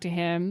to talk to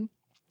him.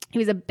 He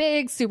was a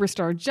big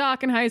superstar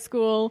jock in high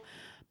school,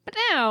 but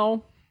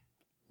now,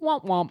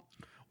 womp womp.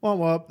 Womp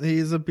womp.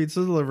 He's a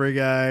pizza delivery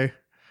guy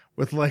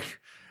with like,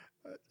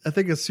 I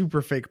think a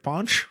super fake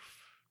paunch.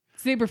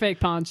 Super fake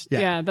paunch.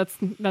 Yeah, that's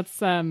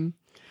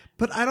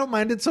But I don't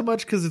mind it so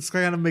much because it's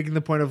kind of making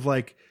the point of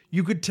like,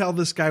 you could tell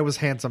this guy was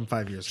handsome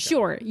 5 years ago.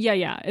 Sure.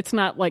 Yeah. It's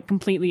not like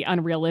completely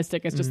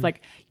unrealistic. It's just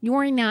like,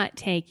 you're not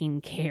taking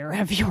care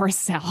of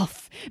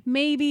yourself.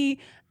 Maybe,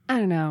 I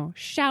don't know,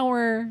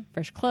 shower,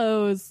 fresh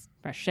clothes,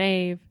 fresh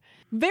shave.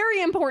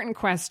 Very important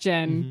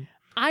question.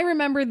 I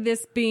remember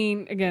this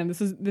being, again,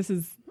 this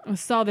is, I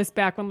saw this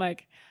back when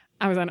like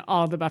I was on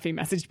all the Buffy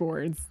message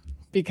boards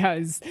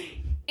because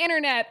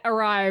internet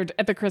arrived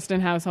at the Kristen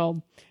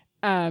household.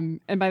 And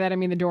by that, I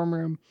mean the dorm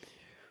room.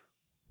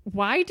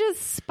 Why does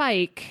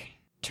Spike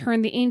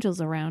turn the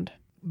angels around?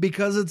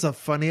 Because it's a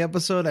funny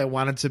episode, I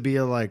want it to be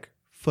a like,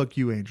 fuck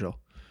you, Angel.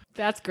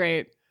 That's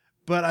great.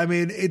 But I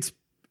mean,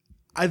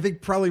 I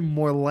think probably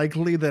more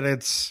likely that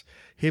it's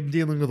him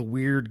dealing with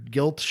weird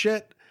guilt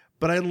shit.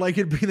 But I like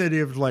it being the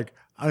idea of like,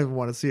 I don't even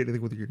want to see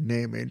anything with your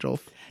name, Angel.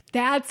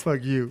 That's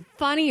fuck you.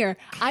 Funnier.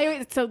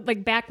 So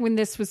like back when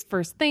this was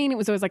first thing, it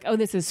was always like, oh,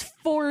 this is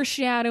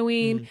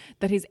foreshadowing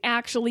that he's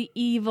actually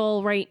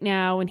evil right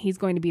now and he's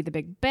going to be the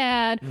big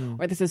bad.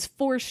 Or this is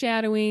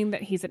foreshadowing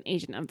that he's an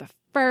agent of the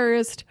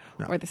first.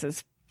 No. Or this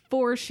is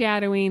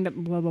foreshadowing that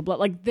blah, blah, blah.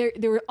 Like there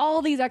were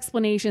all these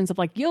explanations of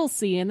like, you'll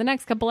see in the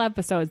next couple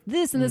episodes,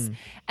 this and this.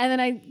 And then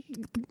I,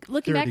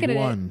 looking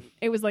 31. Back at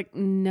it was like,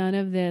 none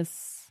of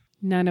this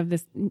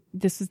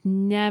is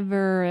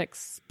never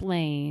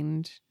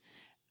explained.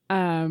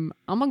 I'm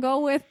gonna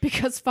go with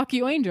because fuck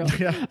you, Angel.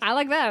 Yeah. I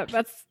like that.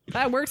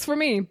 That works for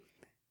me.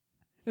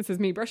 This is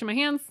me brushing my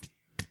hands.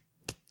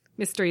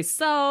 Mystery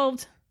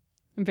solved.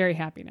 I'm very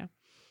happy now.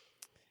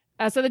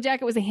 So the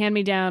jacket was a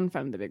hand-me-down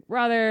from the big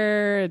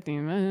brother,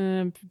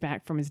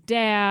 back from his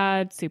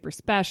dad, super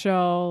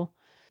special.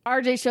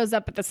 RJ shows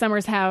up at the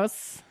Summers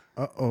house.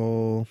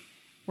 Uh-oh.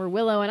 Where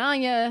Willow and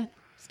Anya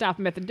stop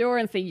him at the door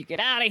and say, you get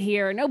out of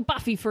here. No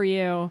Buffy for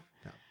you.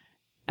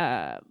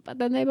 But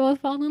then they both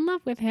fall in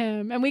love with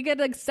him. And we get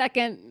like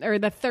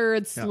the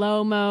third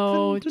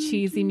slow-mo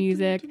cheesy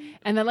music.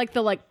 And then like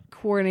the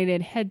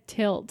coordinated head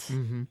tilt.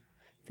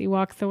 He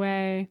walks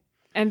away.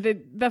 And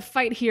the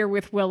fight here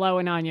with Willow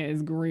and Anya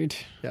is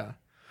great. Yeah.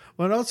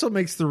 Well, it also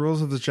makes the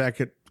rules of the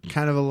jacket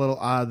kind of a little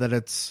odd that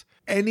it's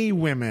any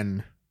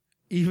women,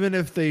 even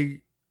if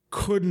they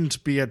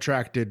couldn't be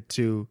attracted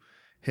to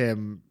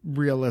him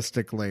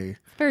realistically.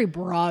 Very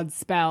broad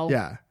spell.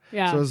 Yeah.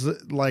 Yeah. So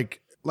it's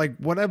like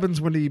what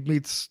happens when he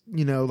meets,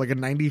 like a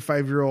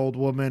 95-year-old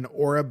woman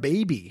or a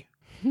baby?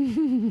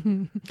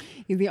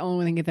 He's the only one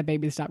that can get the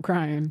baby to stop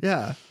crying.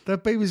 Yeah.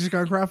 That baby's just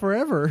gonna cry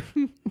forever.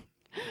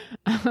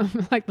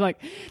 Like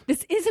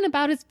this isn't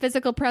about his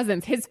physical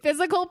presence. His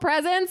physical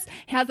presence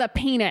has a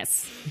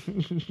penis.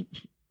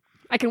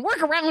 I can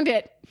work around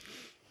it.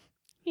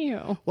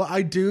 Ew. Well,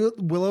 I do.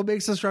 Willow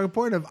makes a strong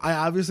point of I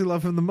obviously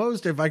love him the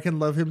most if I can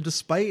love him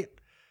despite.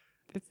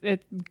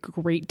 It's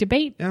great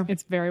debate. Yeah.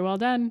 It's very well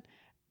done.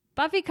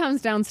 Buffy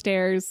comes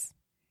downstairs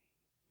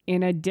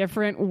in a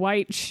different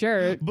white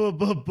shirt.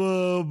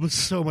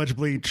 So much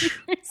bleach.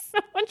 So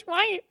much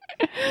white.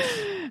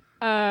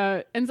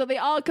 And so they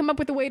all come up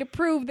with a way to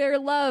prove their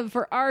love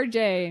for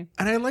RJ.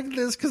 And I like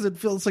this because it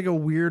feels like a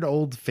weird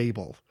old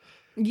fable.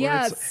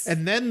 Yes.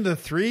 And then the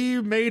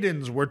three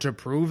maidens were to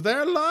prove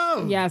their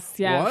love. Yes.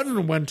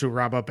 One went to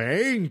rob a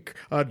bank,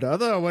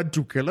 another went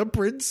to kill a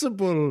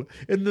principal,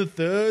 and the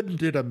third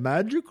did a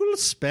magical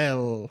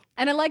spell.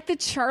 And I like the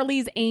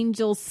Charlie's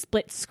Angels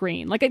split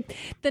screen.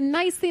 The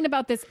nice thing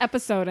about this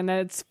episode, and that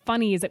it's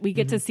funny, is that we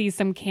get to see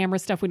some camera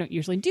stuff we don't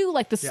usually do,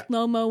 like the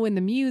slow-mo and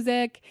the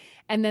music,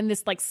 and then this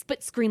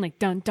split screen,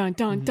 dun, dun,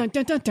 dun, dun,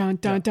 dun, dun, dun,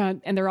 dun,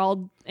 dun, and they're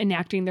all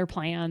enacting their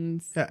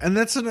plans. Yeah, and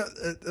that's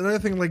another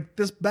thing,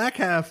 this back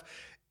half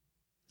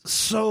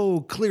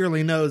so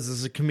clearly knows this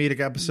is a comedic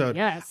episode.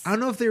 Yes. I don't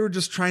know if they were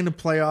just trying to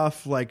play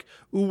off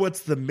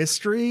what's the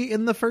mystery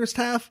in the first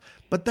half,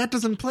 but that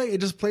doesn't play.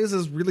 It just plays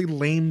as really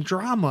lame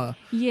drama.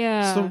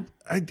 Yeah. So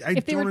I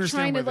if they don't were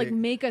understand trying to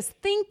make us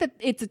think that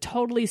it's a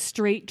totally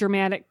straight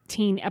dramatic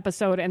teen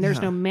episode and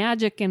there's no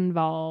magic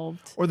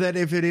involved. Or that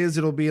if it is,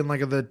 it'll be in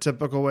the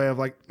typical way of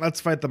let's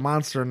fight the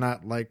monster,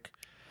 not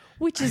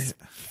which is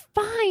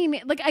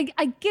fine.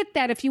 I get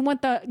that if you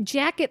want the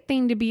jacket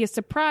thing to be a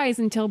surprise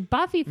until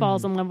Buffy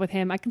falls in love with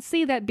him, I can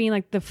see that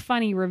being the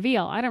funny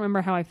reveal. I don't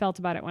remember how I felt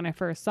about it when I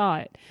first saw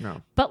it.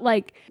 No. But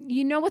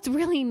what's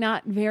really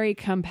not very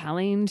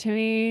compelling to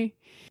me?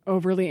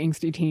 Overly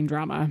angsty teen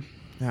drama.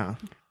 Yeah.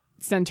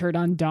 Centered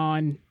on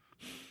Dawn.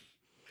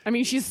 I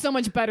mean, she's so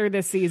much better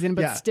this season,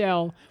 but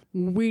still,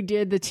 we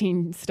did the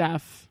teen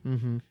stuff.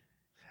 Mm-hmm.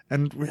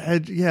 And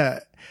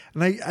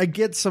and I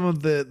get some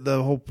of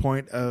the whole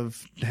point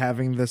of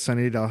having the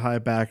Sunnydale High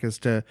back is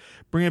to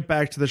bring it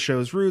back to the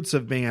show's roots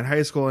of being at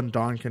high school, and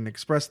Dawn can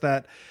express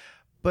that.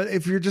 But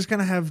if you're just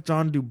gonna have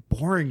Dawn do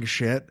boring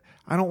shit,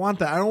 I don't want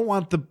that. I don't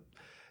want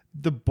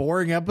the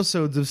boring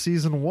episodes of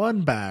season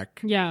 1 back.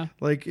 Yeah.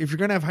 If you're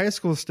gonna have high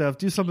school stuff,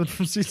 do something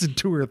from season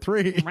 2 or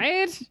 3.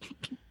 Right?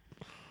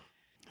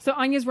 So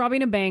Anya's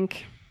robbing a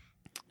bank.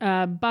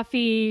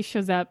 Buffy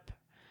shows up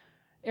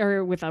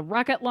with a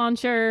rocket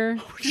launcher.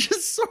 Which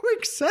is so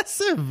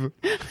excessive.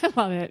 I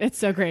love it. It's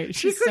so great.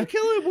 She could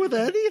kill him with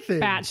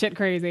anything. Batshit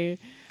crazy.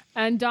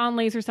 And Dawn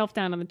lays herself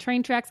down on the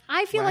train tracks.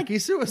 I feel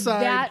Wacky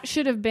suicide. That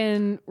should have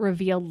been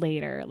revealed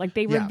later.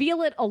 They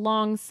reveal it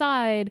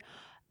alongside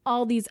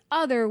all these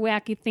other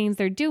wacky things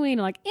they're doing.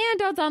 And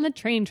Dawn's on the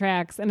train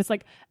tracks. And it's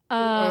this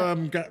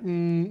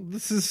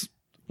is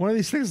one of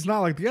these things is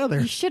not like the other.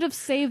 You should have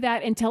saved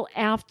that until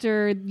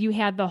after you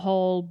had the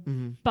whole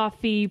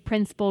Buffy,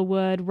 Principal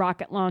Wood,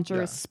 rocket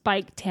launcher,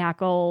 spike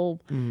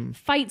tackle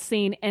fight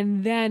scene,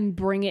 and then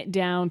bring it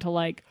down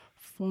to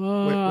fuck.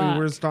 Wait,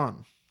 where's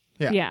Dawn?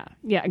 Yeah,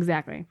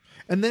 exactly.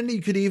 And then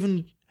you could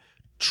even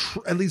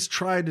at least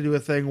try to do a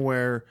thing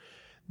where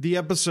the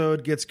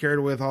episode gets carried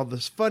away with all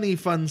this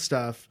fun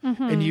stuff,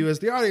 and you as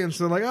the audience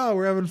are oh,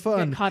 we're having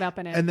fun. Get caught up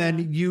in it. And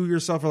then you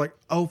yourself are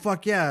oh,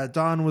 fuck yeah,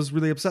 Dawn was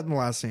really upset in the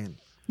last scene.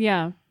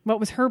 Yeah.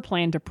 What was her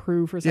plan to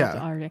prove herself to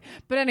RJ?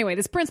 But anyway,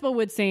 this Principal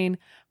Wood scene,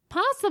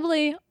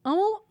 possibly,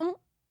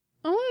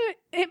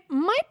 it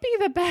might be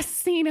the best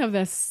scene of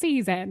the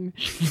season.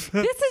 This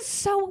is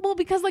so,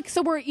 because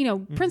we're,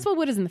 Principal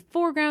Wood is in the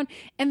foreground,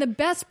 and the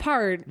best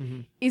part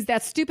is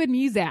that stupid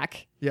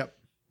music. Yep.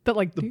 That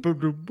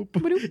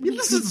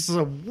this is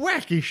some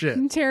wacky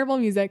shit. Terrible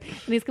music.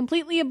 And he's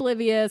completely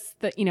oblivious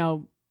that,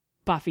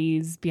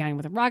 Buffy's behind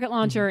with a rocket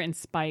launcher and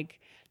Spike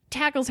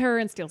tackles her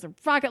and steals a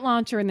rocket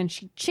launcher, and then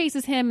she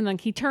chases him, and then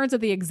he turns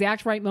at the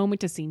exact right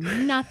moment to see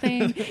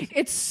nothing.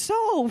 It's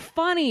so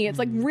funny. It's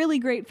really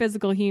great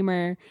physical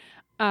humor.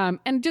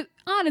 And just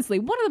honestly,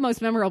 one of the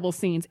most memorable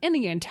scenes in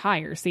the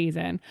entire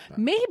season.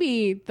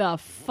 Maybe the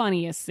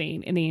funniest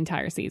scene in the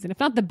entire season.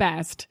 If not the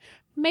best,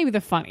 maybe the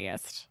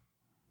funniest.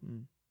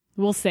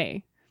 We'll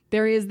see.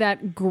 There is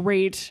that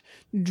great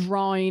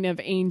drawing of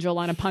Angel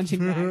on a punching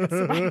bag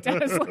that Spike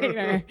does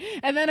later.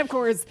 And then, of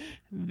course,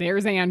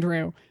 there's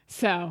Andrew.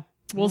 So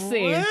we'll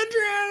see.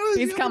 Andrew!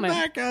 He's coming.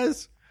 Back,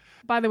 guys.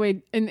 By the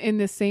way, in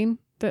this scene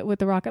with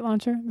the rocket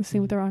launcher,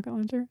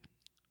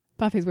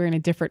 Buffy's wearing a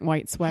different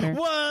white sweater.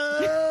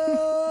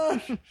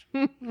 What?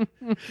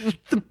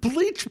 The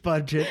bleach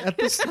budget at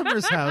the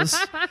Summers house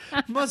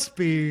must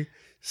be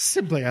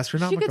simply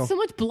astronomical. She gets so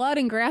much blood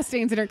and grass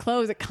stains in her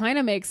clothes. It kind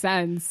of makes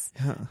sense.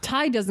 Yeah.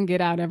 Ty doesn't get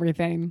out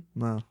everything.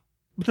 No.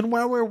 But then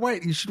why wear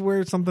white? You should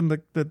wear something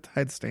that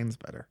hides stains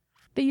better.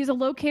 They use a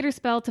locator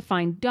spell to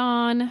find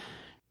Dawn.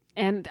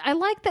 And I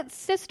like that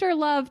sister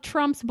love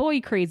trumps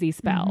boy crazy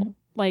spell.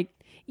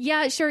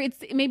 Yeah, sure,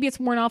 maybe it's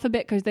worn off a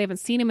bit because they haven't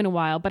seen him in a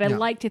while. But I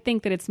like to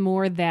think that it's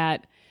more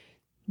that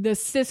the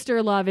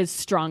sister love is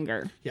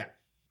stronger. Yeah.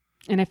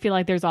 And I feel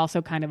like there's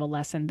also kind of a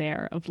lesson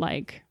there of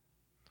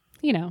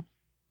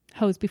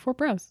hoes before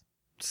bros.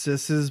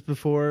 Sisses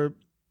before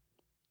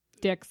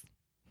dicks.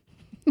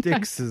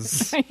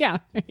 Dixes. Yeah,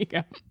 there you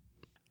go.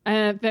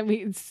 Then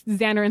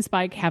Xander and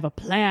Spike have a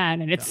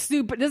plan, and it's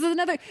super. This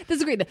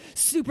is great. The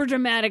super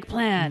dramatic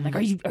plan. Like,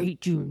 are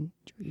you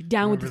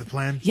down with the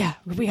plan? Yeah,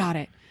 we got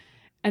it.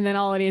 And then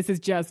all it is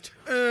just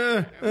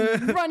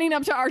running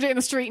up to RJ in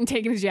the street and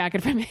taking his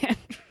jacket from him.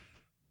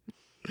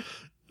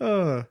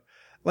 You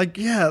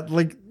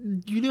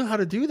knew how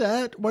to do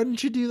that. Why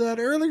didn't you do that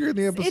earlier in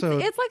the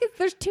episode? It's like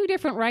there's two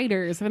different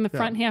writers in the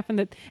front half and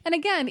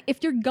again,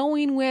 if you're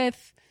going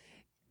with,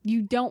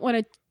 you don't want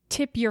to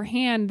tip your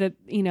hand that,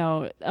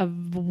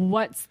 of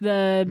what's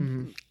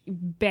the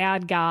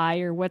bad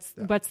guy or what's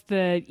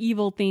the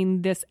evil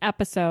thing this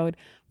episode,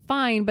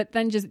 fine, but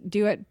then just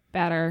do it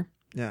better.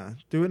 Yeah,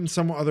 do it in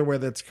some other way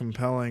that's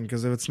compelling,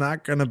 because if it's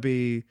not going to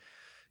be,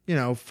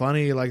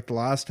 funny like the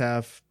last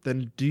half,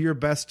 then do your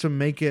best to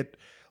make it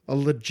a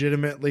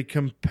legitimately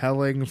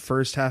compelling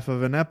first half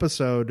of an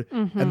episode,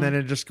 and then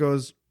it just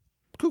goes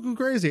cuckoo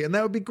crazy, and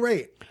that would be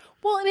great.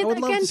 Well, and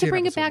again, to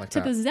bring it back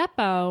to the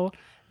Zeppo,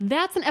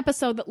 that's an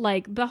episode that,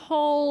 like, the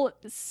whole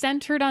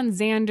centered on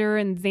Xander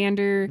and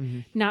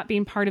Xander not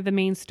being part of the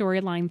main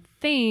storyline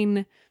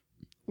thing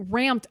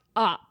ramped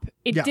up.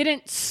 It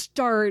didn't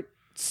start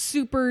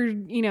super,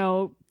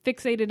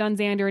 fixated on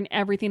Xander and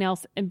everything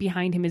else and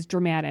behind him is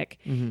dramatic.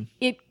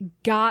 It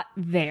got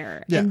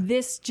there. Yeah. And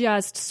this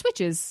just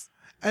switches.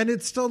 And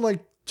it's still,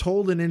 like,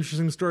 told an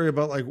interesting story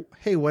about, like,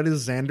 hey, what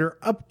is Xander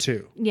up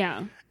to?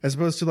 Yeah. As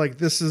opposed to, like,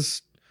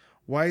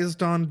 why is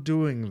Dawn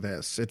doing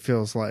this? It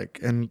feels like,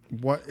 and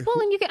what?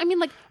 Well,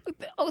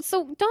 and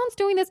so Dawn's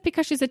doing this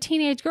because she's a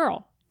teenage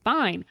girl.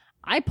 Fine.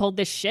 I pulled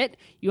this shit.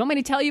 You want me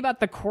to tell you about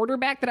the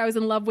quarterback that I was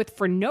in love with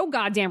for no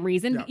goddamn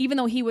reason, even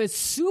though he was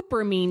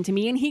super mean to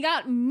me, and he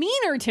got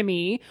meaner to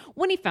me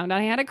when he found out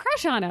I had a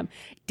crush on him.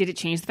 Did it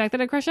change the fact that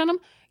I had a crush on him?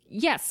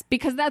 Yes,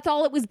 because that's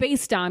all it was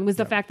based on, was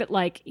the fact that,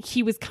 like,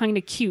 he was kind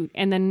of cute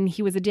and then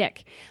he was a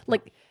dick.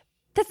 Like,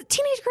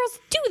 teenage girls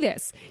do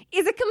this.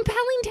 Is it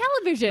compelling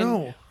television?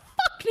 No.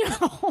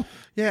 Fuck no.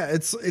 Yeah,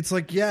 it's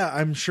like,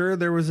 I'm sure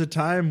there was a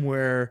time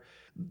where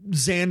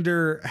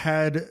Xander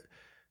had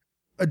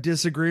a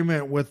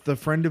disagreement with a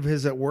friend of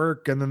his at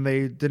work, and then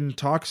they didn't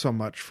talk so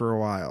much for a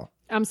while.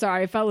 I'm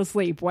sorry, I fell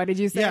asleep. What did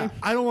you say? Yeah,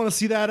 I don't want to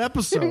see that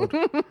episode.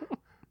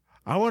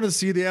 I want to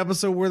see the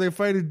episode where they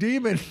fight a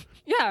demon.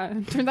 Yeah,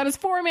 turns out his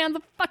foreman's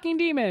a fucking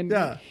demon.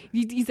 Yeah.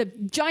 He's a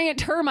giant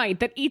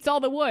termite that eats all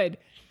the wood.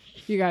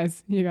 You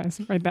guys,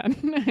 write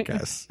that.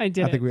 Guys, I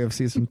did. I think we have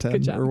season 10.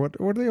 Good job. Or what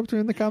are they up to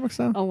in the comics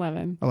now?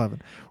 11.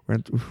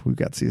 We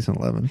got season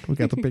 11. We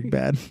got the big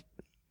bad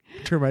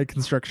termite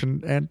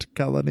construction ant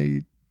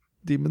colony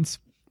demons.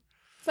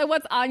 So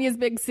what's Anya's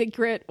big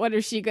secret? What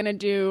is she going to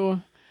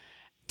do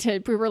to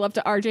prove her love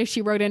to RJ?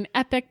 She wrote an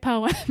epic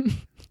poem.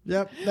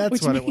 Yep,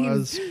 that's what it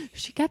was.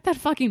 She got that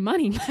fucking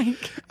money,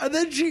 Mike. And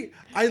then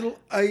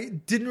I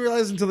didn't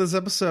realize until this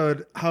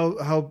episode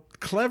how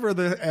clever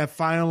the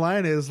final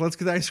line is. Let's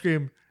get ice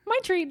cream. My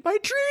treat.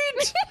 Because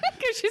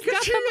she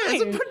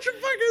has a bunch of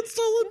fucking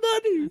stolen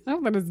money.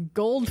 Oh, that is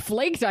gold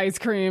flaked ice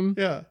cream.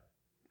 Yeah.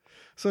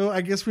 So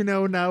I guess we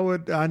know now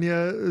what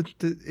Anya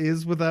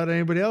is without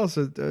anybody else.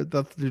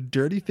 The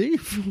dirty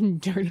thief.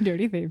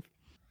 Dirty thief.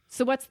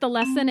 So what's the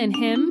lesson in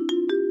him?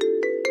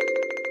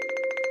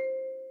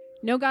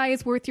 No guy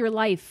is worth your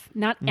life.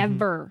 Not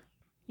ever.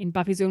 In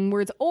Buffy's own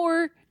words.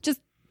 Or just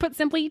put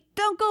simply,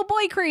 don't go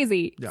boy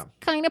crazy. Yeah.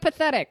 Kind of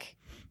pathetic.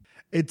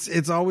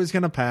 It's always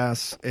going to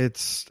pass.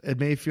 It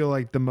may feel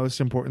like the most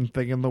important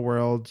thing in the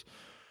world.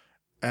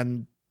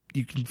 And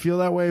you can feel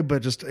that way,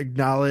 but just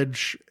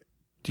acknowledge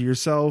to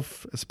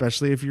yourself,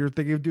 especially if you're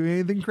thinking of doing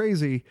anything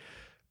crazy,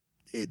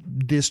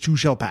 this too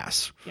shall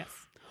pass. Yes.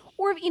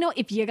 Or,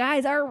 if you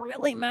guys are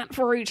really meant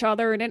for each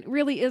other and it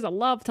really is a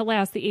love to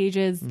last the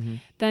ages,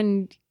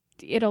 then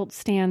it'll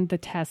stand the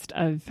test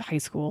of high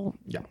school.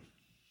 Yeah.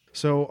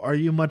 So are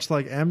you much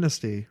like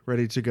Amnesty,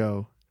 ready to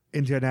go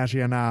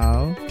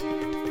international?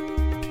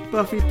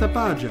 Buffy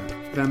Tapaja,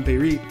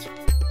 Vampirit.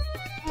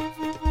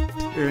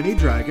 Ernie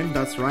Dragon,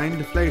 das rein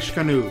de Fleisch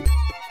Canoe.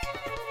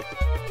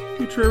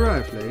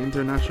 Rifle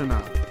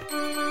International.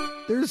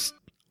 There's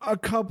a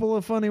couple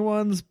of funny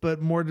ones, but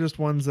more just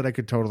ones that I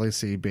could totally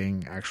see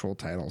being actual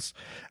titles.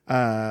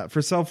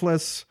 For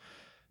Selfless,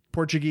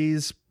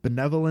 Portuguese,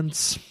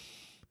 Benevolence.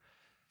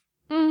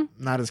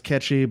 Not as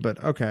catchy,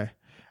 but okay.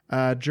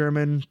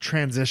 German,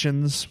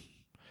 Transitions,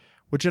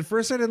 which at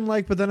first I didn't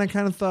like, but then I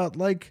kind of thought,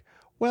 like,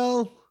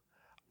 well,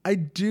 I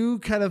do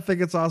kind of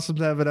think it's awesome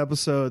to have an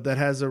episode that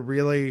has a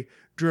really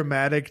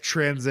dramatic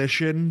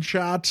transition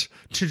shot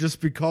to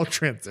just be called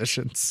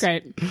Transitions.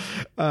 Great.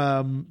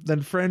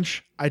 Then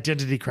French,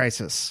 Identity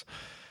Crisis.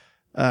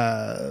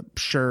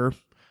 Sure.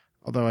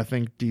 Although I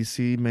think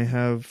DC may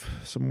have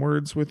some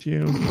words with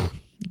you.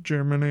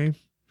 Germany.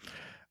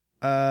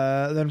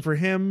 Then for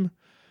him,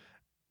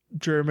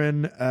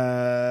 German,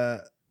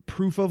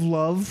 Proof of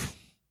Love.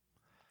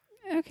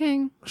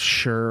 Okay.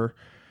 Sure.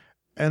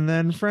 And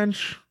then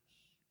French,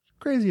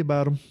 Crazy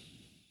About Him.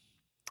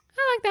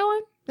 I like that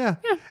one. Yeah.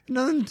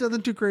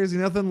 Nothing too crazy.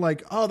 Nothing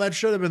like, oh, that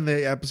should have been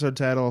the episode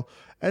title.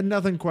 And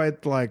nothing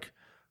quite like,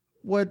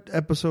 what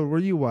episode were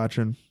you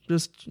watching?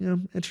 Just,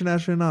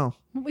 international.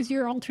 What was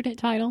your alternate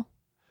title?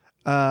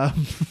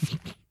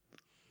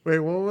 Wait,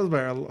 what was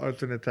my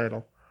alternate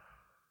title?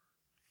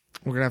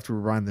 We're going to have to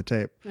rewind the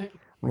tape. Right.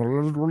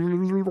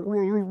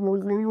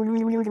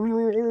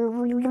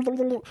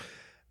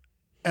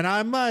 And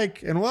I'm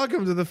Mike, and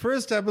welcome to the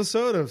first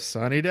episode of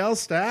Sunnydale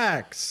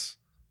Stacks.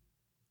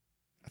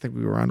 I think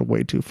we were on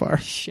way too far.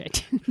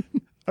 Shit.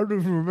 I don't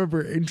even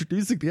remember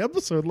introducing the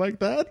episode like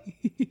that.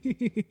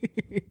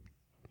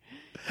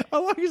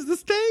 How long is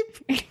this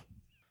tape?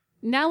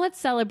 Now let's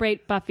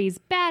celebrate Buffy's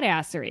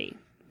badassery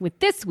with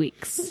this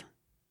week's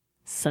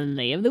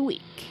Sunday of the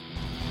Week.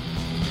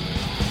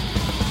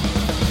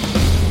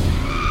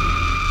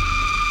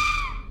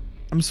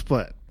 I'm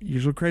split.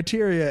 Usual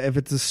criteria, if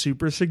it's a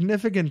super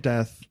significant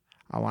death,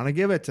 I want to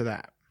give it to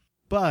that.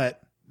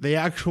 But the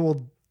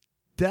actual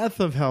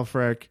death of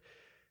Helfrich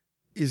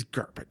is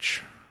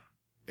garbage.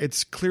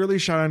 It's clearly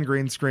shot on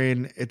green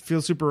screen. It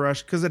feels super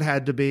rushed because it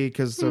had to be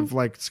because of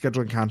like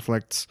scheduling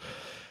conflicts.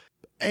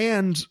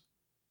 And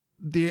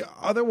the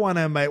other one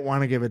I might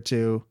want to give it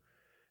to,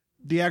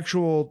 the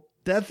actual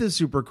death is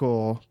super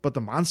cool, but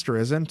the monster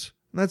isn't.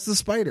 And that's the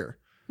spider.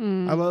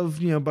 I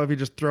love, Buffy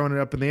just throwing it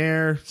up in the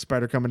air,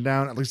 spider coming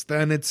down. At least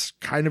then it's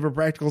kind of a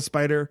practical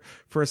spider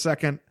for a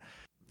second.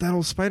 That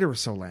old spider was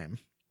so lame.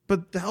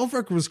 But the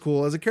Helfrich was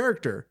cool as a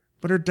character,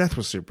 but her death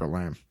was super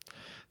lame.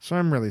 So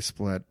I'm really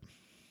split.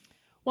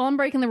 Well, I'm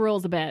breaking the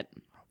rules a bit.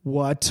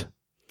 What?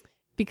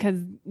 Because,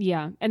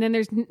 yeah. And then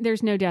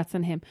there's no deaths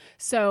in him.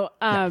 So,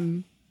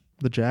 The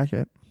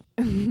jacket.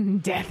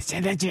 Death to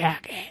the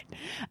jacket.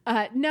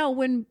 No,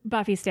 when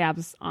Buffy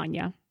stabs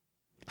Anya.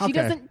 She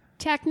doesn't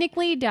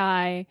technically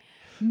die.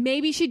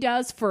 Maybe she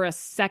does for a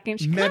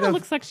second. She kind of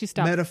looks like she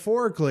stopped.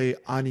 Metaphorically,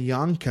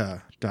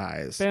 Anyanka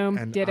dies. Boom.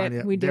 And did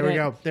it. We did it. There we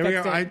go. There we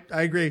go. Fixed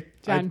I agree.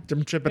 I'm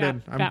chipping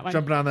in. I'm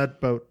jumping on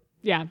that boat.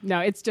 Yeah. No,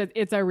 it's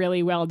a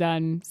really well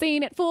done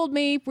scene. It fooled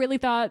me. Really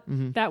thought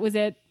that was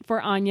it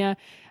for Anya.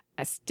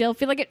 I still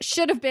feel like it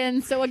should have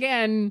been. So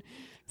again,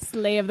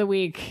 Slay of the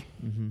Week.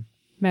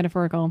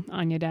 Metaphorical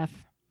Anya death.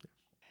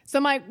 So,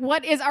 Mike,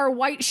 what is our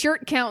white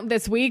shirt count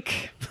this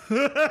week?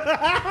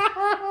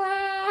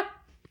 I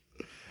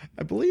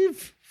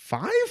believe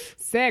 5?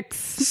 6.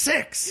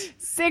 6.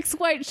 6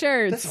 white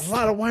shirts. That's a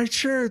lot of white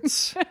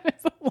shirts.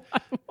 That's a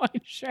lot of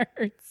white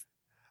shirts.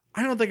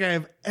 I don't think I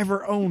have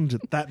ever owned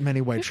that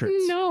many white shirts.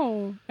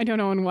 No, I don't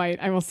own white.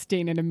 I will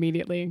stain it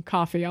immediately.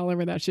 Coffee all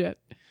over that shit.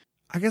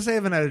 I guess I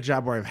haven't had a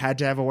job where I've had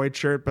to have a white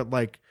shirt, but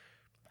like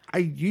I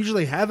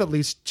usually have at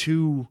least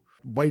 2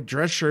 white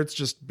dress shirts,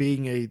 just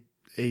being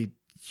a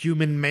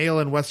human male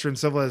in Western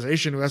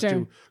civilization who has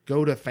to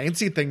go to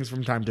fancy things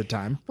from time to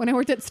time. When I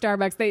worked at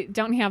Starbucks, they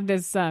don't have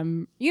this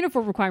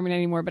uniform requirement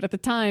anymore, but at the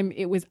time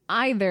it was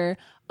either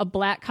a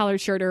black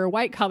collared shirt or a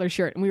white collared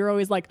shirt. And we were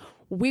always like,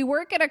 we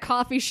work at a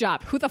coffee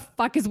shop. Who the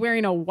fuck is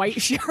wearing a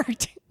white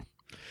shirt?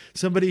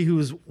 Somebody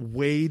who's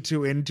way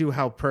too into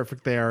how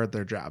perfect they are at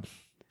their job.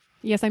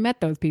 Yes, I met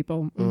those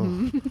people.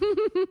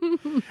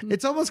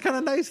 It's almost kind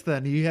of nice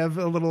then. You have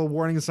a little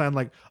warning sign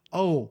like,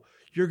 oh,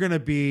 you're going to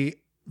be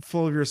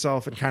full of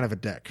yourself and kind of a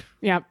dick.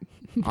 Yep.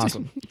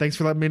 Awesome. Thanks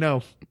for letting me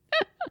know.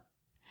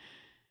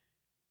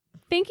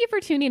 Thank you for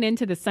tuning in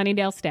to the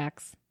Sunnydale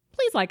Stacks.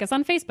 Please like us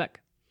on Facebook.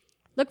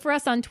 Look for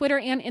us on Twitter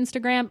and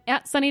Instagram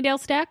at Sunnydale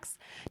Stacks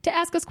to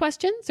ask us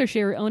questions or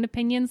share your own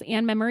opinions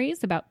and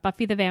memories about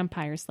Buffy the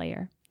Vampire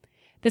Slayer.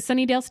 The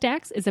Sunnydale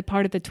Stacks is a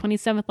part of the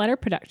 27th Letter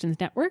Productions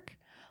Network.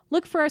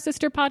 Look for our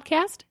sister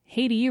podcast,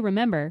 Hey Do You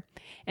Remember?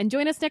 And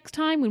join us next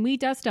time when we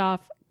dust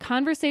off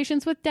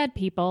Conversations with Dead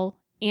People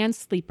and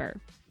Sleeper,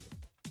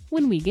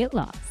 when we get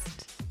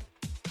lost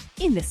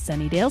in the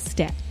Sunnydale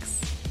Stacks.